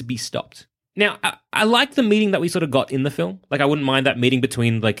must be stopped. Now, I like the meeting that we sort of got in the film. Like, I wouldn't mind that meeting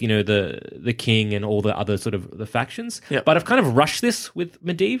between, the king and all the other sort of the factions. Yep. But I've kind of rushed this with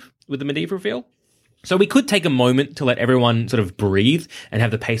the Medivh reveal. So we could take a moment to let everyone sort of breathe and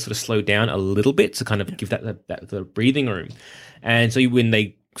have the pace sort of slow down a little bit to kind of give that the breathing room. And so when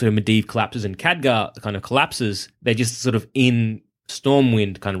they sort of Medivh collapses and Khadgar kind of collapses, they're just sort of in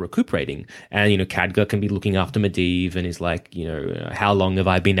Stormwind kind of recuperating. And, Khadgar can be looking after Medivh and is like, "How long have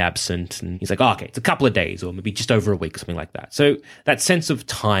I been absent?" And he's like, "Oh, okay, it's a couple of days or maybe just over a week," something like that. So that sense of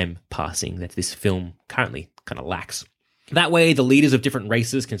time passing that this film currently kind of lacks. That way, the leaders of different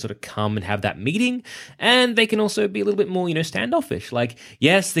races can sort of come and have that meeting, and they can also be a little bit more, standoffish. Like,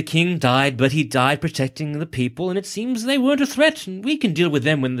 yes, the king died, but he died protecting the people, and it seems they weren't a threat, and we can deal with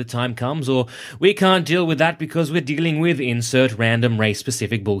them when the time comes, or we can't deal with that because we're dealing with insert random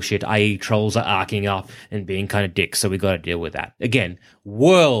race-specific bullshit, i.e. trolls are arcing up and being kind of dicks, so we got to deal with that. Again,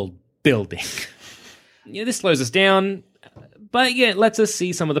 world building. This slows us down. But yeah, it lets us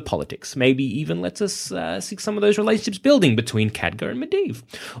see some of the politics. Maybe even lets us see some of those relationships building between Khadgar and Medivh.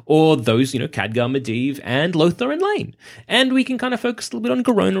 Or those, Khadgar, Medivh, and Lothar and Lane. And we can kind of focus a little bit on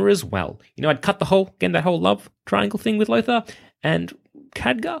Garona as well. I'd cut that whole love triangle thing with Lothar and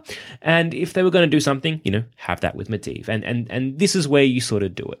Khadgar. And if they were going to do something, have that with Medivh. And this is where you sort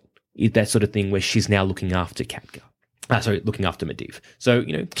of do it. That sort of thing where she's now looking after Khadgar. Looking after Medivh. So,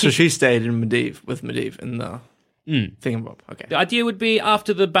 So she stayed in with Medivh in the... Thingamabob. Okay. The idea would be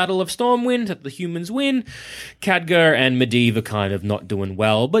after the Battle of Stormwind, that the humans win, Khadgar and Medivh are kind of not doing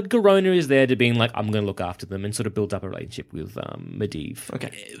well, but Garona is there to being like, "I'm going to look after them," and sort of build up a relationship with Medivh.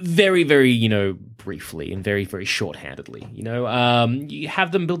 Okay. Very, very, briefly and very, very shorthandedly. You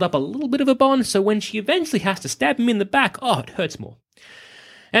have them build up a little bit of a bond, so when she eventually has to stab him in the back, it hurts more.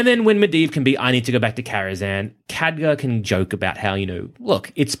 And then when Medivh can be, "I need to go back to Karazhan," Khadgar can joke about how,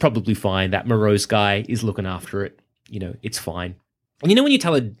 look, it's probably fine. That Morose guy is looking after it. It's fine. And when you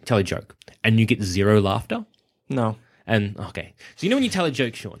tell a joke and you get zero laughter? No. And, okay. So when you tell a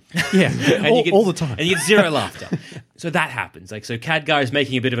joke, Sean? Yeah, and all the time. And you get zero laughter. So that happens. So Khadgar is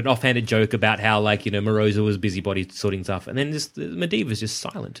making a bit of an offhanded joke about how, Morose was busybody sorting stuff. And then Medivh is just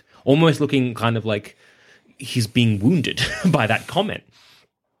silent. Almost looking kind of like he's being wounded by that comment.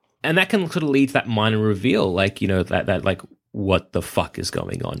 And that can sort of lead to that minor reveal, that what the fuck is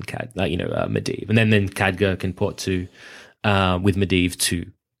going on, Medivh. And then Khadgar can port to, with Medivh to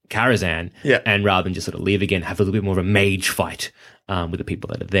Karazhan, and rather than just sort of leave again, have a little bit more of a mage fight with the people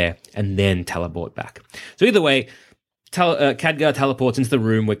that are there, and then teleport back. So either way, Khadgar teleports into the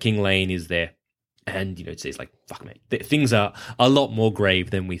room where King Lane is there. And, it's like, fuck, mate, things are a lot more grave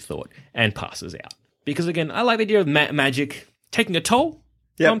than we thought, and passes out. Because, again, I like the idea of magic taking a toll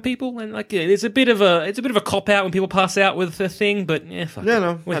on people, and it's a bit of a cop out when people pass out with a thing, but fuck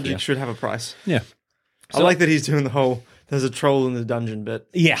it. Magic should have a price. Yeah, I like that he's doing the whole "there's a troll in the dungeon" bit.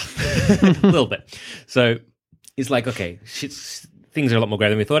 Yeah, a little bit. So it's like, okay, things are a lot more grave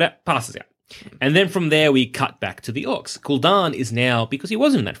than we thought. Passes out. And then from there, we cut back to the orcs. Gul'dan is now, because he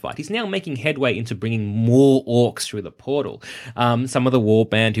wasn't in that fight, he's now making headway into bringing more orcs through the portal. Some of the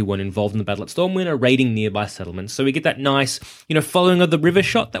warband who weren't involved in the battle at Stormwind are raiding nearby settlements. So we get that nice, following of the river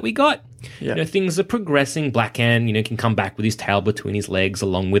shot that we got. Yeah. Things are progressing. Blackhand, can come back with his tail between his legs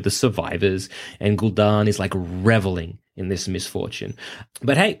along with the survivors. And Gul'dan is like reveling in this misfortune.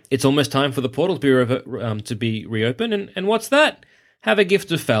 But hey, it's almost time for the portal to be reopened. And what's that? Have a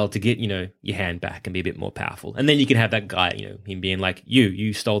gift of Fel to get, your hand back and be a bit more powerful. And then you can have that guy, him being like,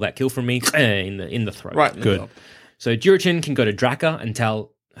 you stole that kill from me in the throat. Right. Good. So Durotan can go to Draka and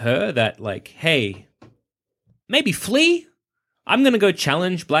tell her that, like, hey, maybe flee. I'm going to go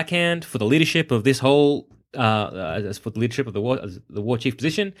challenge Blackhand for the leadership of this whole, for the leadership of the war chief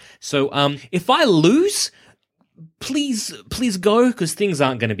position. So if I lose, please go, because things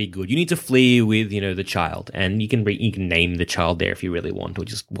aren't going to be good. You need to flee with, the child, and you can name the child there if you really want, or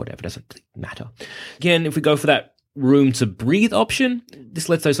just whatever, doesn't matter. Again, if we go for that room to breathe option, this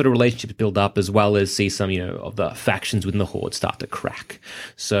lets those sort of relationships build up, as well as see some, of the factions within the Horde start to crack.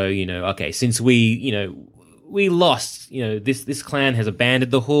 So, okay, since we lost, this clan has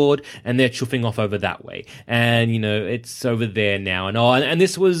abandoned the Horde and they're chuffing off over that way. And, it's over there now. And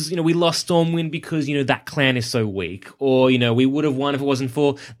this was, we lost Stormwind because, that clan is so weak. Or, we would have won if it wasn't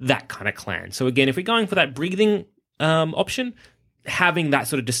for that kind of clan. So again, if we're going for that breathing option, having that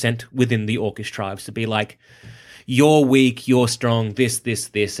sort of dissent within the Orcish tribes to be like, you're weak, you're strong, this,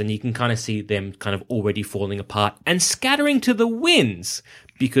 and you can kind of see them kind of already falling apart and scattering to the winds,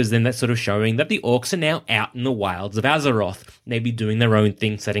 because then that's sort of showing that the orcs are now out in the wilds of Azeroth, maybe doing their own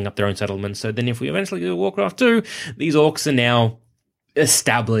thing, setting up their own settlements. So then if we eventually do Warcraft 2, these orcs are now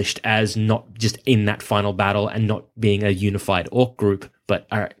established as not just in that final battle and not being a unified orc group, but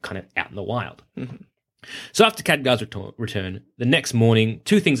are kind of out in the wild. Mm-hmm. So after Khadgar's return, the next morning,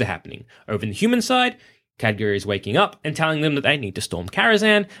 two things are happening. Over in the human side, Khadgar is waking up and telling them that they need to storm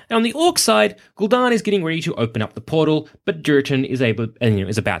Karazhan. And on the orc side, Gul'dan is getting ready to open up the portal, but Durotan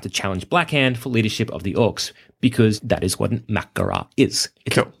is about to challenge Blackhand for leadership of the orcs, because that is what an Mak-Garah is.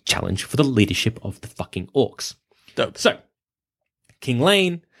 It's a challenge for the leadership of the fucking orcs. Dope. So, King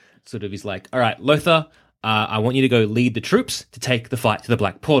Lane sort of is like, all right, Lothar, I want you to go lead the troops to take the fight to the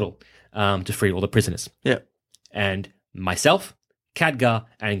Black Portal, to free all the prisoners. Yeah. And myself, Khadgar,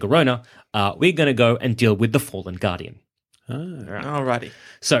 and Garona, we're going to go and deal with the Fallen Guardian. Alrighty.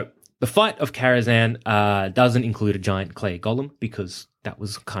 So, the fight of Karazhan doesn't include a giant clay golem, because that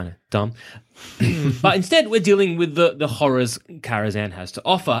was kind of dumb. But instead, we're dealing with the horrors Karazhan has to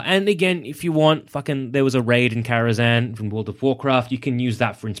offer. And again, if you want, there was a raid in Karazhan from World of Warcraft. You can use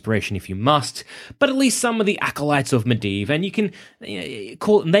that for inspiration if you must. But at least some of the acolytes of Medivh, and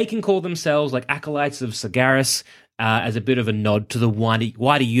they can call themselves like acolytes of Sargeras, as a bit of a nod to the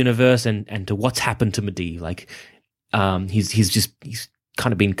wider universe and to what's happened to Medivh. Like, he's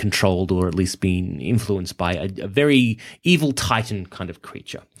kind of been controlled, or at least been influenced by a very evil titan kind of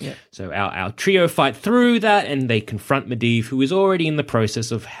creature. Yeah. So our trio fight through that, and they confront Medivh, who is already in the process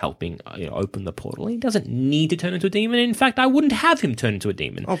of helping open the portal. He doesn't need to turn into a demon. In fact, I wouldn't have him turn into a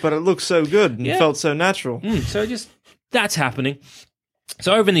demon. Oh, but it looks so good and felt so natural. So just that's happening.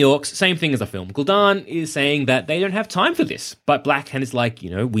 So over in the orcs, same thing as the film. Gul'dan is saying that they don't have time for this. But Blackhand is like,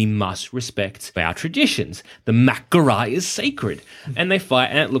 we must respect our traditions. The Mak-Garah is sacred. And they fight,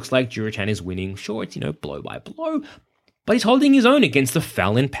 and it looks like Durotan is winning. Sure, it's, blow by blow. But he's holding his own against the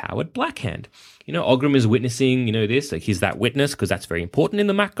Fel-empowered Blackhand. Ogrim is witnessing, this. Like, he's that witness, because that's very important in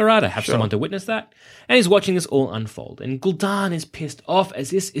the Mak-Garah to have someone to witness that. And he's watching this all unfold. And Gul'dan is pissed off, as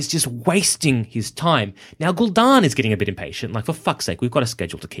this is just wasting his time. Now, Gul'dan is getting a bit impatient. Like, for fuck's sake, we've got a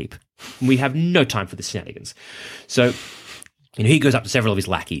schedule to keep. We have no time for the shenanigans. So, he goes up to several of his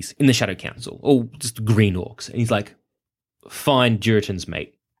lackeys in the Shadow Council, all just green orcs. And he's like, find Durotan's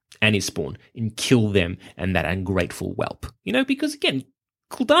mate and his spawn and kill them and that ungrateful whelp. Because, again,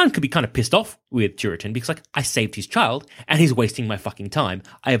 Gul'dan could be kind of pissed off with Durotan because, I saved his child and he's wasting my fucking time.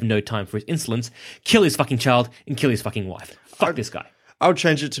 I have no time for his insolence. Kill his fucking child and kill his fucking wife. Fuck this guy. I would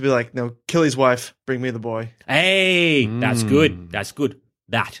change it to be like, no, kill his wife, bring me the boy. Hey, that's good. That's good.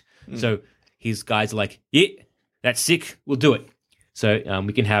 So his guys are like, yeah, that's sick. We'll do it. So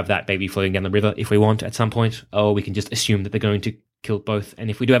we can have that baby floating down the river if we want at some point, or we can just assume that they're going to kill both.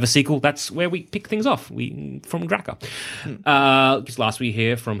 And if we do have a sequel, that's where we pick things off from Draka. Because last we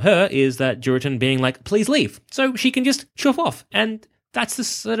hear from her is that Durotan being like, please leave. So she can just chuff off. And that's the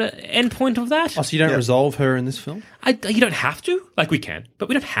sort of end point of that. Oh, so you don't resolve her in this film? You don't have to. We can, but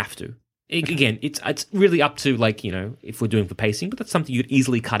we don't have to. Again, it's really up to, if we're doing for pacing, but that's something you'd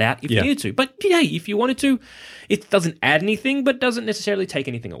easily cut out if you needed to. But, hey, if you wanted to, it doesn't add anything, but doesn't necessarily take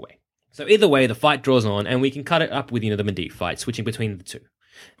anything away. So either way, the fight draws on, and we can cut it up with, the Medivh fight, switching between the two.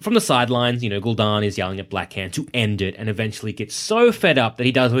 From the sidelines, Gul'dan is yelling at Blackhand to end it and eventually gets so fed up that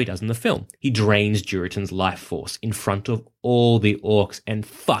he does what he does in the film. He drains Juritan's life force in front of all the orcs, and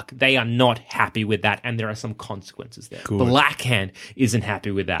fuck, they are not happy with that, and there are some consequences there. Good. Blackhand isn't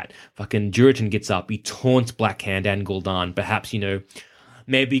happy with that. Fucking Juritan gets up, he taunts Blackhand and Gul'dan. Perhaps,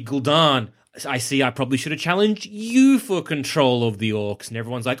 maybe Gul'dan, I probably should have challenged you for control of the orcs. And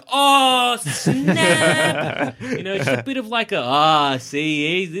everyone's like, oh, snap! Just a bit of like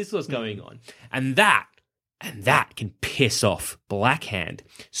see, this is what's going on. And that can piss off Blackhand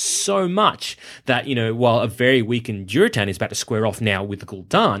so much that, while a very weakened Juritan is about to square off now with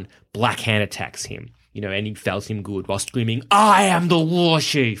Gul'dan, Blackhand attacks him. And he fells him good while screaming, I am the war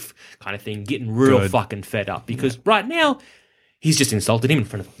chief, kind of thing, getting real fucking fed up. Because right now, he's just insulted him in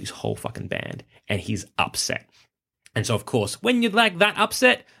front of his whole fucking band, and he's upset. And so, of course, when you're like that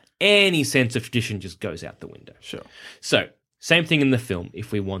upset, any sense of tradition just goes out the window. Sure. So, same thing in the film.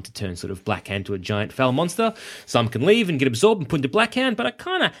 If we want to turn sort of Blackhand to a giant foul monster, some can leave and get absorbed and put into Blackhand, but I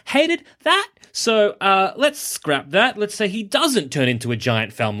kind of hated that. So, let's scrap that. Let's say he doesn't turn into a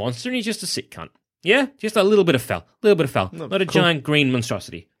giant foul monster and he's just a sick cunt. Yeah? Just a little bit of foul. Not a giant green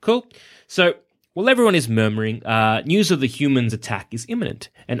monstrosity. Cool? So, while everyone is murmuring, news of the humans' attack is imminent,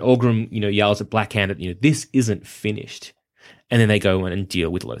 and Orgrim, yells at Blackhand that, this isn't finished. And then they go in and deal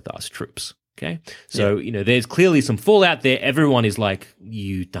with Lothar's troops. Okay? So, there's clearly some fallout there. Everyone is like,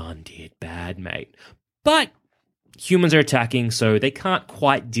 you done did bad, mate. But humans are attacking, so they can't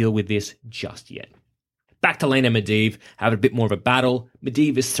quite deal with this just yet. Back to Lane and Medivh, have a bit more of a battle.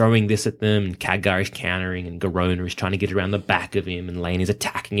 Medivh is throwing this at them, and Khadgar is countering, and Garona is trying to get around the back of him, and Lane is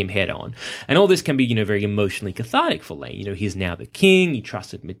attacking him head on. And all this can be, very emotionally cathartic for Lane. He's now the king, he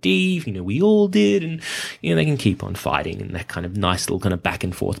trusted Medivh, we all did, and, they can keep on fighting, and that kind of nice little kind of back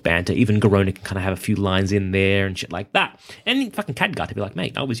and forth banter. Even Garona can kind of have a few lines in there and shit like that. And fucking Khadgar to be like,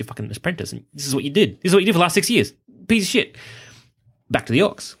 mate, I was your fucking apprentice, and this is what you did. This is what you did for the last 6 years. Piece of shit. Back to the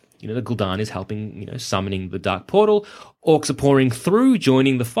orcs. The Gul'dan is helping, summoning the dark portal. Orcs are pouring through,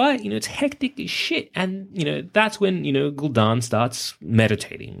 joining the fight. It's hectic as shit. And, that's when, Gul'dan starts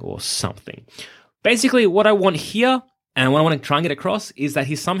meditating or something. Basically, what I want here, and what I want to try and get across, is that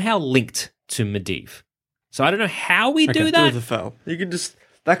he's somehow linked to Medivh. So I don't know how we do that. Through the fell. You could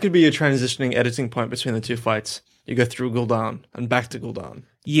that could be a transitioning editing point between the two fights. You go through Gul'dan and back to Gul'dan.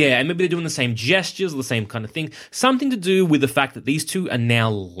 Yeah, and maybe they're doing the same gestures or the same kind of thing. Something to do with the fact that these two are now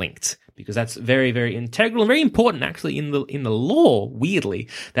linked, because that's very, very integral and very important, actually, in the lore, weirdly,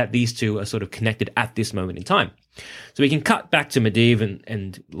 that these two are sort of connected at this moment in time. So we can cut back to Medivh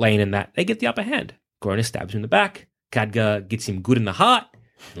and Lane and that. They get the upper hand. Garona stabs him in the back. Khadgar gets him good in the heart.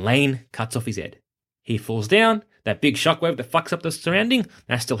 And Lane cuts off his head. He falls down. That big shockwave that fucks up the surrounding,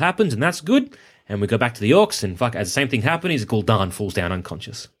 that still happens, and that's good. And we go back to the orcs, and as the same thing happens, Gul'dan falls down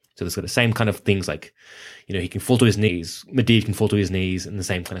unconscious. So there's got the same kind of things like, he can fall to his knees, Medivh can fall to his knees, and the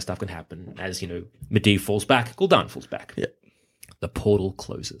same kind of stuff can happen. As, Medivh falls back, Gul'dan falls back. Yeah. The portal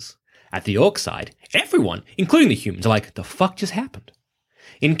closes. At the orc side, everyone, including the humans, are like, the fuck just happened?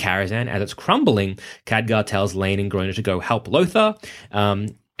 In Karazhan, as it's crumbling, Khadgar tells Lane and Garona to go help Lothar,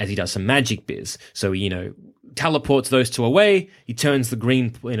 as he does some magic biz. So, teleports those two away, he turns the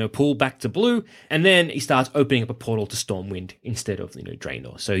green pool back to blue, and then he starts opening up a portal to Stormwind instead of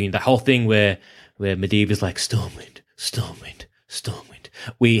Draenor. So the whole thing where Medivh is like, Stormwind, Stormwind, Stormwind.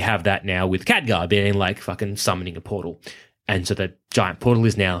 We have that now with Khadgar being like fucking summoning a portal. And so the giant portal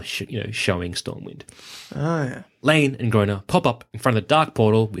is now, showing Stormwind. Oh, yeah. Lane and Garona pop up in front of the dark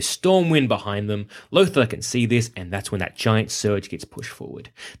portal with Stormwind behind them. Lothar can see this, and that's when that giant surge gets pushed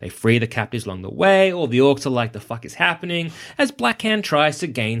forward. They free the captives along the way. All the orcs are like, the fuck is happening? As Blackhand tries to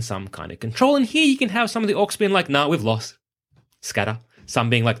gain some kind of control. And here you can have some of the orcs being like, nah, we've lost. Scatter. Some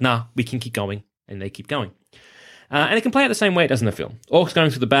being like, nah, we can keep going. And they keep going. And it can play out the same way it does in the film. Orcs going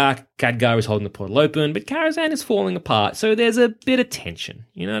through the back, Khadgar is holding the portal open, but Karazhan is falling apart, so there's a bit of tension.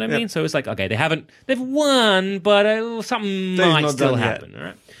 You know what I mean? So it's like, okay, they've won, but something might still happen, all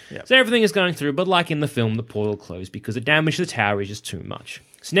right? Yep. So everything is going through, but like in the film, the portal closed because the damage to the tower is just too much.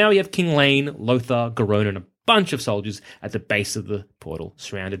 So now we have King Lane, Lothar, Garona, and a bunch of soldiers at the base of the portal,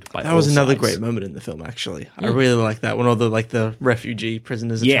 surrounded by That was another great moment in the film, actually. I really like that when all the refugee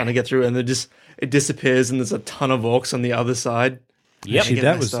prisoners are trying to get through, and it disappears, and there's a ton of orcs on the other side. Yep. Actually,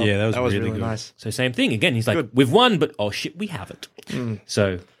 that was really good. Nice. So same thing again. He's like, we've won, but oh shit, we haven't.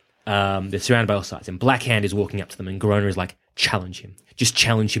 So they're surrounded by all sides, and Blackhand is walking up to them, and Garona is like, challenge him. Just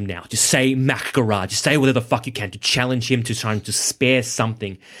challenge him now. Just say Mak-Garah. Just say whatever the fuck you can to challenge him, to try to spare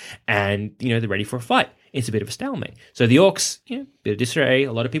something. And, they're ready for a fight. it's a bit of a stalemate. So the orcs, bit of disarray,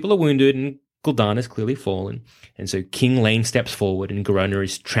 a lot of people are wounded, and Gul'dan has clearly fallen. And so King Lane steps forward, and Garona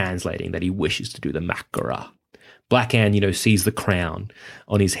is translating that he wishes to do the Mak'gora. Blackhand, sees the crown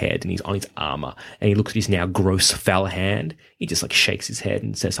on his head and he's on his armor, and he looks at his now gross, foul hand. He just shakes his head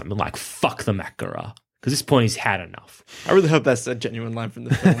and says something like, "Fuck the Mak'gora." Because at this point, he's had enough. I really hope that's a genuine line from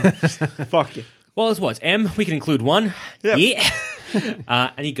the film. Fuck you. Well, it's what? M, we can include one. Yep.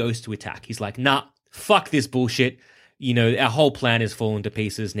 Yeah. And he goes to attack. He's like, nah, fuck this bullshit. Our whole plan is falling to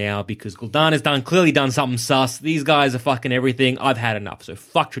pieces now because Gul'dan has clearly done something sus. These guys are fucking everything. I've had enough. So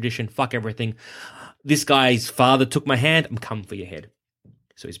fuck tradition, fuck everything. This guy's father took my hand. I'm coming for your head.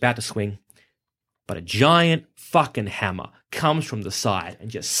 So he's about to swing. But a giant fucking hammer comes from the side and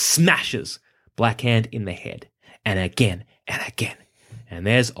just smashes Blackhand in the head. And again, and again. And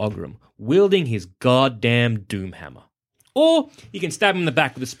there's Ogrim wielding his goddamn Doomhammer. Or you can stab him in the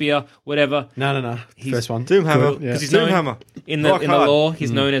back with a spear, whatever. No. First one. Doomhammer. Because he's Doomhammer. In the lore,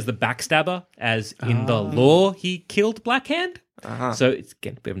 he's known as the Backstabber, as in the lore he killed Blackhand. So it's,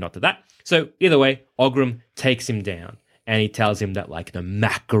 again, a bit of a nod to that. So either way, Ogrim takes him down, and he tells him that, the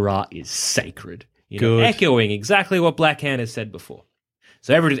Mak'gora is sacred. Echoing exactly what Blackhand has said before.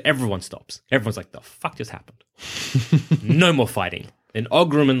 So everyone stops. Everyone's like, the fuck just happened? No more fighting. Then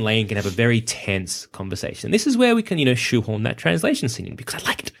Ogrim and Lane can have a very tense conversation. This is where we can, shoehorn that translation scene in because I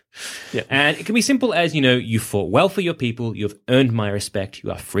like it. Yeah. And it can be simple as, you fought well for your people. You have earned my respect.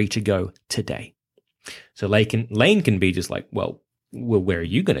 You are free to go today. So Lane can be just like, well, where are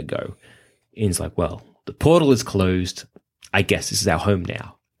you going to go? Ian's like, well, the portal is closed. I guess this is our home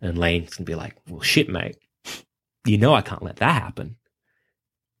now. And Lane can be like, well, shit, mate. I can't let that happen.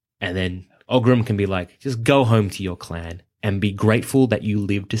 And then Ogrim can be like, just go home to your clan and be grateful that you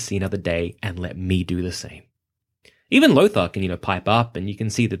lived to see another day and let me do the same. Even Lothar can, pipe up, and you can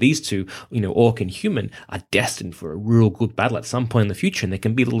see that these two, orc and human, are destined for a real good battle at some point in the future, and there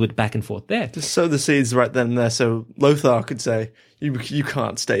can be a little bit back and forth there. Just sow the seeds right then and there, so Lothar could say, you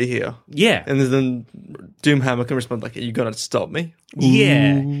can't stay here. Yeah. And then Doomhammer can respond like, you gotta stop me.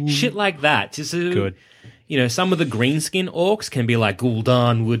 Yeah. Shit like that. Just good. Some of the greenskin orcs can be like,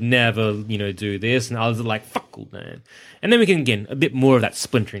 Gul'dan would never, do this, and others are like, fuck Gul'dan. And then we can, again, a bit more of that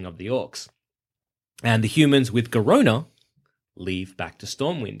splintering of the orcs. And the humans with Garona leave back to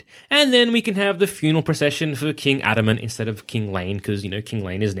Stormwind. And then we can have the funeral procession for King Adamant instead of King Lane, because, King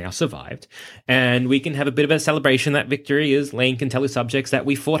Lane is now survived. And we can have a bit of a celebration that victory is Lane can tell his subjects that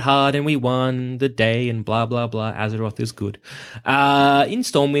we fought hard and we won the day and blah, blah, blah. Azeroth is good. In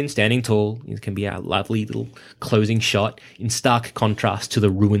Stormwind, standing tall, it can be a lovely little closing shot in stark contrast to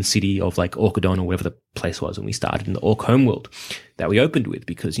the ruined city of Orcadon or wherever the place was when we started in the Orc homeworld that we opened with,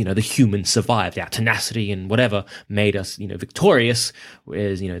 because, the humans survived. Our tenacity and whatever made us, victorious,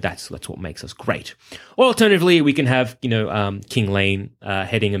 whereas, that's what makes us great. Or alternatively, we can have, King Lane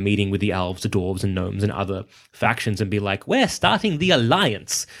heading a meeting with the elves, the dwarves and gnomes and other factions and be like, we're starting the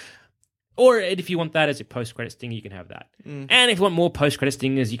alliance. Or if you want that as a post-credit stinger, you can have that. And if you want more post-credit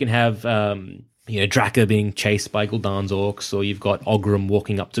stingers, you can have Draka being chased by Gul'dan's orcs, or you've got Ogrim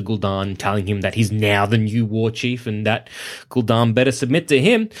walking up to Gul'dan telling him that he's now the new war chief and that Gul'dan better submit to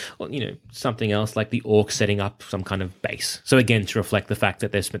him, or, something else like the orcs setting up some kind of base. So again, to reflect the fact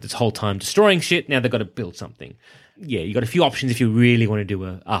that they've spent this whole time destroying shit, now they've got to build something. Yeah, you got a few options if you really want to do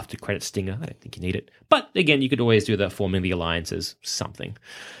a after credit stinger. I don't think you need it. But again, you could always do the forming the alliances, something.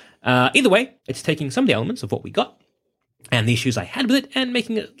 Either way, it's taking some of the elements of what we got and the issues I had with it and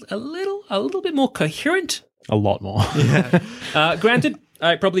making it a little bit more coherent. A lot more. Yeah. Granted,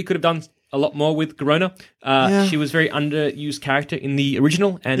 I probably could have done a lot more with Garona. She was a very underused character in the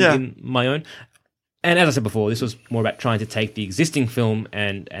original and in my own. And as I said before, this was more about trying to take the existing film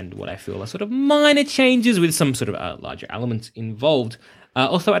and what I feel are sort of minor changes with some sort of larger elements involved.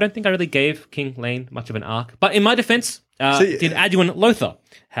 Also, I don't think I really gave King Lane much of an arc. But in my defense, did Aduin Lothar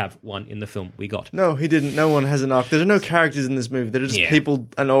have one in the film we got? No, he didn't. No one has an arc. There are no characters in this movie. They're just people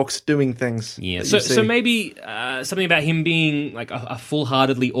and orcs doing things. Yeah, so maybe something about him being like a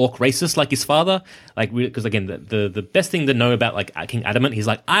full-heartedly orc racist like his father. Because again, the best thing to know about King Adamant, he's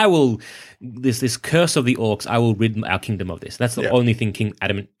like, I will, this curse of the orcs, I will rid our kingdom of this. That's the only thing King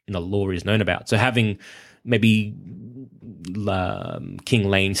Adamant in the lore is known about. So having maybe King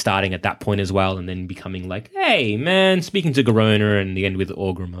Lane starting at that point as well, and then becoming like, hey man, speaking to Garona, and the end with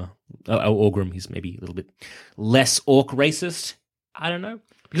Ogrim. Ogrim, he's maybe a little bit less orc racist. I don't know,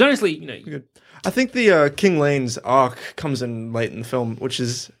 because honestly, I think the King Lane's arc comes in late in the film, which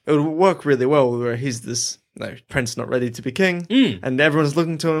it would work really well, where he's this prince not ready to be king, and everyone's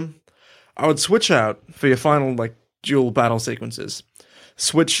looking to him. I would switch out for your final dual battle sequences.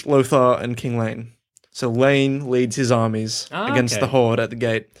 Switch Lothar and King Lane. So Lane leads his armies against the Horde at the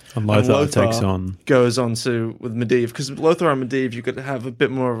gate. And Lothar takes on... goes on with Medivh. Because Lothar and Medivh, you could have a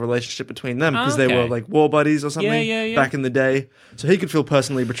bit more of a relationship between them because they were like war buddies or something back in the day. So he could feel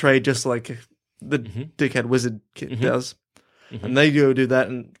personally betrayed just like the dickhead wizard does. And they go do that,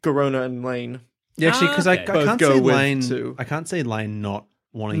 and Garona and Lane... Yeah, actually, because I can't see Lane not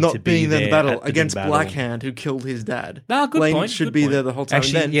wanting to be being there in the battle at the against battle. Blackhand, who killed his dad. Good Lane point, should good be point. there the whole time.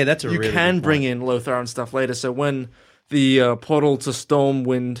 Actually, and then that's a you really can good bring point. in Lothar and stuff later. So when the portal to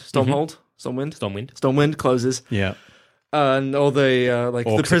Stormwind closes, and all the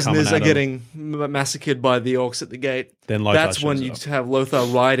Orcs the prisoners are are coming at getting massacred by the orcs at the gate. Then Lothar that's when shows you up. have Lothar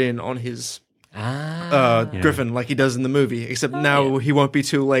ride in on his griffin, like he does in the movie. Except now he won't be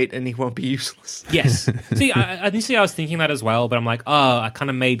too late and he won't be useless. Yes. See, I was thinking that as well, but I'm like, I kind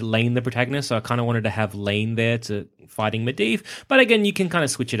of made Lane the protagonist, so I kind of wanted to have Lane there to fighting Medivh. But again, you can kind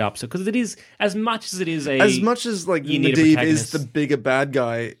of switch it up. So because it is as much as like you need a Medivh is protagonist. the bigger bad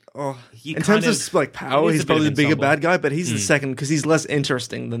guy. You In kind terms of like it power, is he's a bit of probably the bigger ensemble. bad guy, but he's the second because he's less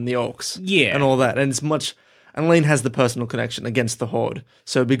interesting than the orcs. Yeah. and all that, and it's much. And Lane has the personal connection against the Horde,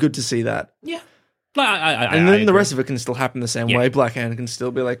 so it'd be good to see that. Yeah. Like, And then the rest of it can still happen the same way. Blackhand can still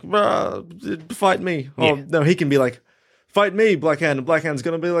be like, fight me. Or no, he can be like, fight me, Blackhand. And Blackhand's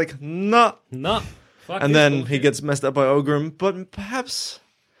going to be like, nah. Fuck And this then bullshit. he gets messed up by Ogrim. But perhaps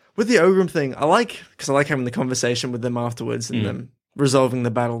with the Ogrim thing, I like having the conversation with them afterwards and them resolving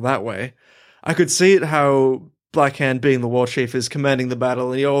the battle that way. I could see it how Blackhand, being the war chief, is commanding the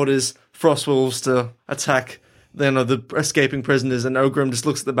battle and he orders Frostwolves to attack the escaping prisoners, and Ogrim just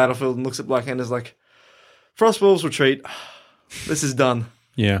looks at the battlefield and looks at Blackhand and is like, Frostwolves retreat. This is done.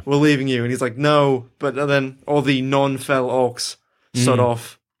 Yeah. We're leaving you. And he's like, no. But then all the non-fell orcs sod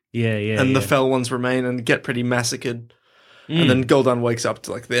off. And the fell ones remain and get pretty massacred. And then Gul'dan wakes up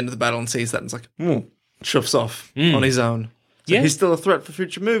to like the end of the battle and sees that and is like, chuffs off on his own. So he's still a threat for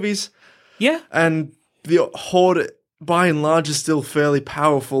future movies. Yeah. And the Horde, by and large, is still fairly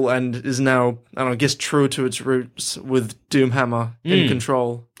powerful and is now, I guess, true to its roots with Doomhammer in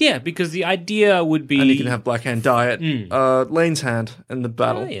control. Yeah, because the idea would be... And he can have Blackhand die at Lane's hand in the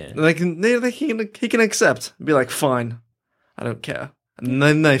battle. Oh, yeah. And he can accept, be like, fine, I don't care. And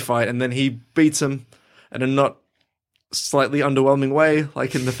then they fight, and then he beats him in a not slightly underwhelming way,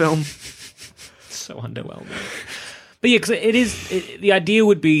 like in the film. So underwhelming. But yeah, because the idea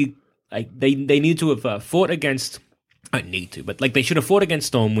would be like they need to have fought against... I don't need to, but like they should have fought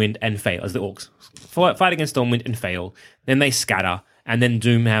against Stormwind and fail, as the orcs. Fight against Stormwind and fail. Then they scatter, and then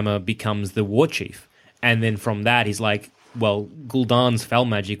Doomhammer becomes the war chief. And then from that, he's like, well, Gul'dan's fell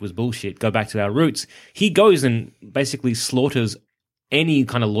magic was bullshit. Go back to our roots. He goes and basically slaughters any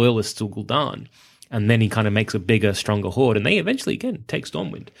kind of loyalists to Gul'dan. And then he kind of makes a bigger, stronger horde. And they eventually, again, take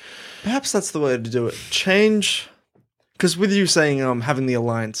Stormwind. Perhaps that's the way to do it. Change... Because with you saying having the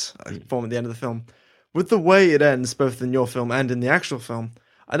alliance form at the end of the film... With the way it ends, both in your film and in the actual film,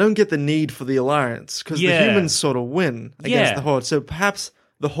 I don't get the need for the alliance, because the humans sort of win against the Horde. So perhaps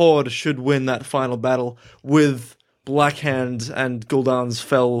the Horde should win that final battle with Blackhand and Gul'dan's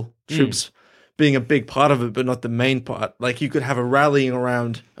fell troops being a big part of it, but not the main part. Like, you could have a rallying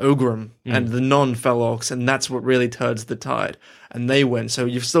around Ogrim and the non-fell orcs, and that's what really turns the tide. And they win. So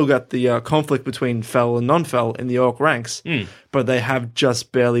you've still got the conflict between fell and non-fell in the orc ranks, but they have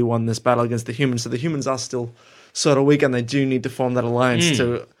just barely won this battle against the humans. So the humans are still sort of weak, and they do need to form that alliance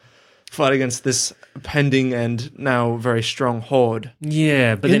to fight against this pending and now very strong horde.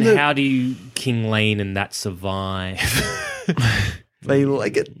 Yeah, but then how do you King Lane and that survive? They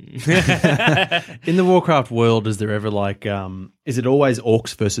like it. In the Warcraft world, is there ever like, is it always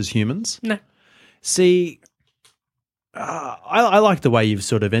orcs versus humans? No. See, I like the way you've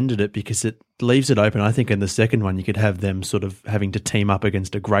sort of ended it because it leaves it open. I think in the second one, you could have them sort of having to team up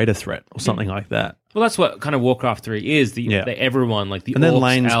against a greater threat or something like that. Well, that's what kind of Warcraft 3 is. Everyone, like the and then orcs,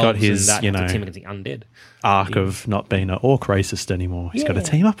 Lane's elves, got his, and that you have to know, team against the undead. Arc of not being an orc racist anymore. He's got to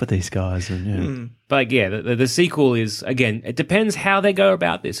team up with these guys. And But like, yeah, the sequel is, again, it depends how they go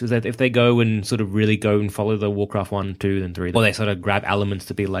about this. Because if they go and sort of really go and follow the Warcraft 1, 2, and 3, or they sort of grab elements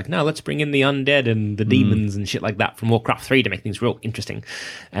to be like, no, let's bring in the undead and the demons and shit like that from Warcraft 3 to make things real interesting.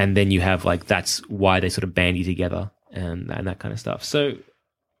 And then you have, like, that's why they sort of bandy together and that kind of stuff. So,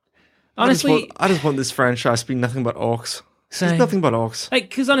 honestly... I just want this franchise to be nothing but orcs. Same. It's nothing but orcs. Like,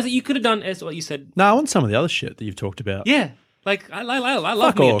 because honestly, you could have done, as what you said. No, I want some of the other shit that you've talked about. Yeah. Like, I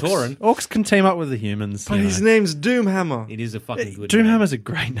love Fuck me a orcs. Tauren. Orcs can team up with the humans. But his name's Doomhammer. It is a fucking good name. Doomhammer's a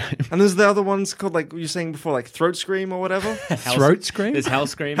great name. And there's the other ones called, like you were saying before, like Throat Scream or whatever. Throat Scream? There's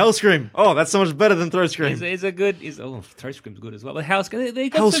Hellscream. Hellscream. Oh, that's so much better than Throat Scream. Is a good. Throat Scream's good as well. But Hellscream. They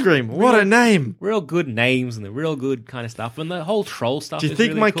got Hellscream. some What real- a name. Real good names and the real good kind of stuff. And the whole troll stuff. Do you is think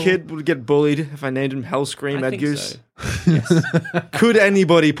really my cool. kid would get bullied if I named him Hellscream I Ed think Goose? so. Yes. Could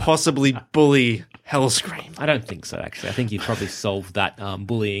anybody possibly bully Hellscream? I don't think so, actually. I think you'd probably solve that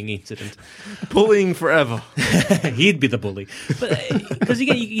bullying incident. Bullying forever. He'd be the bully. Because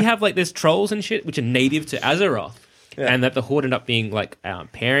you have like there's trolls and shit which are native to Azeroth. Yeah. And that the Horde end up being like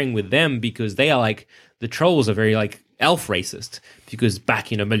pairing with them because they are like, the trolls are very like elf racist because back,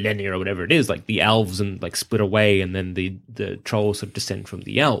 millennia or whatever it is, like the elves and like split away and then the trolls sort of descend from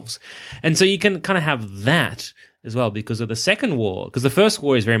the elves. And so you can kind of have that as well because of the second war, because the first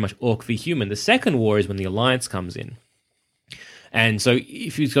war is very much orc v human. The second war is when the Alliance comes in. And so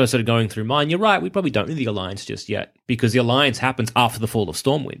if you go sort of going through mine, you're right, we probably don't need the Alliance just yet because the Alliance happens after the fall of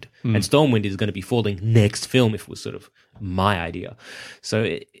Stormwind. And Stormwind is going to be falling next film if it was sort of my idea.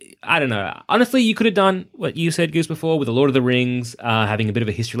 So I don't know. Honestly, you could have done what you said, Goose, before with The Lord of the Rings, having a bit of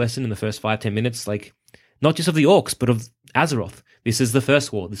a history lesson in the first 5-10 minutes, like not just of the orcs, but of Azeroth. This is the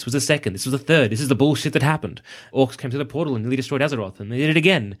first war. This was the second. This was the third. This is the bullshit that happened. Orcs came to the portal and nearly destroyed Azeroth, and they did it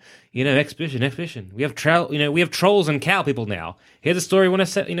again. Expedition. We have trolls and cow people now. Here's a story we want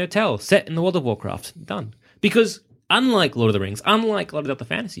to tell. Set in the World of Warcraft. Done. Because unlike Lord of the Rings, unlike a lot of the other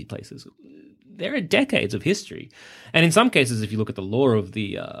fantasy places, there are decades of history, and in some cases, if you look at the lore of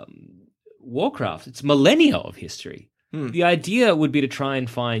the Warcraft, it's millennia of history. The idea would be to try and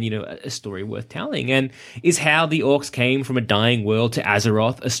find, a story worth telling. And is how the orcs came from a dying world to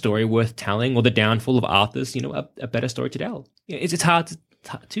Azeroth a story worth telling, or the downfall of Arthas, a better story to tell? It's hard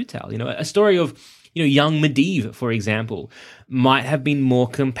to tell. A story of, young Medivh, for example, might have been more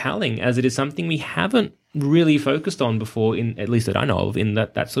compelling, as it is something we haven't really focused on before, in at least that I know of, in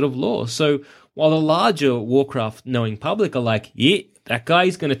that sort of lore. So while the larger Warcraft knowing public are like, yeah, that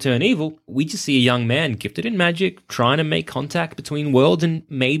guy's going to turn evil, we just see a young man gifted in magic trying to make contact between worlds and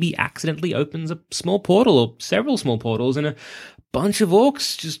maybe accidentally opens a small portal or several small portals, and a bunch of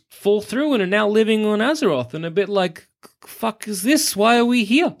orcs just fall through and are now living on Azeroth, and a bit like, fuck is this? Why are we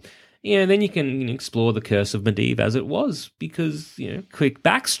here? Then you can explore the curse of Medivh as it was, because, quick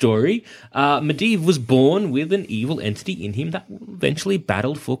backstory, Medivh was born with an evil entity in him that eventually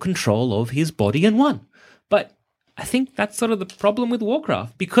battled for control of his body and won. But I think that's sort of the problem with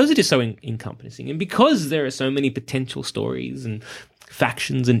Warcraft, because it is so encompassing and because there are so many potential stories and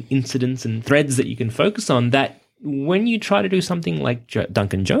factions and incidents and threads that you can focus on, that when you try to do something like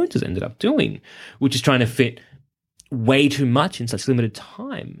Duncan Jones has ended up doing, which is trying to fit way too much in such limited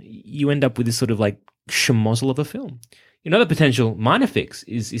time, you end up with this sort of like schmozzle of a film. Another potential minor fix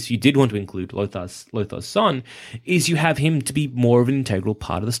is, if you did want to include Lothar's son, is you have him to be more of an integral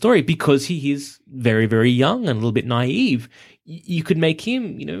part of the story, because he is very, very young and a little bit naive. You could make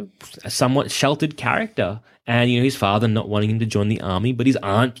him, a somewhat sheltered character, and, his father not wanting him to join the army, but his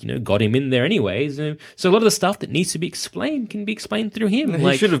aunt, got him in there anyways. So a lot of the stuff that needs to be explained can be explained through him.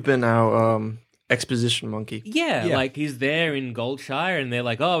 He should have been our exposition monkey. Yeah, like he's there in Goldshire and they're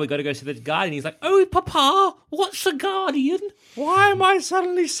like, oh, we got to go see the Guardian. He's like, oh, Papa, what's the Guardian? Why am I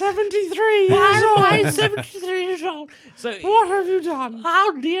suddenly 73 years old? Why am I 73 years old? So, what have you done?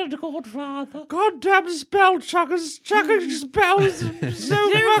 How dear the Godfather. Goddamn spell chuckers, chucking spells so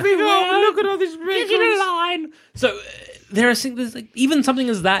fucking old. Look at all these wrinkles. Get in a line. So there are things, there's like, even something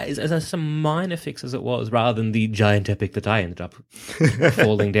as that is as some minor fix as it was, rather than the giant epic that I ended up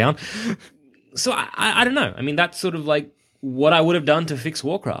falling down. So I don't know. I mean, that's sort of like what I would have done to fix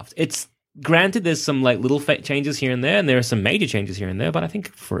Warcraft. It's granted there's some like little changes here and there are some major changes here and there, but I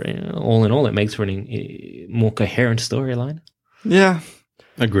think for all in all, it makes for a more coherent storyline. Yeah.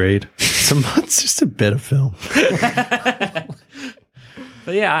 Agreed. It's just a better film.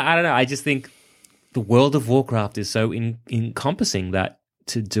 But yeah, I don't know. I just think the world of Warcraft is so encompassing that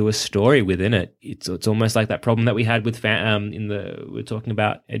to do a story within it, it's almost like that problem that we had with we're talking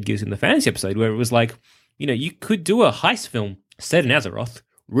about Ed Gibbs in the fantasy episode, where it was like, you could do a heist film set in Azeroth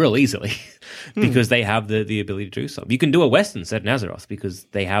real easily because they have the ability to do so. You can do a Western set in Azeroth because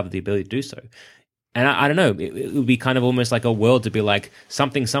they have the ability to do so. And I don't know, it would be kind of almost like a world to be like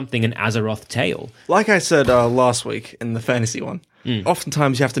something, an Azeroth tale. Like I said last week in the fantasy one,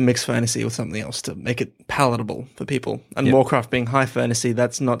 oftentimes you have to mix fantasy with something else to make it palatable for people. And Warcraft being high fantasy,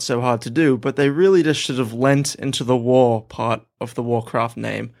 that's not so hard to do, but they really just should have lent into the war part of the Warcraft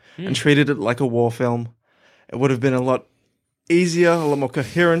name and treated it like a war film. It would have been a lot easier, a lot more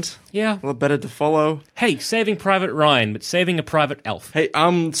coherent. Yeah. A lot better to follow. Hey, Saving Private Ryan, but saving a private elf. Hey,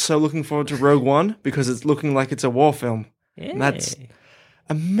 I'm so looking forward to Rogue One because it's looking like it's a war film. Yeah. And that's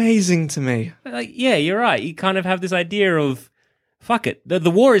amazing to me. Yeah, you're right. You kind of have this idea of, fuck it,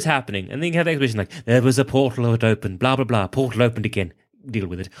 the war is happening. And then you have the exhibition like, there was a portal that opened, blah, blah, blah, portal opened again. Deal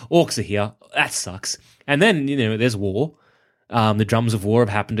with it. Orcs are here. That sucks. And then, there's war. The drums of war have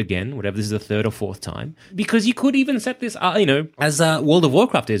happened again, whatever, this is the third or fourth time. Because you could even set this, as World of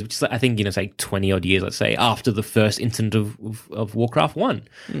Warcraft is, which is, I think, say 20-odd years, let's say, after the first incident of Warcraft 1.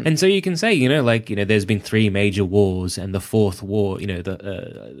 And so you can say, there's been 3 major wars, and the fourth war,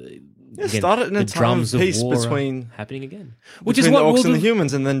 started in a time of peace between happening again, which is what the orcs and the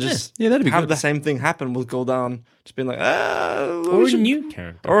humans, and then just that'd be have good. the same thing happen with Gul'dan, just being like, or a new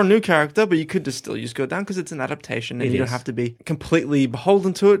character, or a new character, but you could just still use Gul'dan because it's an adaptation, and you don't have to be completely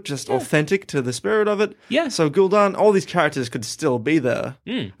beholden to it, just authentic to the spirit of it. Yeah. So Gul'dan, all these characters could still be there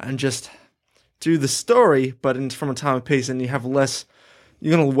and just do the story, but from a time of peace, and you have less.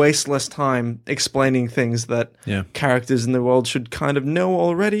 You're going to waste less time explaining things that characters in the world should kind of know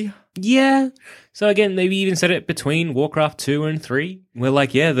already. Yeah. So again, maybe even set it between Warcraft 2 and 3. We're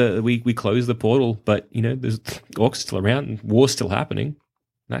like, we close the portal, but, there's orcs still around and war's still happening.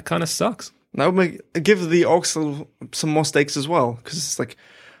 That kind of sucks. That would give the orcs some more stakes as well, because it's like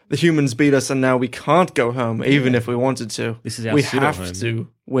the humans beat us and now we can't go home, even if we wanted to. This is our we have to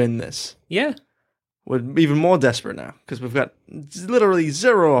win this. Yeah. We're even more desperate now because we've got literally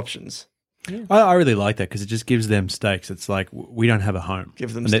 0 options. Yeah. I really like that because it just gives them stakes. It's like we don't have a home.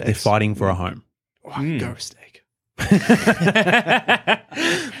 Give them and stakes. They're fighting for a home. Go steak. I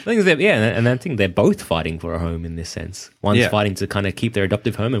think they're both fighting for a home in this sense. One's fighting to kind of keep their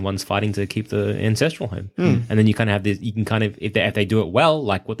adoptive home, and one's fighting to keep the ancestral home. And then you kind of have this. You can kind of, if they do it well,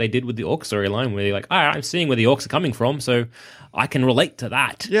 like what they did with the orc storyline, where they're like, all right, I'm seeing where the orcs are coming from, so I can relate to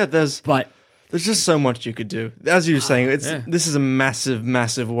that. Yeah, there's just so much you could do. As you were saying, this is a massive,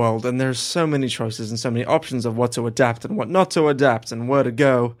 massive world, and there's so many choices and so many options of what to adapt and what not to adapt and where to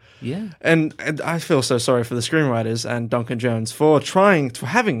go. Yeah. And I feel so sorry for the screenwriters and Duncan Jones for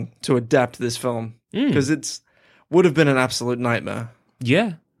having to adapt this film, because would have been an absolute nightmare.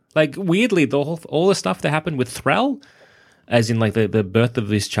 Yeah. Like, weirdly, all the stuff that happened with Thrall, as in, like, the birth of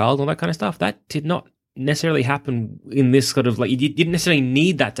this child and all that kind of stuff, that did not necessarily happen in this sort of, like, you didn't necessarily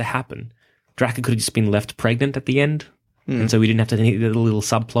need that to happen. Draka could have just been left pregnant at the end, and so we didn't have to need the little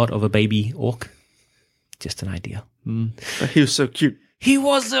subplot of a baby orc. Just an idea. But he was so cute. He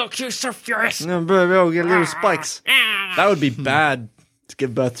was so cute, so furious. No, bro, get little spikes. That would be bad to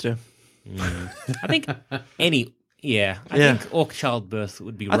give birth to. I think think orc childbirth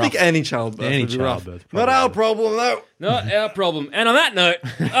would be rough. I think any childbirth would be rough. Not our problem, though. Not our problem. And on that note,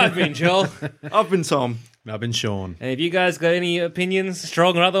 I've been Joel. I've been Tom. I've been Sean. And if you guys got any opinions,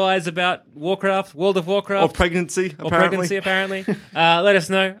 strong or otherwise, about Warcraft, World of Warcraft, or pregnancy, apparently, let us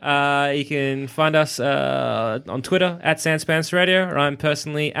know. You can find us on Twitter at Sanspants Radio, or I'm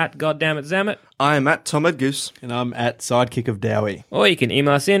personally at GoddammItZammit. I'm at Tom Ed Goose. And I'm at Sidekick of Dowie. Or you can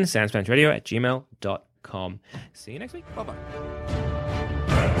email us in sanspantsradio@gmail.com. See you next week. Bye-bye.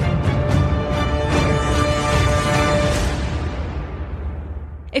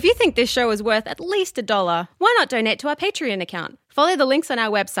 If you think this show is worth at least $1, why not donate to our Patreon account? Follow the links on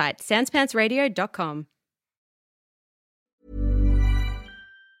our website, sanspantsradio.com.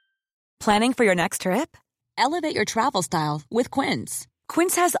 Planning for your next trip? Elevate your travel style with Quince.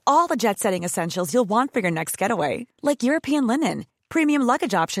 Quince has all the jet-setting essentials you'll want for your next getaway, like European linen, premium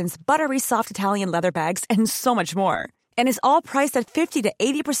luggage options, buttery soft Italian leather bags, and so much more. And is all priced at 50 to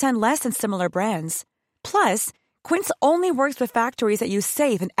 80% less than similar brands. Plus, Quince only works with factories that use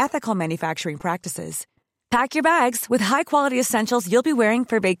safe and ethical manufacturing practices. Pack your bags with high-quality essentials you'll be wearing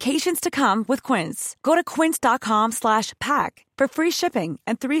for vacations to come with Quince. Go to quince.com/pack for free shipping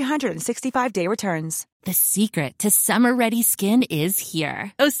and 365-day returns. The secret to summer-ready skin is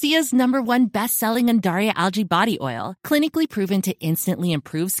here. Osea's #1 best-selling Undaria Algae Body Oil, clinically proven to instantly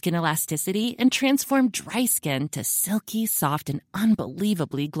improve skin elasticity and transform dry skin to silky, soft, and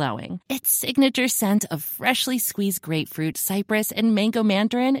unbelievably glowing. Its signature scent of freshly squeezed grapefruit, cypress, and mango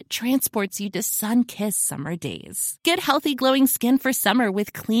mandarin transports you to sun-kissed summer days. Get healthy, glowing skin for summer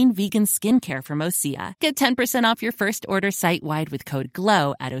with clean vegan skincare from Osea. Get 10% off your first order site-wide with code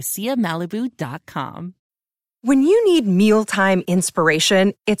GLOW at OseaMalibu.com. When you need mealtime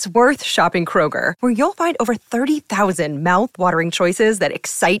inspiration, it's worth shopping Kroger, where you'll find over 30,000 mouth-watering choices that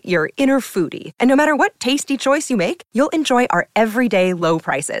excite your inner foodie. And no matter what tasty choice you make, you'll enjoy our everyday low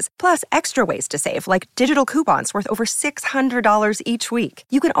prices, plus extra ways to save, like digital coupons worth over $600 each week.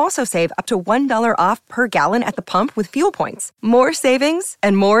 You can also save up to $1 off per gallon at the pump with fuel points. More savings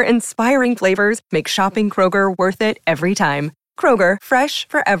and more inspiring flavors make shopping Kroger worth it every time. Kroger, fresh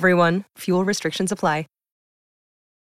for everyone. Fuel restrictions apply.